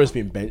 Aguero's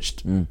been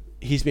benched.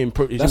 He's been.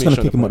 That's going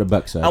to kick him out the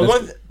backside. And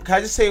That's- can I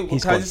just say?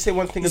 He's Can I gone. just say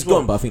one thing He's as well?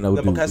 gone, but I think that would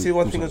No, do- but can I say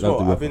one do thing as something. well?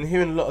 That would I've do been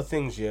hearing a lot of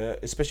things, yeah,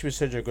 especially with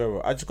Sergio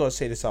Aguero. I just gotta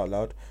say this out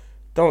loud.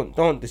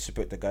 Don't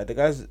disrespect the guy. The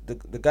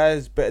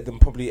guy's better than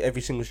probably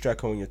every single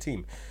striker on your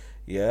team.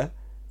 Yeah.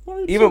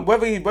 Even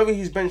whether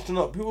he's benched or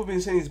not, people have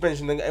been saying he's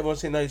benched, and then everyone's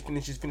saying no, he's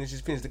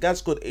finished. The guy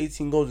scored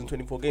 18 goals in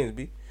 24 games,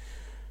 B.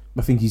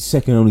 I think he's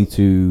second only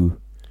to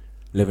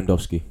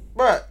Lewandowski.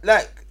 Right,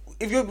 like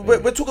if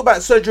we're talking about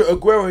Sergio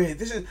Aguero here,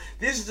 this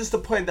is just the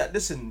point that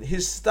listen,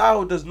 his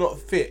style does not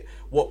fit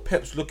what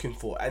Pep's looking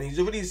for, and he's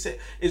already said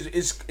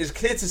it's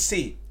clear to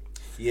see,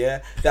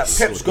 yeah, that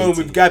Pep's going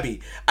with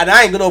Gabby, and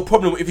I ain't got no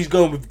problem if he's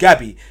going with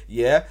Gabby,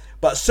 yeah,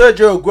 but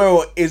Sergio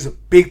Aguero is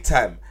big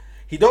time.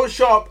 He don't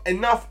show up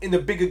enough in the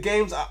bigger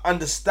games. I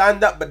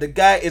understand that, but the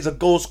guy is a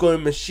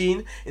goal-scoring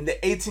machine. In the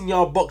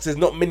 18-yard box, there's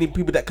not many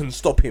people that can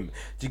stop him.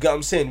 Do you get what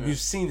I'm saying? We've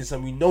seen this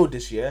and we know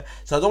this, yeah?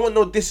 So I don't want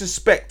no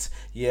disrespect,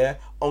 yeah,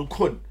 on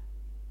Kun.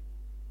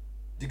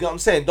 Do you get what I'm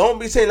saying? Don't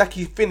be saying like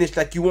he finished,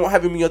 like you won't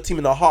have him in your team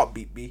in a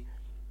heartbeat, B.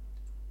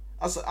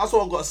 That's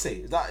all I've got to say.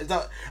 Is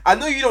that? I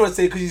know you don't want to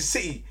say it because he's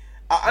City.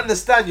 I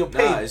understand your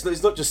pain. Nah,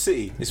 it's not just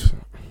City.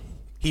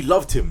 He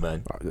loved him,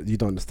 man. You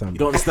don't understand. You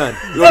don't understand.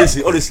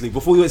 honestly,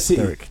 before he went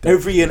City, Derek.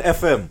 every year in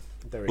FM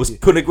was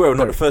Kun Aguero,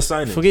 not the first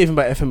signing. Forget even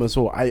about FM as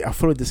well. I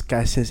followed this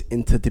guy since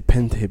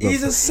Interdependente, bro.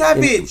 He's a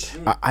savage.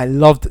 I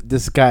loved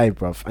this guy,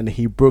 bruv, and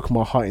he broke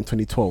my heart in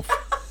 2012.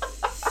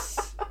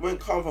 Went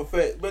calm for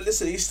fair. But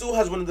listen, he still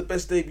has one of the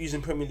best debuts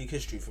in Premier League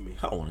history for me.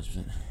 How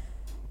 100%?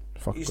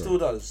 Fuck, He bro. still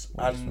does.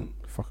 And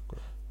Fuck, bro.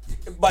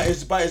 but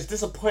it's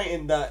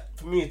disappointing that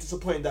for me it's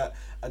disappointing that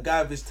a guy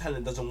of his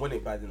talent doesn't win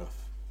it bad enough.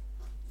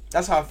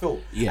 That's how I feel.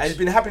 Yes. And it's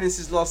been happening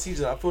since last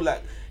season. I feel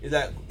like it's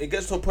like it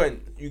gets to a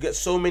point you get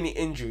so many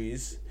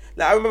injuries.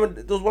 Like I remember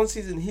there was one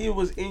season he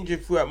was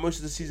injured throughout most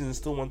of the season and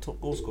still won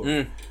top goal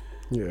scorer.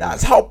 Yeah.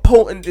 That's how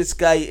potent this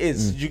guy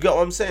is. You get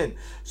what I'm saying?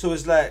 So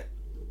it's like,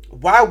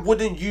 why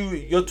wouldn't you?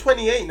 You're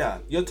 28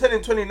 now. You're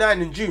turning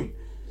 29 in June.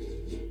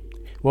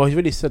 Well, he's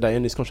already said that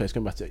in his contract he's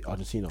going back to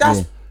Argentina.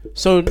 That's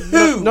So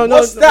Who? no,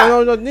 What's that?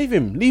 no, leave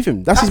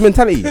him. That's his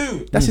mentality.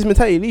 who? That's his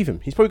mentality. Leave him.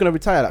 He's probably gonna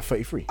retire at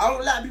 33. I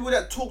don't like people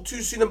that talk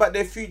too soon about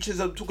their futures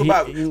and talk He-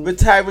 about he-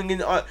 retiring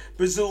in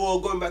Brazil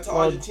or going back to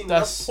Well, Argentina.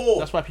 That's poor.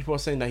 that's why people are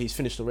saying that he's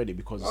finished already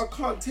because I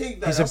can't take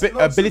that. his That's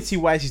nonsense.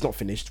 ability-wise he's not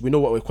finished. We know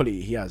what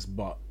quality he has,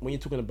 but when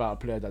you're talking about a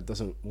player that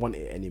doesn't want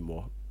it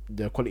anymore,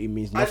 the quality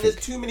means And nothing. there's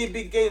too many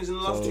big games in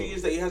the last So- 2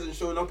 years that he hasn't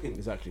shown up in.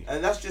 Exactly.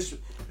 And that's just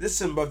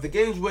listen, bruv. The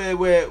games where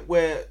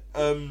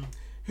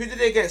who did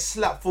they get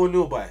slapped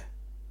 4-0 by?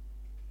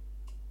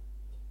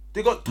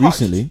 They got touched.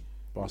 Recently,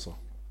 Barca.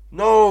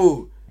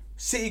 No,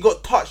 City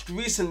got touched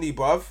recently,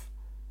 bruv.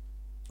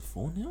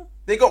 4-0?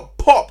 They got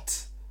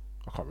popped.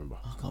 I can't remember.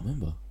 I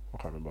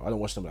can't remember. I don't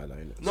watch them like that.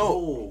 Innit? No,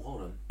 Oh,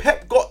 hold on.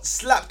 Pep got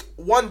slapped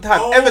one time.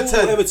 Oh,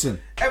 Everton.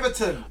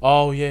 Everton.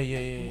 Oh yeah.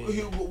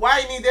 Why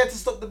ain't he there to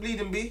stop the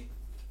bleeding, B?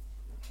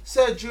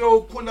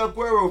 Sergio Kun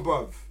Aguero,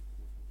 bruv.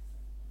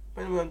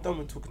 Anyway, I'm done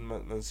with talking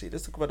about Man City.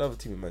 Let's talk about the other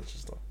team in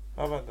Manchester.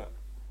 How about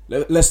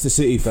that? Leicester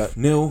City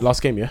 0,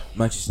 Last game, yeah.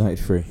 Manchester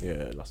United 3.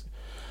 Yeah, last.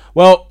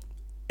 Well,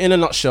 in a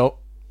nutshell,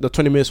 the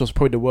 20 minutes was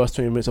probably the worst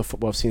 20 minutes of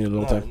football I've seen in a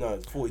long time. No,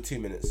 42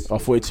 minutes.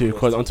 42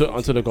 because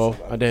until the goal,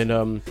 and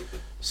then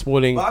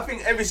Smalling. But I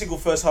think every single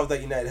first half that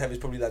United have is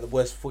probably like the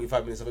worst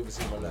 45 minutes I've ever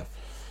seen in my life.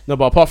 No,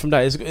 but apart from that,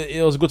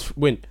 it was a good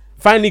win.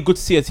 Finally, good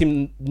to see a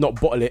team not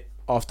bottle it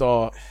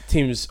after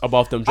teams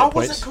above them I drop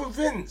wasn't points.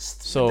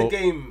 convinced So- with the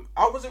game.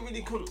 I wasn't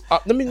really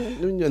Let me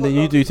and then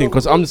you do you think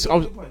because I'm just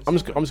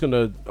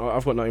gonna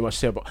I've got nothing much to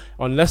say about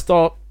on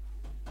Leicester.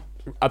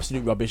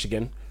 Absolute rubbish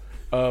again.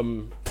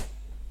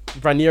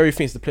 Ranieri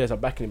thinks the players are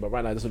backing him, but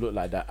right now it doesn't look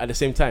like that. At the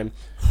same time,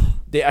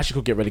 they actually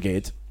could get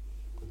relegated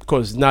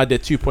because now they're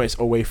 2 points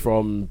away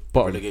from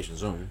bottom. Relegation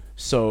zone.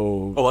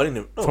 So Oh, I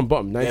didn't know. from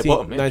bottom, 19, Yeah,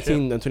 bottom, yeah,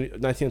 19 and 20,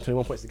 19 and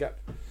 21 points the gap.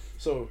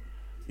 So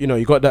you know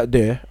you got that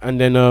there, and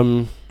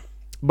then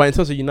but in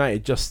terms of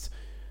United, just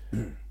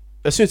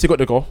as soon as they got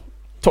the goal,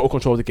 total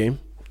control of the game,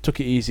 took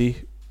it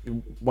easy,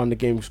 won the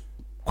game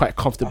quite I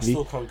comfortably.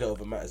 still can't get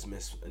over Matt's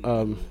miss.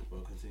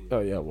 Oh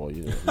yeah, well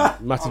you know,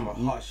 Matt, I'm a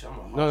harsh.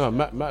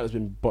 Matt has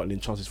been bottling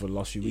chances for the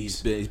last few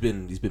weeks. He's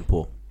been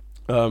poor.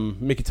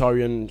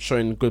 Mkhitaryan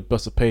showing good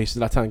burst of pace.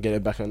 Zlatan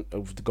getting back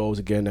with the goals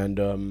again,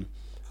 and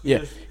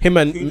yeah, him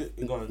and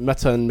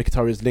Mata and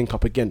Mkhitaryan's link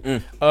up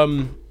again.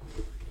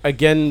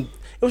 Again,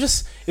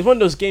 it's one of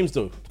those games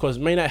though, because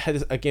Man United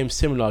had a game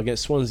similar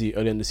against Swansea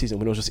earlier in the season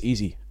when it was just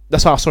easy.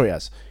 That's how I saw it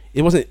as.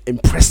 It wasn't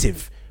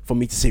impressive for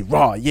me to say,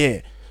 "Rah,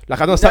 yeah." Like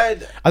I don't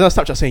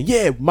Snapchat saying,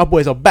 "Yeah, my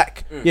boys are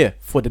back." Yeah,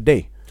 for the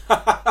day.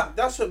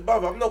 That's what,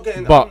 brother. I'm not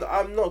getting. But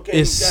I'm not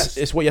getting.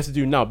 It's what you have to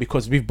do now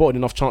because we've bought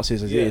enough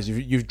chances as it is.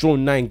 You've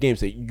drawn 9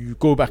 games that you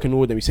go back and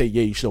all them. You say,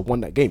 yeah, you should have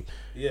won that game.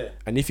 Yeah.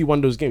 And if you won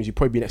those games, you'd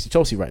probably be next to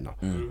Chelsea right now.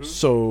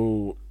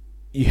 So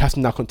you have to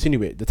now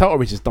continue it. The title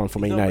race is done for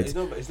Man United.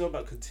 It's not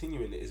about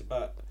continuing it. It's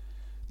about.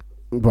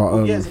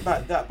 But Yeah, it's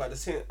about that. But the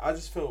same, I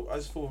just feel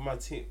with my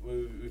team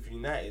with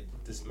United,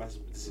 the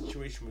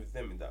situation with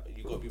them, that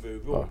you got to be very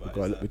real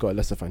about. we got a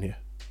Leicester fan here.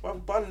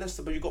 Ban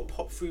Leicester, but you got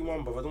pop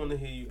 3-1, bro. I don't want to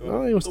hear you, bro.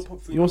 No, he wants- Got pop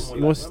he wants- 3-1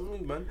 he wants-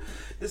 man.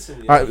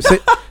 Listen, All right,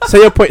 say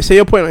your point. Say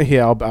your point on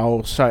here.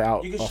 I'll shout it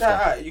out. you can after.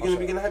 shout out.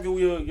 You're gonna have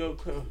your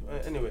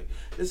anyway.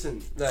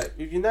 Listen, like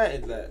with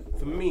United, like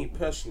for me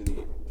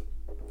personally,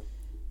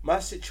 my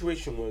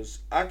situation was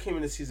I came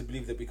in the season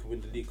believe that we could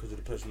win the league because of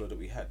the personnel that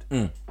we had.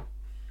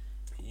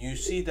 You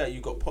see that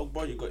you got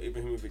Pogba, you got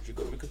Ibrahimovic, you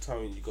got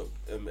Mkhitaryan, you got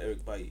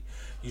Eric Bailly.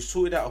 You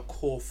sorted out a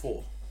core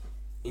 4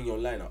 in your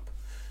lineup.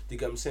 Do you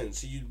get what I'm saying?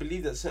 So you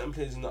believe that certain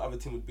players in the other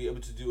team would be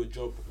able to do a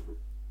job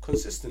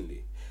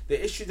consistently.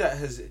 The issue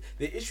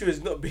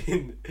has not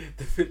been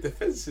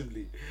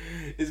defensively.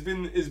 It's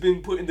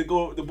been putting the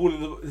ball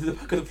in the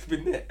back of the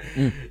flipping net.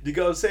 Do you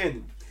get what I'm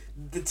saying?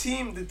 The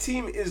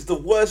team is the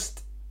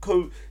worst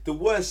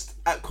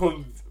at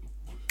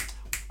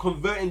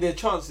converting their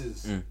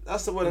chances.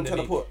 That's the word I'm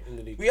trying to put.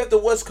 We have the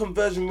worst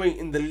conversion rate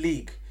in the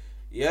league.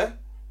 Yeah.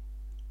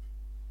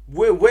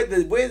 We're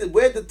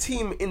the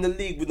team in the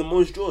league with the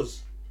most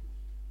draws.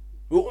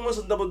 We're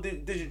almost a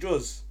double-digit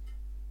draws.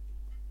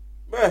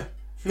 Bruh.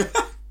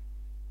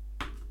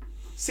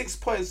 6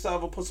 points out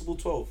of a possible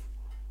 12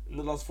 in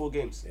the last 4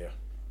 games. Yeah.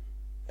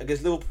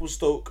 Against Liverpool,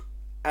 Stoke,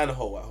 and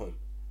Hull at home.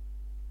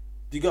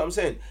 Do you get what I'm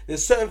saying?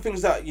 There's certain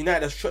things that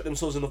United have shot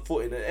themselves in the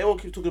foot in, and everyone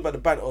keeps talking about the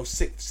banter of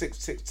six.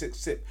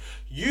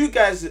 You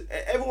guys,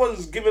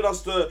 everyone's giving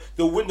us the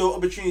window of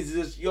opportunity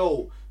to just,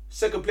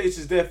 second place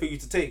is there for you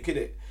to take,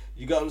 innit?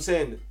 You get what I'm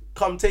saying?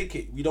 Come take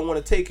it. We don't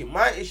want to take it.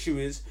 My issue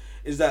is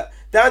that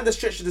down the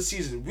stretch of the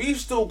season, we've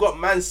still got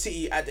Man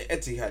City at the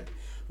Etihad.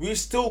 We've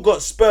still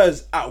got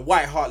Spurs at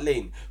White Hart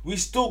Lane. We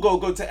still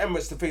go to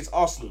Emirates to face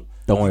Arsenal.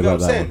 Don't worry you know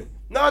about what I'm that saying?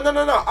 No.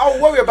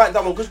 I'll worry about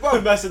that one because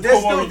Massive,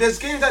 there's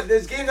games that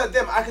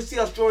them. I can see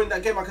us drawing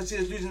that game. I can see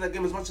us losing that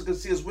game as much as I can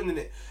see us winning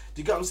it.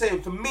 Do you get what I'm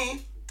saying? For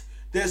me,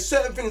 there's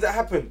certain things that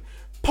happen.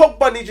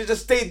 Pogba needs to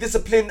just stay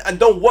disciplined and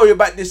don't worry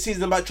about this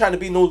season about trying to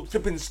be no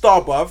flipping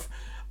star, bruv.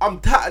 I'm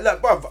tired,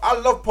 like, bruv. I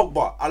love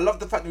Pogba. I love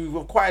the fact that we've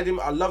acquired him.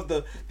 I love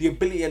the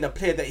ability and the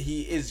player that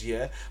he is,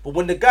 yeah. But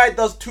when the guy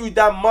does too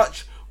damn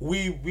much,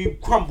 we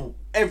crumble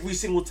every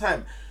single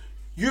time.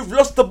 You've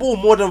lost the ball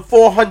more than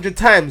 400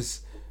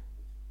 times.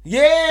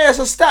 Yeah, it's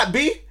a stat,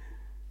 B.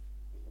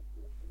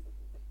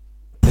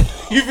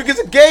 You think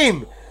it's a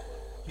game?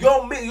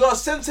 You're a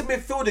centre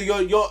midfielder.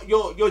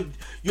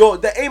 You're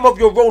the aim of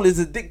your role is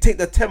to dictate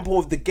the tempo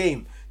of the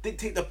game,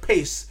 dictate the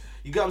pace.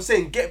 You get what I'm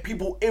saying? Get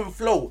people in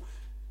flow.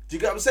 Do you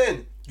get what I'm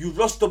saying? You've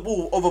lost the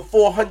ball over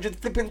 400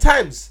 flipping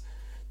times.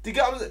 Do you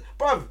get what I'm saying?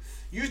 Bruv,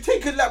 you've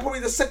taken like probably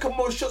the second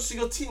most shots of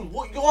your team.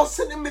 What, you're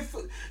centre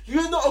midfielder?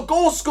 You're not a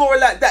goal scorer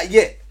like that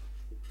yet.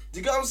 Do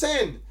you get what I'm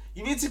saying?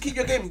 You need to keep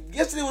your game.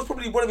 Yesterday was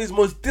probably one of his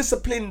most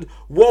disciplined,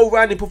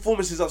 well-rounded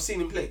performances I've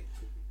seen him play.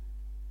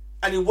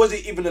 And it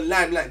wasn't even a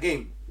limelight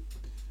game.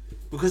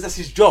 Because that's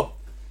his job.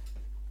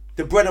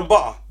 The bread and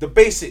butter. The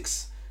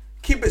basics.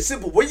 Keep it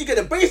simple. When you get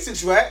the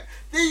basics right,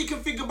 then you can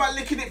think about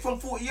licking it from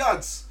 40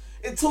 yards.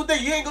 Until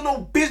then, you ain't got no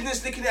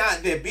business licking it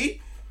out there,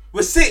 B.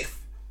 We're 6th.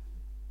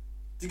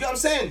 Do you get what I'm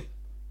saying?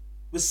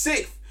 We're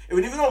 6th. If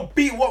we don't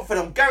beat Watford,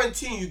 I'm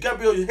guaranteeing you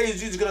Gabriel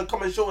Jesus is going to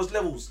come and show us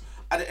levels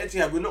at the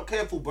Etihad. We're not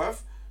careful, bruv.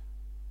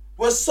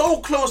 We're so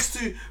close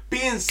to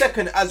being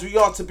second as we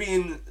are to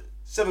being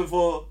 7th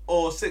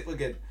or 6th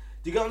again.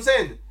 Do you get what I'm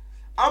saying?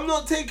 I'm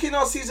not taking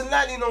our season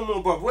lightly no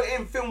more, bruv. We're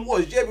in film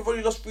wars. Yeah, we've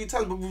only lost 3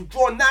 times, but we've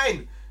drawn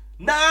 9.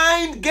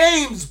 9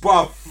 games,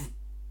 bruv.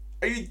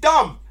 Are you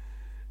dumb?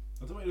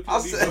 I don't know what you're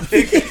looking at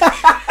me,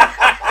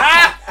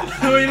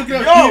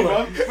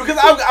 because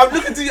I'm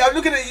looking to you. I'm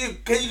looking at you.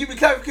 Can you give me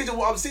clarification on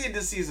what I'm seeing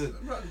this season? Do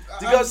you get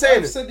what I'm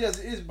saying? I said it as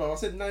it is, bro. I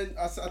said 9.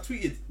 I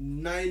tweeted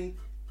 9.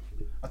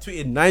 I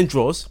tweeted 9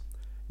 draws,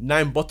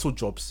 9 bottle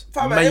jobs.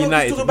 Fam, Man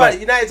United. Talking about it.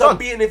 United's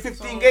unbeaten in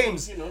 15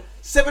 games.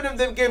 7 of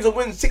them games are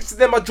wins. 6 of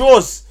them are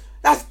draws.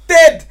 That's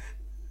dead.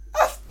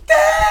 That's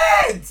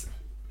dead.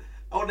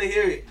 I want to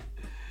hear it.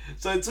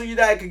 So until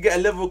United can get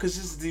a level of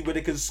consistency where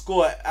they can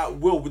score at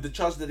will with the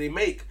chances that they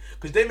make,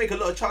 because they make a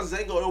lot of chances, they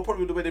ain't got no problem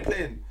with the way they're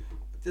playing.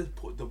 Just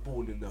put the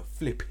ball in the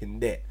flipping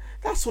net.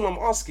 That's what I'm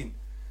asking.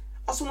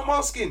 That's what I'm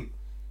asking.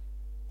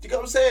 Do you get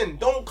what I'm saying?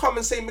 Don't come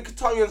and say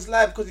Mkhitaryan's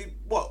live because he,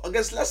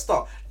 against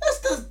Leicester.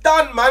 Leicester's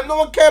done, man. No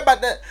one care about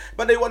that.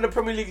 But they won the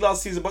Premier League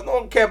last season, but no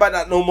one care about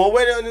that no more.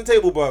 Where they on the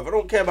table, bruv? I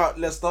don't care about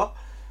Leicester. I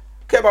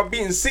care about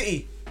beating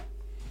City.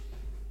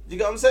 Do you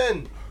get what I'm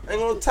saying? I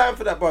ain't got no time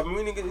for that, bruv.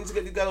 We need to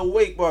get these guys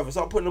awake, bruv.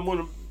 Start putting them on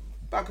the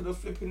back of the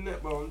flipping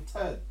net, bro. I'm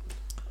tired.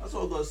 That's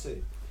all I gotta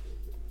say.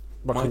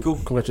 Michael,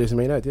 Congratulations,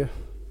 Man United, yeah.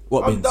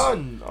 What I'm means?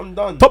 done. I'm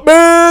done. Top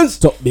bins!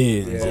 Top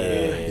bins.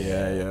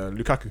 Yeah.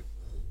 Lukaku.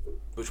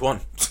 Which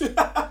one?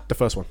 The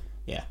first one.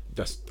 Yeah.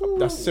 Just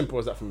that's simple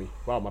as that for me.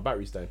 Wow, my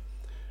battery's dying.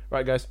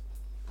 Right, guys.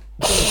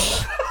 I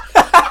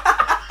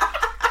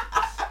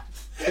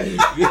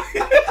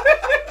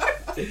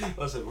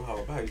said,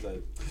 wow, bags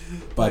like.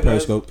 By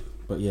Periscope.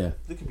 But yeah.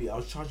 Look at me. I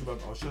was charging my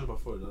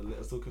phone. And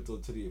I still kept on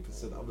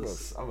 28%.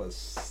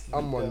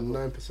 I'm on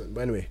 9%.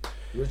 But anyway.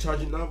 You're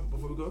charging now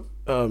before we go?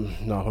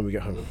 No, when we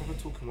get home. We're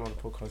talking on the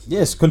podcast.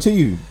 Yes,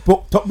 continue.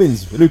 Top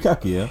bins.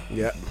 Lukaku, yeah?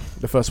 Yeah,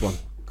 the first one.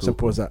 Cool.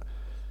 Simple as that.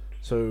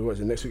 So, what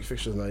is it? Next week's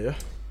fixtures now, yeah?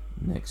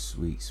 Next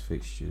week's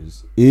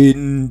fixtures.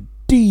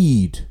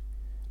 Indeed.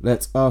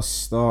 Let us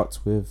start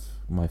with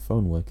my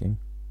phone working.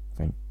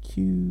 Thank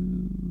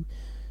you.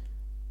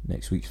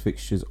 Next week's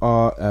fixtures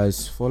are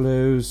as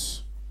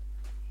follows.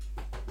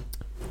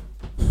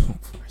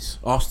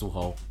 Arsenal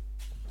Hull.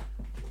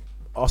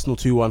 Arsenal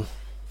 2-1.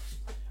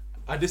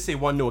 I did say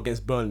 1-0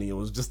 against Burnley. It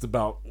was just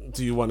about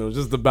 2-1. It was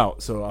just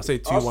about. So I'll say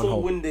 2-1 Arsenal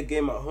Hull. win their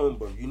game at home,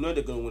 bro. You know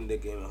they're going to win their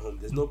game at home.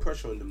 There's no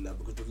pressure on them now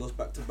because they've lost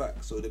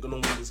back-to-back. So they're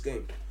going to win this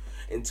game.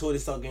 Until they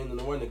start getting on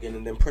the run again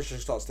and then pressure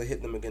starts to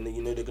hit them again, then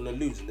you know they're going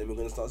to lose. And then we're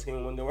going to start seeing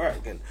them when they're right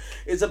again.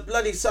 It's a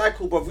bloody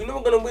cycle, bro. We know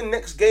we're going to win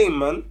next game,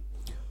 man.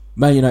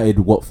 Man United,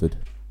 Watford.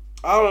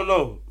 I don't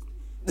know.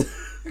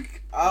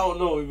 I don't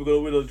know if we're going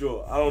to win or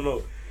draw. I don't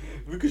know.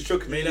 We could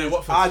shock Man United,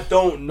 Watford. I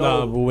don't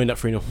know. No, we'll win that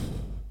 3-0.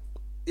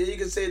 Yeah, you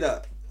can say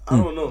that. I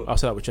don't know. I'll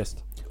say that with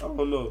chest. I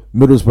don't know.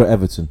 Middlesbrough,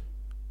 Everton.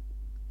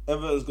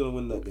 Everton's going to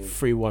win that game.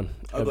 3-1.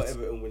 I got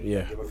Everton winning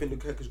Yeah. that game. I think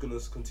Lukaku's going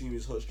to continue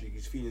his hot streak.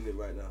 He's feeling it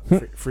right now.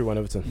 3-1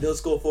 Everton. They'll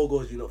score 4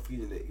 goals, you're not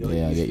feeling it. Yeah,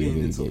 I he's get you,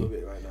 feeling I it get top you. of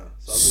it right now.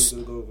 So I'm just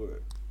going to go over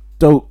it.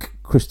 Stoke,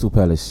 Crystal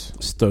Palace.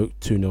 Stoke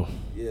 2-0.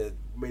 Yeah,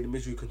 May the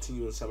misery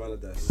continue on Sam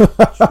Allardyce.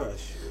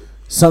 Trash.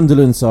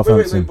 Sunderland, Wait,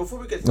 Southampton. before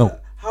we get to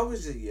that, how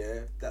is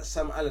it, that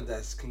Sam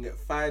Allardyce can get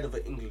fired of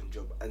an England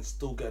job and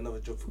still get another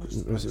job for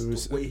Crystal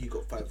Palace? The way he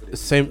got fired for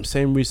this.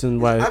 Same reason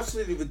why. It's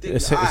absolutely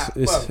ridiculous.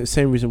 It's the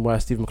same reason why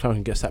Stephen McLaren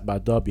can get sacked by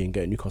Derby and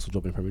get a Newcastle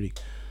job in the Premier League.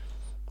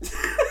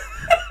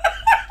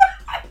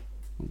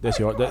 There's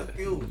your.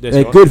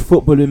 They're good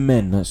footballing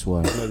men. That's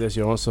why. There's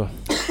your answer.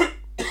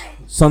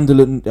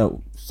 Sunderland,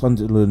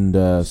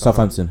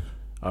 Southampton.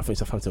 I think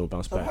Southampton will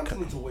bounce back. Southampton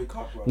need to wake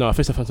up, bro. No, I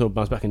think Southampton will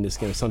bounce back in this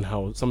game.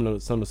 Somehow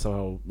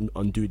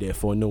undo their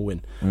 4-0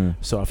 win.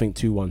 So I think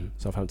 2-1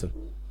 Southampton.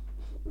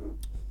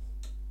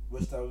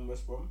 West Ham,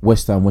 West Brom.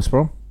 West Ham, West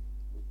Brom.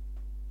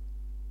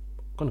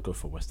 I'm gonna go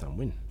for West Ham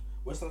win.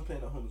 West Ham's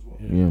playing at home as well.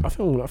 Yeah. I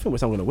think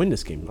West Ham gonna win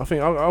this game. I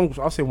think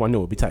I'll say 1-0.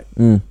 It'll be tight.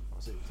 You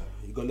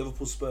got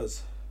Liverpool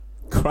Spurs.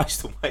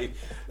 Christ almighty.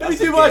 Let me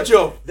do my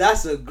job.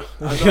 That's a.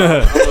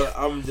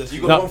 I'm just.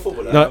 You got one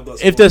footballer. No,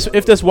 if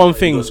there's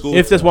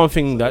one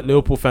thing that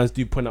Liverpool fans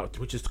do point out,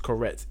 which is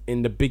correct,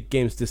 in the big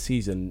games this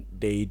season,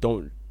 they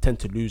don't tend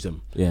to lose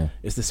them. Yeah.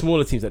 It's the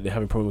smaller teams that they're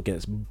having problem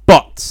against.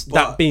 But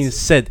that being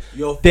said,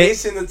 you're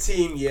facing a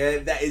team,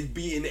 that is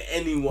beating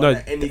anyone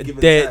at any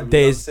given time.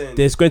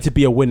 There's going to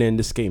be a winner in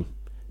this game.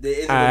 There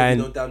isn't going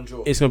to be no damn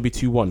draw. It's going to be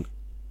 2-1.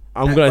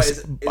 I'm gonna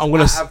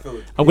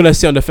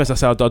say on the fence. I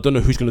say I don't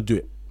know who's gonna do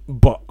it,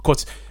 but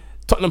because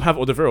Tottenham have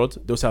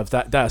Alderweireld, they'll have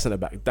that centre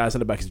back. That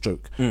centre back is a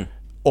joke,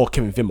 or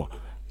Kevin Wimmer,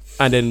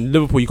 and then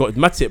Liverpool you got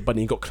Matip, but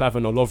then you got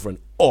Klavan or Lovren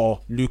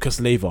or Lucas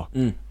Leiva.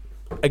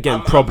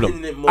 Again,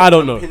 problem. I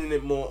don't know. I'm pinning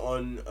it more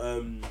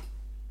on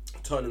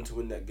Tottenham to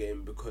win that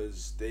game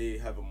because they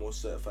have a more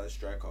certified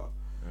striker,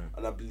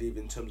 and I believe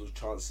in terms of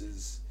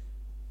chances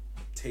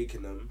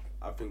taking them,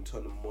 I think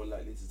Tottenham are more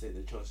likely to take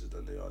their chances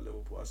than they are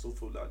Liverpool. I still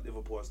feel like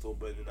Liverpool are still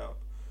burning out.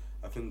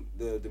 I think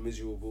the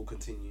misery will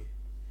continue.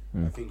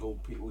 I think we'll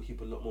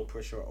keep a lot more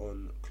pressure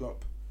on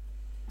Klopp,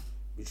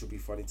 which will be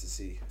funny to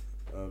see.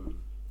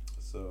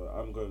 So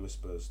I'm going with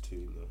Spurs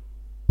too.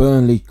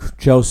 Burnley,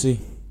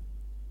 Chelsea.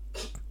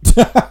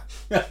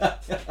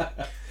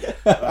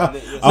 I'll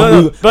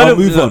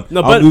move on.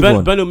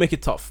 Burnley will make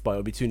it tough, but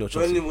it'll be 2-0 Chelsea.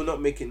 Burnley will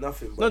not make it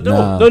nothing.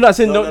 No, I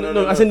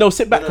said they'll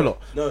sit back a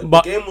lot. No,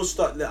 but the game will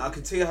start. I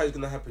can tell you how it's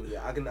gonna happen.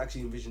 I can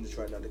actually envision this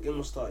right now. The game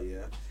will start.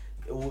 It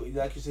will,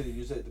 like you said,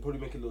 they'll probably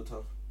make it a little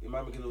tough. It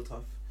might make it a little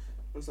tough.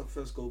 Once that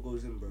first goal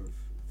goes in, bro,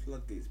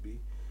 floodgates,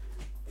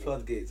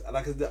 floodgates.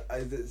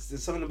 And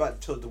there's something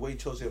about the way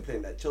Chelsea are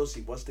playing. Like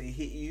Chelsea, once they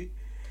hit you,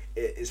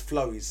 it's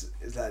flurries.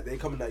 It's like they're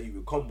coming at you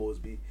with combos,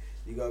 You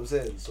know what I'm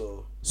saying?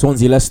 So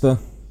Swansea, Leicester.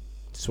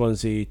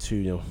 Swansea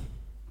 2-0.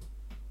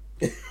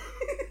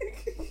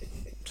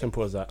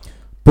 Simple as that.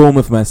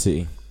 Bournemouth, Man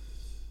City.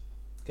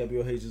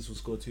 Gabriel Jesus will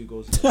score 2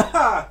 goals.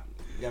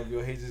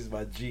 Gabriel Jesus is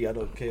my G. I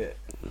don't care.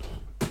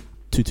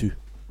 2-2.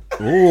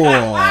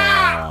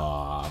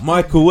 Oh,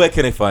 Michael, where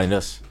can they find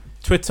us?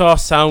 Twitter,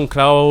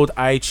 SoundCloud,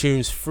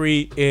 iTunes,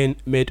 free in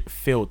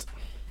midfield.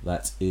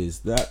 That is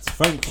that.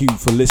 Thank you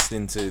for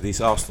listening to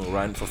this Arsenal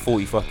rant for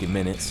 40 fucking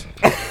minutes.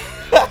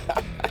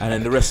 And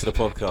then the rest of the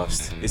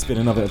podcast. It's been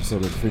another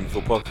episode of the Free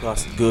Midfield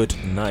Podcast. Good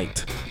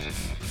night.